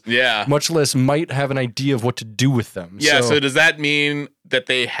positronics. Yeah. Much less might have an idea of what to do with them. Yeah. So does that mean that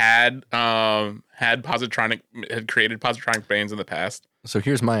they had created positronic brains in the past? So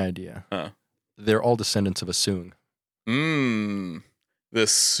here's my idea. Huh. They're all descendants of a Soong. The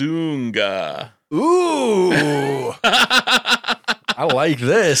Soonga. Ooh. I like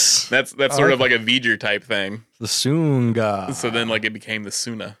this. That's sort of like a V'ger type thing. The Soonga. So then like it became the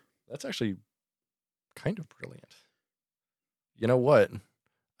Suna. That's actually kind of brilliant. You know what?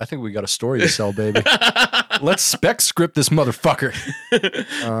 I think we got a story to sell, baby. Let's spec script this motherfucker.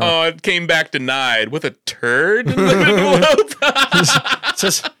 Oh, it came back denied with a turd in the envelope.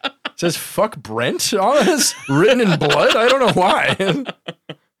 says fuck Brent on us, written in blood. I don't know why.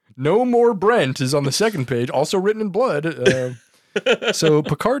 No more Brent is on the second page, also written in blood. So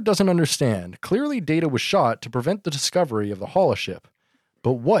Picard doesn't understand. Clearly, Data was shot to prevent the discovery of the holoship.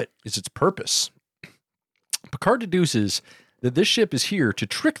 But what is its purpose? Picard deduces that this ship is here to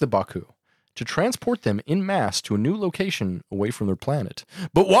trick the Baku, to transport them en masse to a new location away from their planet.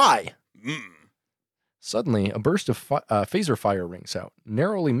 But why? Suddenly, a burst of phaser fire rings out,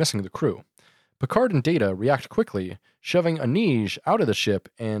 narrowly missing the crew. Picard and Data react quickly, shoving Anij out of the ship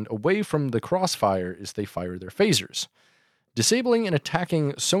and away from the crossfire as they fire their phasers. Disabling an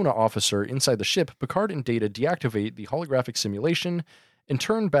attacking Sona officer inside the ship, Picard and Data deactivate the holographic simulation and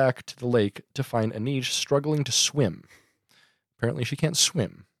turn back to the lake to find Anij struggling to swim. Apparently she can't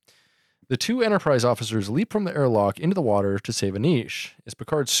swim. The two Enterprise officers leap from the airlock into the water to save Anij. As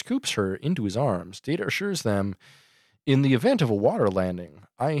Picard scoops her into his arms, Data assures them, in the event of a water landing,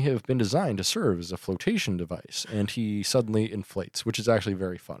 I have been designed to serve as a flotation device. And he suddenly inflates, which is actually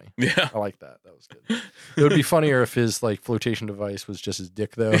very funny. Yeah. I like that. That was good. It would be funnier if his like flotation device was just his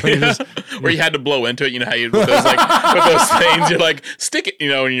dick, though. Where you had to blow into it. You know how you with those things, you're like, stick it,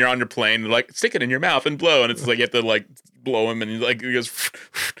 when you're on your plane, like stick it in your mouth and blow. And it's like you have to like blow him and he goes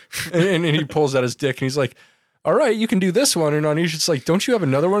and he pulls out his dick and he's like, all right, you can do this one. And Anij's just like, don't you have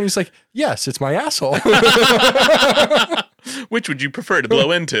another one? He's like, yes, it's my asshole. Which would you prefer to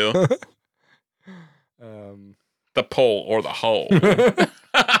blow into? The pole or the hole?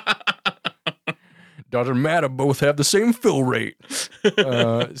 Doesn't matter, both have the same fill rate.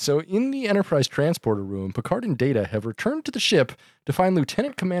 So in the Enterprise transporter room, Picard and Data have returned to the ship to find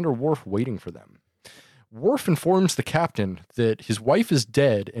Lieutenant Commander Worf waiting for them. Worf informs the captain that his wife is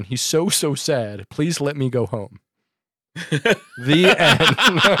dead and he's so sad. Please let me go home. The end.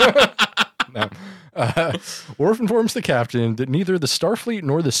 No. Worf informs the captain that neither the Starfleet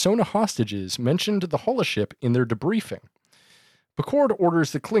nor the Sona hostages mentioned the holoship in their debriefing. Picard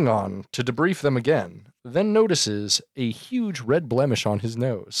orders the Klingon to debrief them again, then notices a huge red blemish on his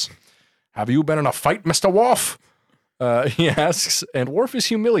nose. Have you been in a fight, Mr. Worf? He asks, and Worf is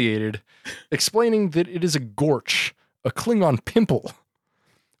humiliated, explaining that it is a gorch, a Klingon pimple.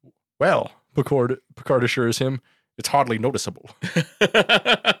 Well, Picard assures him, it's hardly noticeable.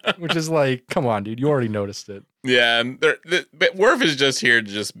 Which is like, come on, dude, you already noticed it. Yeah, and but Worf is just here to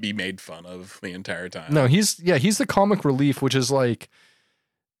just be made fun of the entire time. No, he's the comic relief, which is like,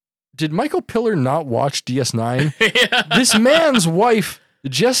 did Michael Piller not watch DS9? Yeah. This man's wife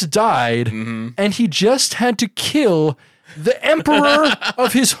just died, and he just had to kill the emperor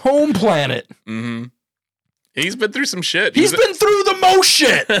of his home planet. Mm-hmm. He's been through some shit. He's been through the most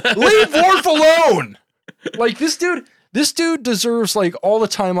shit. Leave Worf alone. Like, this dude deserves like all the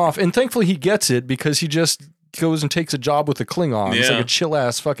time off, and thankfully he gets it because he just goes and takes a job with the Klingons. It's like a chill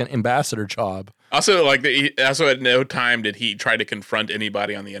ass fucking ambassador job. Also, like, also at no time did he try to confront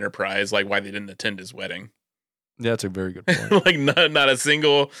anybody on the Enterprise, like why they didn't attend his wedding. Yeah, that's a very good point. Like not a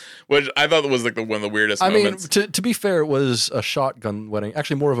single, which I thought was like one of the weirdest moments. Mean, to be fair, it was a shotgun wedding.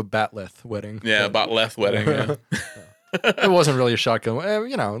 Actually, more of a Batleth wedding. Yeah, Batleth wedding. Yeah. It wasn't really a shotgun.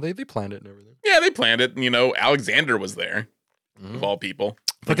 You know, they planned it and everything. Yeah, they planned it. You know, Alexander was there, of all people.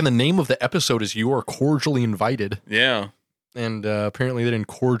 Fucking the name of the episode is "You Are Cordially Invited." Yeah. And apparently they didn't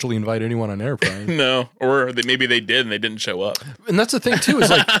cordially invite anyone on Enterprise. No, or maybe they did and they didn't show up. And that's the thing too, is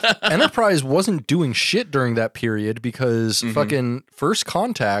like Enterprise wasn't doing shit during that period because fucking First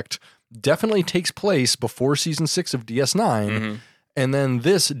Contact definitely takes place before season 6 of DS9, and then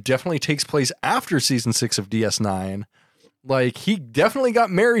this definitely takes place after season 6 of DS9. Like, he definitely got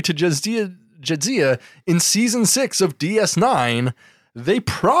married to Jadzia in season 6 of DS9. They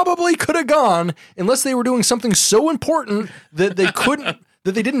probably could have gone, unless they were doing something so important that they couldn't,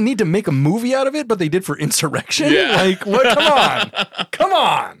 that they didn't need to make a movie out of it, but they did for Insurrection. Yeah. Like, what? Come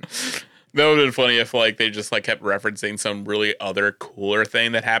on. That would have been funny if like they just like kept referencing some really other cooler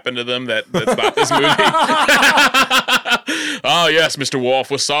thing that happened to them that's not this movie. Oh yes, Mr.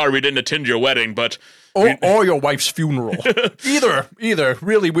 Worf, we're sorry we didn't attend your wedding, but or your wife's funeral. Either.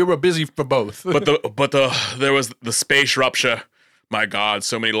 Really, we were busy for both. But there was the space rupture. My God,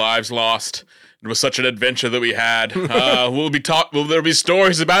 so many lives lost. It was such an adventure that we had. Will there be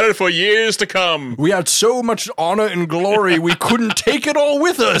stories about it for years to come? We had so much honor and glory, we couldn't take it all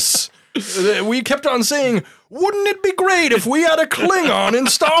with us. We kept on saying, wouldn't it be great if we had a Klingon in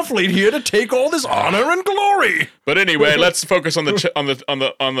Starfleet here to take all this honor and glory? But anyway, let's focus on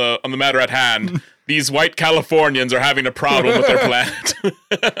the matter at hand. These white Californians are having a problem with their planet.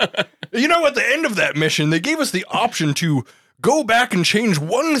 You know, at the end of that mission, they gave us the option to go back and change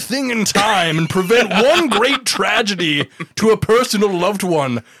one thing in time and prevent one great tragedy to a personal loved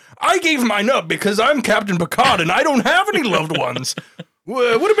one. I gave mine up because I'm Captain Picard and I don't have any loved ones.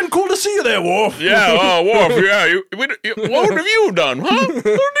 Would have been cool to see you there, Worf. Yeah, Worf, yeah. What have you done, huh? What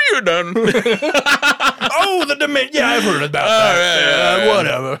have you done? Oh, the Dominion. Yeah, I've heard about that. Yeah.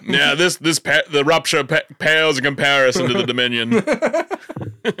 Whatever. Yeah, the rupture pales in comparison to the Dominion.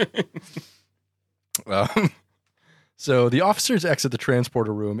 So the officers exit the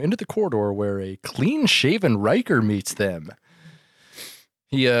transporter room into the corridor where a clean-shaven Riker meets them.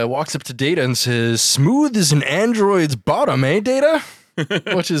 He walks up to Data and says, "Smooth as an android's bottom, eh, Data?"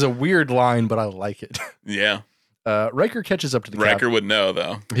 Which is a weird line, but I like it. Yeah. Riker catches up to the Riker would know,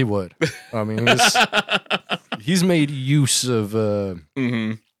 though. He would. I mean, he's made use of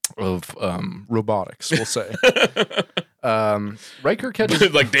robotics, we'll say. Riker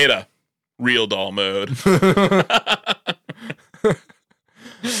catches... like Data. Real doll mode.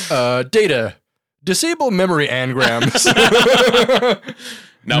 Data. Disable memory anagrams.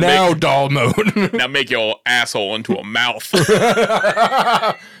 Now doll mode. Now make your asshole into a mouth.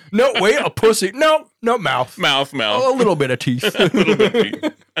 No, wait, a pussy. No, mouth. Mouth. A little bit of teeth.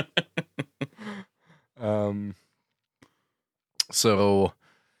 So,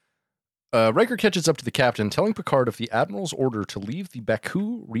 Riker catches up to the captain, telling Picard of the Admiral's order to leave the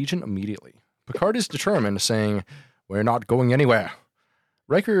Baku region immediately. Picard is determined, saying, "We're not going anywhere."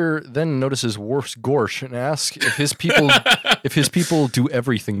 Riker then notices Worf's gorsh and asks if his people do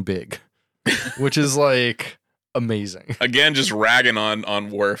everything big, which is like, amazing. Again, just ragging on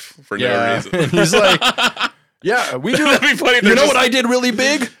Worf for no reason. He's like, yeah, we do. That'd be funny. You know what I did really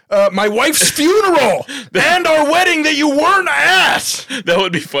big? My wife's funeral and our wedding that you weren't at. That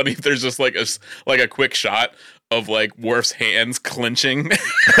would be funny if there's just like a quick shot of like Worf's hands clenching, and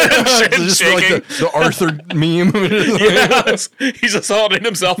Just shaking. like the Arthur meme. Yes. He's just holding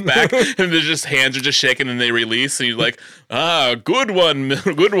himself back, and there's just hands are just shaking, and they release, and he's like, good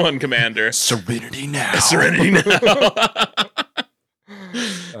one, Commander. Serenity now. Serenity now.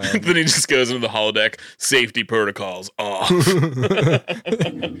 Then he just goes into the holodeck. Safety protocols off.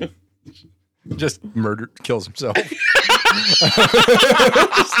 Just kills himself.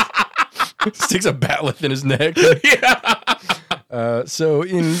 Sticks a batleth in his neck. Yeah. So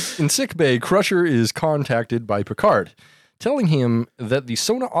in sickbay, Crusher is contacted by Picard, telling him that the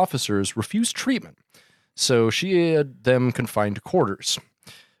Sona officers refused treatment, so she had them confined to quarters.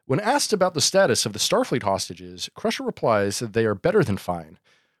 When asked about the status of the Starfleet hostages, Crusher replies that they are better than fine,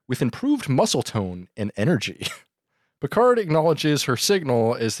 with improved muscle tone and energy. Picard acknowledges her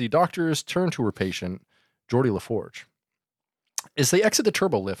signal as the doctors turn to her patient, Geordi LaForge. As they exit the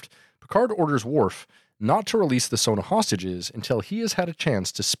turbo lift, Picard orders Worf not to release the Sona hostages until he has had a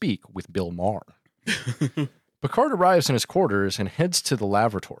chance to speak with Bill Maher. Picard arrives in his quarters and heads to the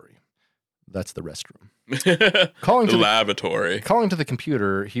lavatory. That's the restroom. Calling to the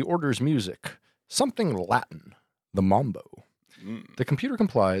computer, he orders music, something Latin, the mambo. The computer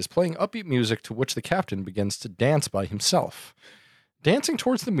complies, playing upbeat music to which the captain begins to dance by himself. Dancing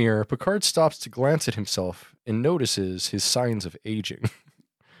towards the mirror, Picard stops to glance at himself and notices his signs of aging.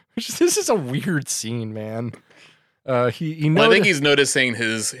 This is a weird scene, man. He I think he's noticing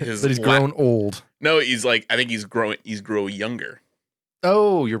his that he's grown old. No, I think he's growing younger.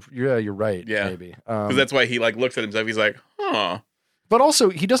 Oh, you're right. Yeah, maybe because that's why he like looks at himself. He's like, huh. But also,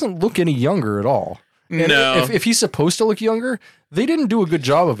 he doesn't look any younger at all. And no, if he's supposed to look younger, they didn't do a good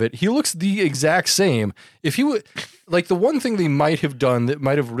job of it. He looks the exact same. If he would, like, the one thing they might have done that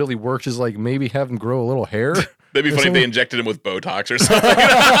might have really worked is like maybe have him grow a little hair. That'd be funny if they injected him with Botox or something.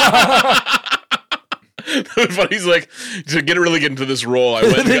 He's like, to really get into this role, I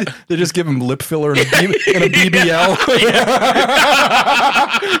went. They just give him lip filler and a BBL.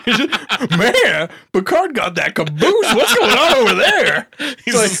 Man, Picard got that caboose. What's going on over there?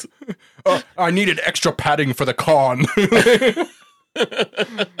 He's like, I needed extra padding for the con.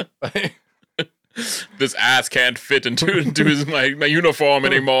 This ass can't fit into my uniform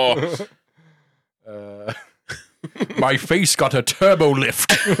anymore. My face got a turbo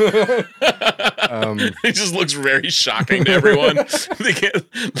lift. It just looks very shocking to everyone.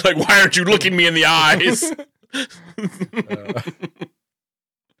 Like, why aren't you looking me in the eyes?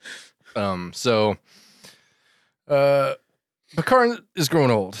 Picard is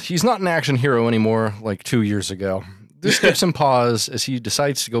growing old. He's not an action hero anymore like 2 years ago. This gives him pause as he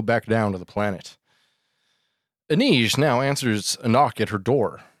decides to go back down to the planet. Anij now answers a knock at her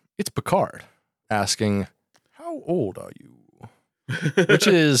door. It's Picard, asking, "How old are you?" Which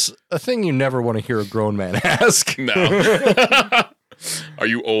is a thing you never want to hear a grown man ask. No. Are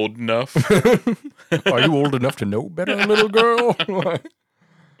you old enough? Are you old enough to know better, little girl?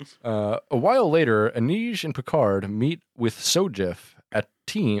 A while later, Anij and Picard meet with Sojef at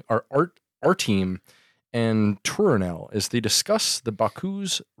our team and Turinel as they discuss the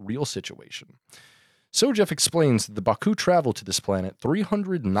Baku's real situation. Sojef explains that the Baku traveled to this planet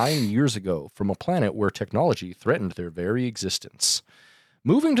 309 years ago from a planet where technology threatened their very existence.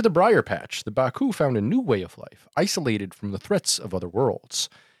 Moving to the Briar Patch, the Baku found a new way of life, isolated from the threats of other worlds,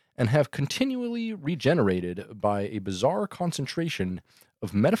 and have continually regenerated by a bizarre concentration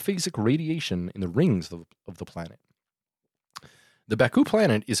of metaphasic radiation in the rings of the planet. The Baku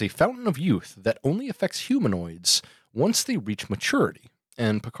planet is a fountain of youth that only affects humanoids once they reach maturity,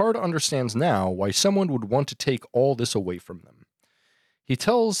 and Picard understands now why someone would want to take all this away from them. He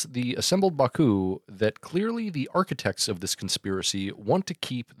tells the assembled Baku that clearly the architects of this conspiracy want to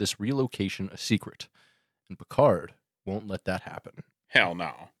keep this relocation a secret, and Picard won't let that happen. Hell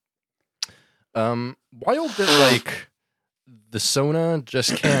no. Wild that, like, the Sona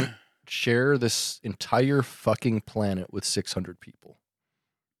just can't share this entire fucking planet with 600 people.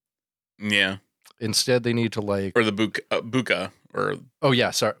 Yeah. Instead, they need to, like... Or the Buka, or... Oh,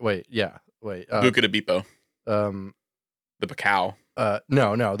 yeah, sorry, wait. Buka de Bipo. The Pacao.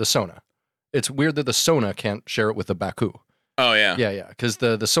 No, the Sona. It's weird that the Sona can't share it with the Baku. Oh, yeah. Yeah, because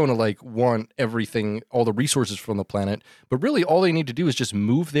the Sona, like, want everything, all the resources from the planet, but really all they need to do is just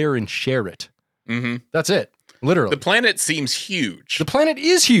move there and share it. Mm-hmm. That's it. Literally. The planet seems huge. The planet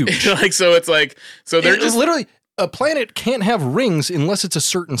is huge. Like, so it's like... So they're just... Literally... a planet can't have rings unless it's a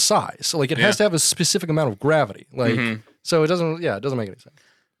certain size. So like it has to have a specific amount of gravity. Like so it doesn't make any sense.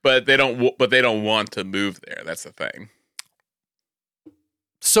 But they don't want to move there. That's the thing.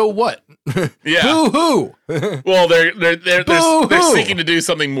 So what? Yeah. Boo-hoo! Well, they're seeking to do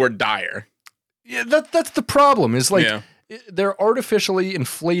something more dire. Yeah, that's the problem. Is like they're artificially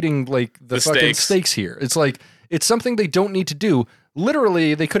inflating like the fucking stakes here. It's like it's something they don't need to do.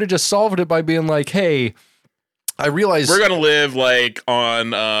 Literally, they could have just solved it by being like, "Hey, I realize we're gonna live like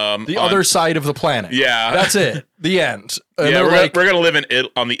on the other side of the planet." Yeah, that's it. The end. Yeah, we're gonna live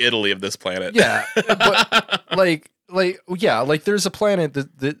on the Italy of this planet. Yeah, but like there's a planet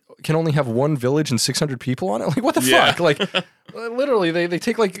that can only have one village and 600 people on it. Like, what the fuck? Like, literally, they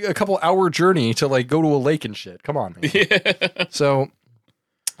take like a couple hour journey to like go to a lake and shit. Come on, man. Yeah. So,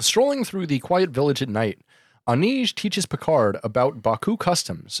 strolling through the quiet village at night, Anij teaches Picard about Baku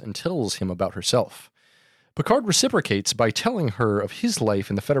customs and tells him about herself. Picard reciprocates by telling her of his life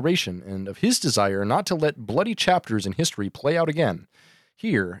in the Federation and of his desire not to let bloody chapters in history play out again.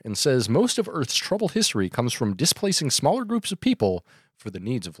 Here, and says most of Earth's troubled history comes from displacing smaller groups of people for the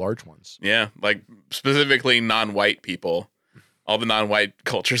needs of large ones. Yeah, like specifically non-white people. All the non-white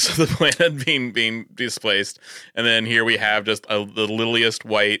cultures of the planet being displaced. And then here we have just the littlest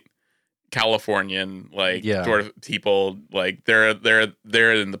white Californian sort of people, like they're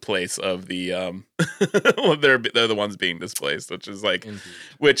in the place of the they're the ones being displaced, which is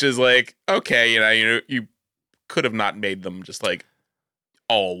like okay, you could have not made them just like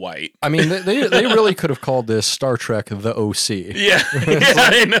all white. I mean, they really could have called this Star Trek The OC. Yeah,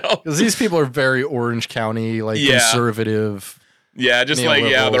 I know. Because these people are very Orange County, conservative. Yeah, just like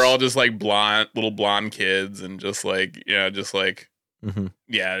they're all just like little blonde kids, and just like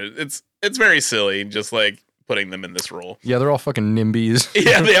it's very silly, just like putting them in this role. Yeah, they're all fucking NIMBYs.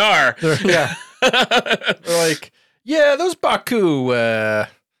 Yeah, they are. They're like, yeah, those Baku.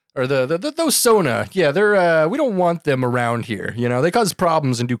 Or those Sona, they're we don't want them around here. You know, they cause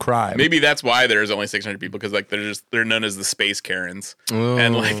problems and do crime. Maybe that's why there's only 600 people, because like they're known as the Space Karens,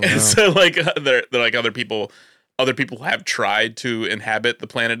 and so like they're like other people have tried to inhabit the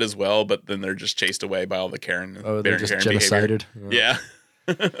planet as well, but then they're just chased away by all the Karen. Oh, they're just genocided. Yeah.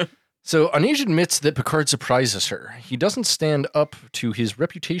 So Anij admits that Picard surprises her. He doesn't stand up to his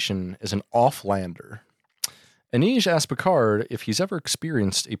reputation as an offlander. Anij asks Picard if he's ever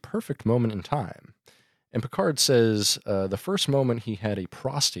experienced a perfect moment in time. And Picard says the first moment he had a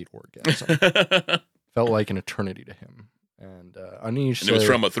prostate orgasm felt like an eternity to him. And Anij said... it was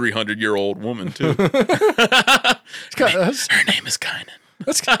from a 300-year-old woman, too. Her name is Kynan.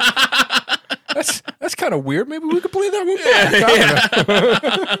 That's kind of weird. Maybe we could play that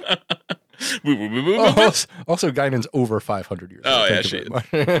one back. Also, Guinan's over 500 years old. Oh, yeah, she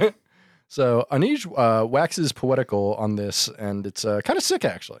is. So Anij waxes poetical on this, and it's kind of sick,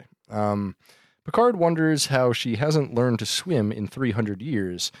 actually. Picard wonders how she hasn't learned to swim in 300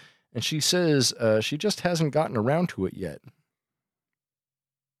 years, and she says she just hasn't gotten around to it yet.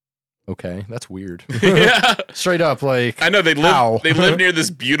 Okay, that's weird. Yeah, straight up, like I know they live near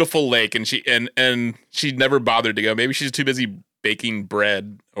this beautiful lake, and she never bothered to go. Maybe she's too busy baking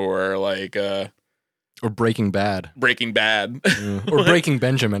bread, or like or Breaking Bad. Or Breaking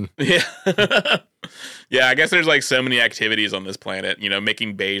Benjamin. Yeah. Yeah, I guess there's like so many activities on this planet,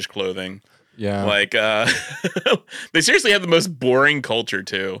 making beige clothing. Yeah. Like they seriously have the most boring culture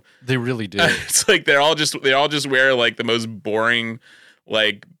too. They really do. It's like they all just wear like the most boring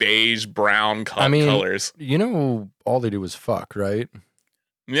like beige brown colors. All they do is fuck, right?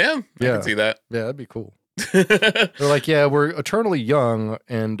 Yeah. I can see that. Yeah, that'd be cool. They're like, yeah, we're eternally young,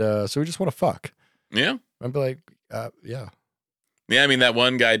 and so we just want to fuck. Yeah. I'd be like, yeah. Yeah, I mean, that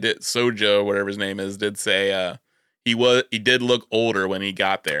one guy, Sojo, whatever his name is, did say he did look older when he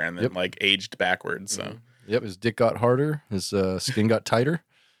got there, and then like aged backwards. So Yep, his dick got harder, his skin got tighter,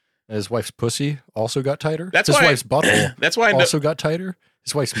 his wife's pussy also got tighter. His wife's butthole also got tighter.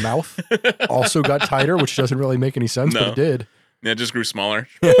 His wife's mouth also got tighter, which doesn't really make any sense, but it did. Yeah, it just grew smaller.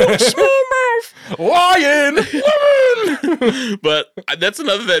 Small mouth, lion, woman. But that's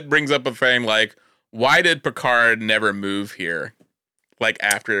another that brings up a thing like, why did Picard never move here? Like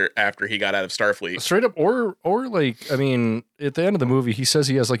after he got out of Starfleet, straight up, or like, I mean, at the end of the movie, he says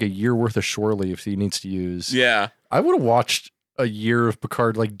he has like a year worth of shore leave he needs to use. Yeah, I would have watched a year of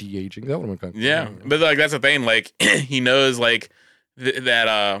Picard like de-aging. That would have been kind of cool. But like that's the thing. Like he knows like that.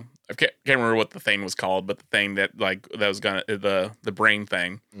 I can't remember what the thing was called, but the thing that was gonna the brain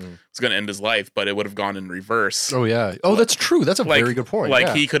thing was gonna end his life, but it would have gone in reverse. Oh yeah. Oh, that's true. That's a very good point.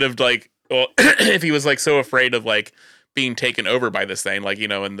 Like he could have like, well, if he was like so afraid of like being taken over by this thing. Like,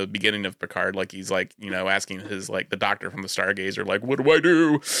 in the beginning of Picard, like he's like, asking his like the doctor from the Stargazer, like, what do I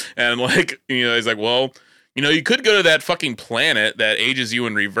do? And like, he's like, well, you could go to that fucking planet that ages you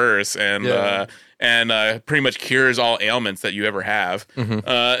in reverse and pretty much cures all ailments that you ever have.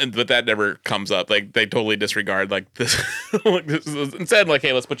 But that never comes up. Like they totally disregard like this. Instead, like,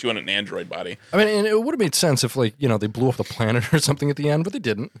 hey, let's put you in an android body. I mean, and it would have made sense if like, they blew up the planet or something at the end, but they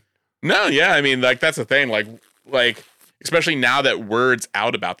didn't. No, yeah. I mean, like that's the thing. Like especially now that word's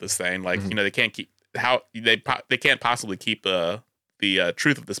out about this thing, like, they can't keep they can't possibly keep the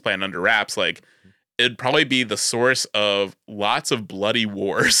truth of this plan under wraps. Like, it'd probably be the source of lots of bloody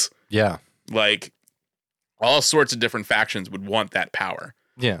wars. Yeah. Like, all sorts of different factions would want that power.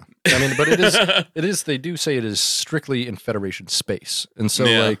 Yeah. I mean, but it is, they do say it is strictly in Federation space. And so,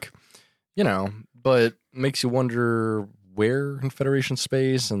 like, but makes you wonder where in Federation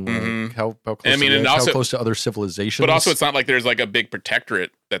space and like how close, how close to other civilizations. But also, it's not like there's like a big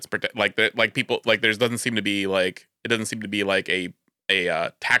protectorate that's people, like, doesn't seem to be like a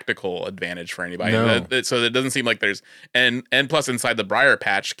tactical advantage for anybody. No. So it doesn't seem like there's and plus inside the Briar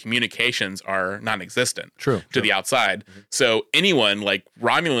Patch, communications are non-existent to the outside. So anyone like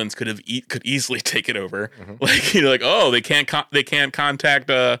Romulans could easily take it over. Like, like, oh, they can't contact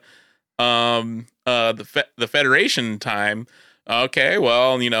the Federation time. Okay,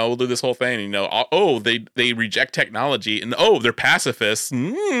 well, we'll do this whole thing. Oh, they reject technology, and they're pacifists.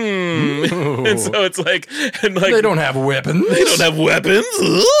 And so it's like, they don't have weapons. They don't have weapons.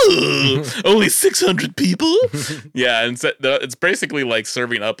 Only 600 people. Yeah, and so it's basically like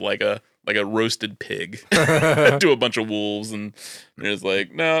serving up like a roasted pig to a bunch of wolves, and there's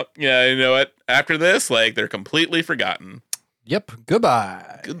like, no, yeah, you know what? After this, like, they're completely forgotten. Yep.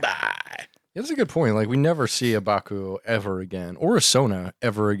 Goodbye. Yeah, that's a good point. Like, we never see a Baku ever again, or a Sona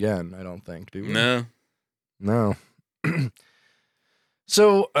ever again, I don't think, do we? No.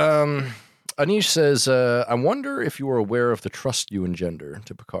 So, Anish says, I wonder if you are aware of the trust you engender,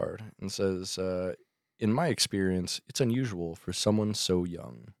 to Picard, and says, in my experience, it's unusual for someone so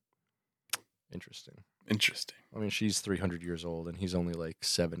young. Interesting. I mean, she's 300 years old, and he's only like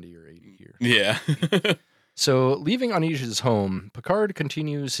 70 or 80 here. Yeah. So, leaving Anij's home, Picard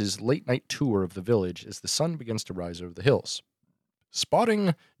continues his late-night tour of the village as the sun begins to rise over the hills.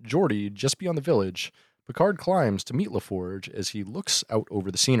 Spotting Geordi just beyond the village, Picard climbs to meet LaForge as he looks out over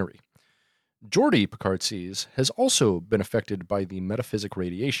the scenery. Geordi, Picard sees, has also been affected by the metaphysic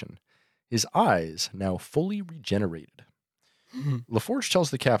radiation, his eyes now fully regenerated. LaForge tells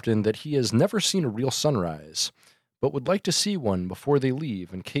the captain that he has never seen a real sunrise, but would like to see one before they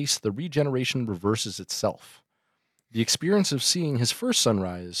leave in case the regeneration reverses itself. The experience of seeing his first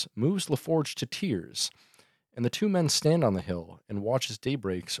sunrise moves LaForge to tears, and the two men stand on the hill and watch as day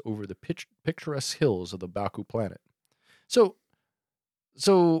breaks over the picturesque hills of the Baku planet. So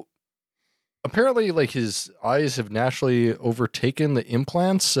apparently, like, his eyes have naturally overtaken the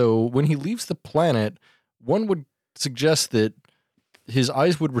implants, so when he leaves the planet, one would suggest that his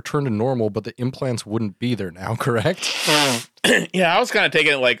eyes would return to normal, but the implants wouldn't be there now, correct? Yeah, I was kind of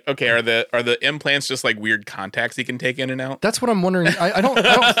taking it like, okay, are the implants just like weird contacts he can take in and out? That's what I'm wondering. I don't,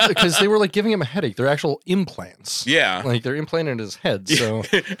 because they were like giving him a headache. They're actual implants. Yeah, like they're implanted in his head. So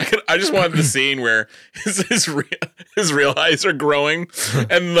I just wanted the scene where his real eyes are growing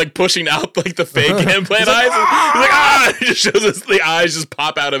and like pushing out like the fake implant eyes. He's like, ah! He just shows the eyes just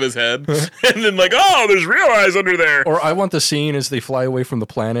pop out of his head, and then like, oh, there's real eyes under there. Or I want the scene as they fly away from the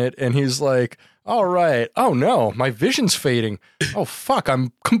planet, and he's like, all right. Oh no, my vision's fading. Oh fuck,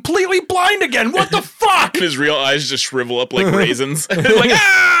 I'm completely blind again. What the fuck? And his real eyes just shrivel up like raisins. Like,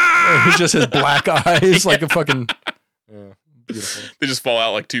 ah! He just has black eyes, like a fucking. Yeah, beautiful. They just fall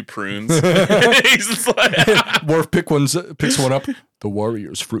out like two prunes. He's just like, Worf picks one up. The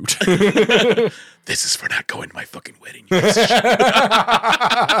warrior's fruit. This is for not going to my fucking wedding. You piece of shit.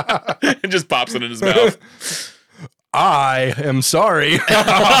 And just pops it in his mouth. I am sorry.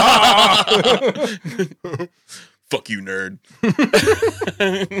 Fuck you, nerd.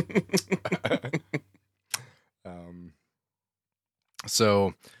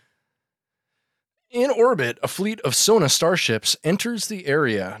 So, in orbit, a fleet of Sona starships enters the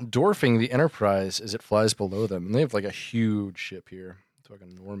area, dwarfing the Enterprise as it flies below them. And they have like a huge ship here. It's like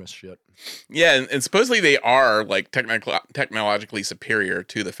enormous shit. Yeah, and supposedly they are like technologically superior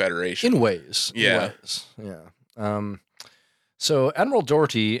to the Federation. In ways. Yeah. So Admiral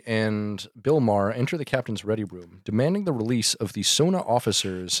Doherty and Bill Maher enter the captain's ready room, demanding the release of the Sona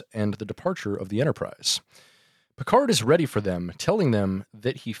officers and the departure of the Enterprise. Picard is ready for them, telling them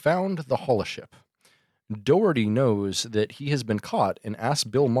that he found the holoship. Doherty knows that he has been caught and asks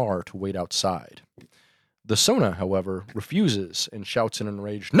Bill Maher to wait outside. The Sona, however, refuses and shouts in an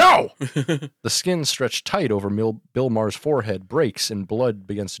enraged, "No!" The skin stretched tight over Bill Maher's forehead breaks and blood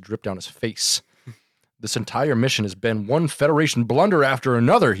begins to drip down his face. "This entire mission has been one Federation blunder after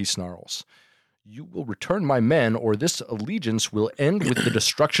another," he snarls. "You will return my men, or this allegiance will end with the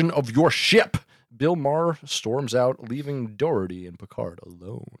destruction of your ship." Bill Maher storms out, leaving Doherty and Picard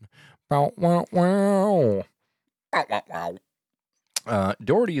alone. Bow, wow, wow.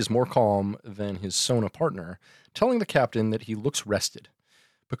 Doherty is more calm than his Sona partner, telling the captain that he looks rested.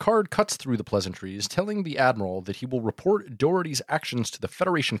 Picard cuts through the pleasantries, telling the Admiral that he will report Doherty's actions to the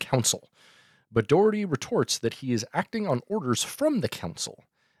Federation Council. But Doherty retorts that he is acting on orders from the Council.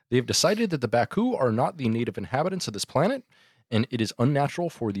 They have decided that the Baku are not the native inhabitants of this planet, and it is unnatural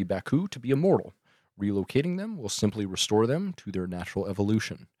for the Baku to be immortal. Relocating them will simply restore them to their natural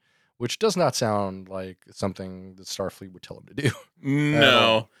evolution. Which does not sound like something that Starfleet would tell him to do.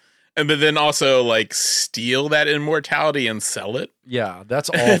 No. But then also, like, steal that immortality and sell it? Yeah, that's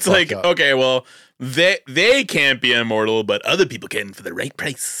all it's like, up. Okay, well, they can't be immortal, but other people can for the right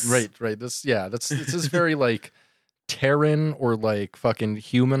price. Right. This is very, like, Terran or, like, fucking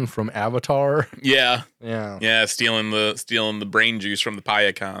human from Avatar. Yeah. Yeah, stealing the brain juice from the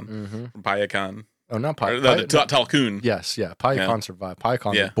Payakon. Mm-hmm. From Payakon. Oh, not The Talcun. Yes, yeah. Payakon survived.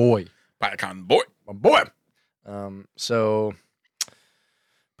 Payakon, Yeah. boy. Payakon boy. My boy. So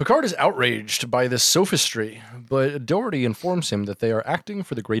Picard is outraged by this sophistry, but Doherty informs him that they are acting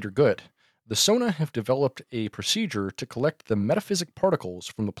for the greater good. The Sona have developed a procedure to collect the metaphysic particles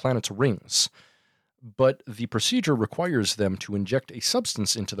from the planet's rings, but the procedure requires them to inject a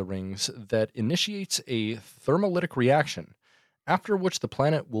substance into the rings that initiates a thermolytic reaction, after which the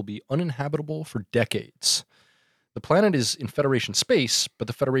planet will be uninhabitable for decades. The planet is in Federation space, but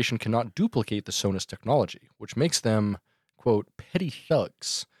the Federation cannot duplicate the Sona's technology, which makes them, quote, petty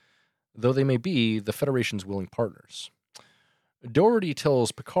thugs, though they may be the Federation's willing partners. Doherty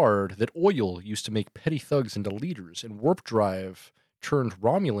tells Picard that oil used to make petty thugs into leaders, and warp drive turned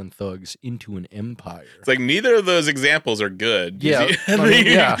Romulan thugs into an empire. It's like neither of those examples are good. Yeah,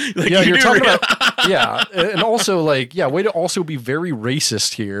 you're talking about and also like way to also be very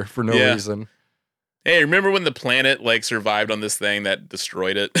racist here for no reason. Hey, remember when the planet like survived on this thing that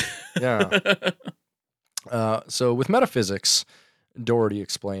destroyed it? Yeah. So with metaphysics, Doherty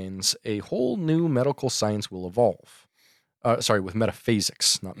explains, a whole new medical science will evolve. With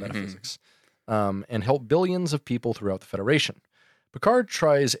metaphasics, not metaphysics, and help billions of people throughout the Federation. Picard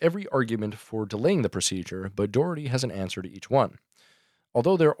tries every argument for delaying the procedure, but Doherty has an answer to each one.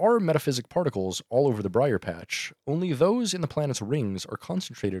 Although there are metaphysic particles all over the Briar Patch, only those in the planet's rings are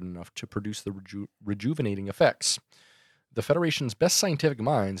concentrated enough to produce the rejuvenating effects. The Federation's best scientific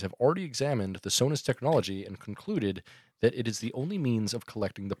minds have already examined the Sona's technology and concluded that it is the only means of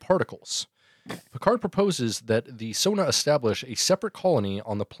collecting the particles. Picard proposes that the Sona establish a separate colony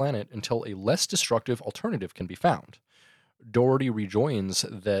on the planet until a less destructive alternative can be found. Doherty rejoins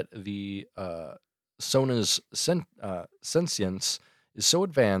that the Sona's sentience is so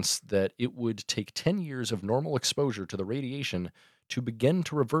advanced that it would take 10 years of normal exposure to the radiation to begin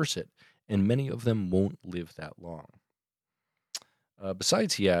to reverse it, and many of them won't live that long.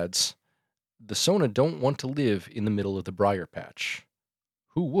 Besides, he adds, the Sona don't want to live in the middle of the Briar Patch.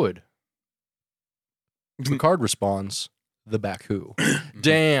 Who would? Picard responds, the Baku.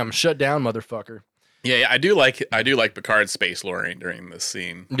 Damn, shut down, motherfucker. Yeah, I do like Picard's space lore during this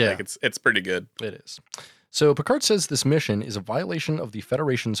scene. Yeah. Like it's pretty good. It is. So Picard says this mission is a violation of the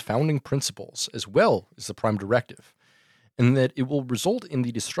Federation's founding principles, as well as the Prime Directive, and that it will result in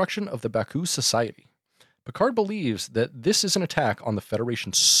the destruction of the Baku society. Picard believes that this is an attack on the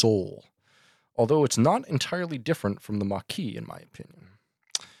Federation's soul, although it's not entirely different from the Maquis, in my opinion.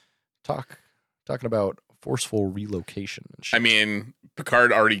 Talking about forceful relocation and shit. I mean,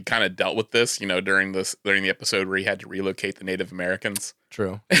 Picard already kind of dealt with this, during the episode where he had to relocate the Native Americans.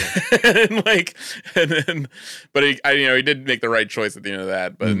 True. But he did make the right choice at the end of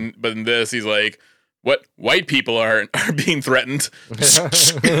that. But in this, he's like, what white people are being threatened.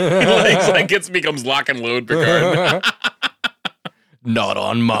 It becomes lock and load, Picard. Not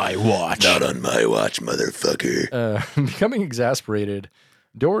on my watch. Not on my watch, motherfucker. Becoming exasperated,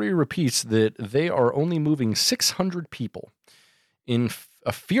 Doherty repeats that they are only moving 600 people. In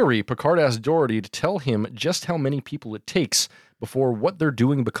a fury, Picard asks Doherty to tell him just how many people it takes before what they're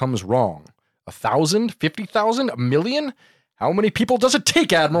doing becomes wrong. 1,000? 50,000? 1,000,000? How many people does it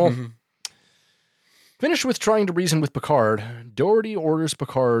take, Admiral? Mm-hmm. Finished with trying to reason with Picard, Doherty orders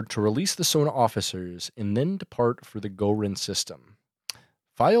Picard to release the Sona officers and then depart for the Gorin system.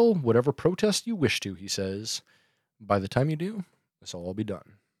 File whatever protest you wish to, he says. By the time you do, this will all be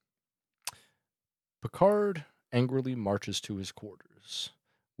done. Picard angrily marches to his quarters.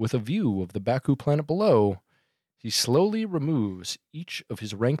 With a view of the Baku planet below, he slowly removes each of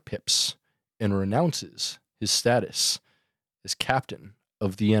his rank pips and renounces his status as captain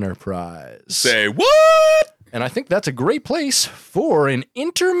of the Enterprise. Say what? And I think that's a great place for an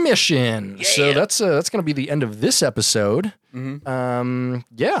intermission. Yeah. So that's going to be the end of this episode.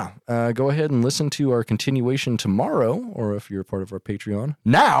 Mm-hmm. Go ahead and listen to our continuation tomorrow, or if you're a part of our Patreon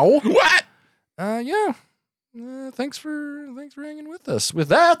now. What? Thanks for hanging with us. With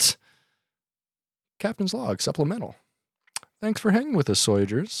that, Captain's Log Supplemental. Thanks for hanging with us,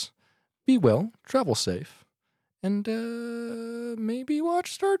 Soyagers. Be well, travel safe, and maybe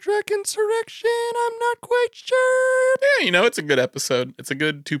watch Star Trek Insurrection. I'm not quite sure. Yeah, it's a good episode. It's a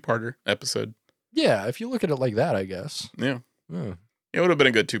good 2-parter episode. Yeah, if you look at it like that, I guess. Yeah. Yeah. It would have been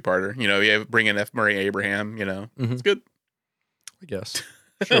a good 2-parter. You bring in F. Murray Abraham, Mm-hmm. It's good. I guess.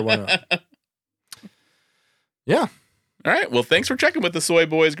 Sure, why not? Yeah. All right. Well, thanks for checking with the Soy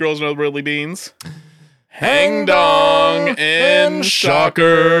Boys, Girls, and Otherworldly Beans. Hang dong and shocker.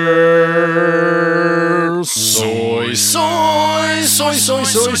 Soy, soy, soy, soy,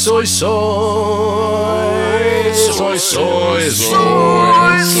 soy, soy, soy. Soy, soy,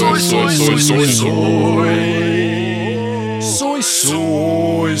 soy, soy, soy, soy, soy, soy. Soy,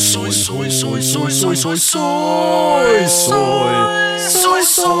 soy, soy, soy, soy, soy, soy, soy, soy, soy. Soy,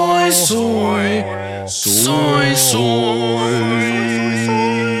 soy, soy, soy, soy.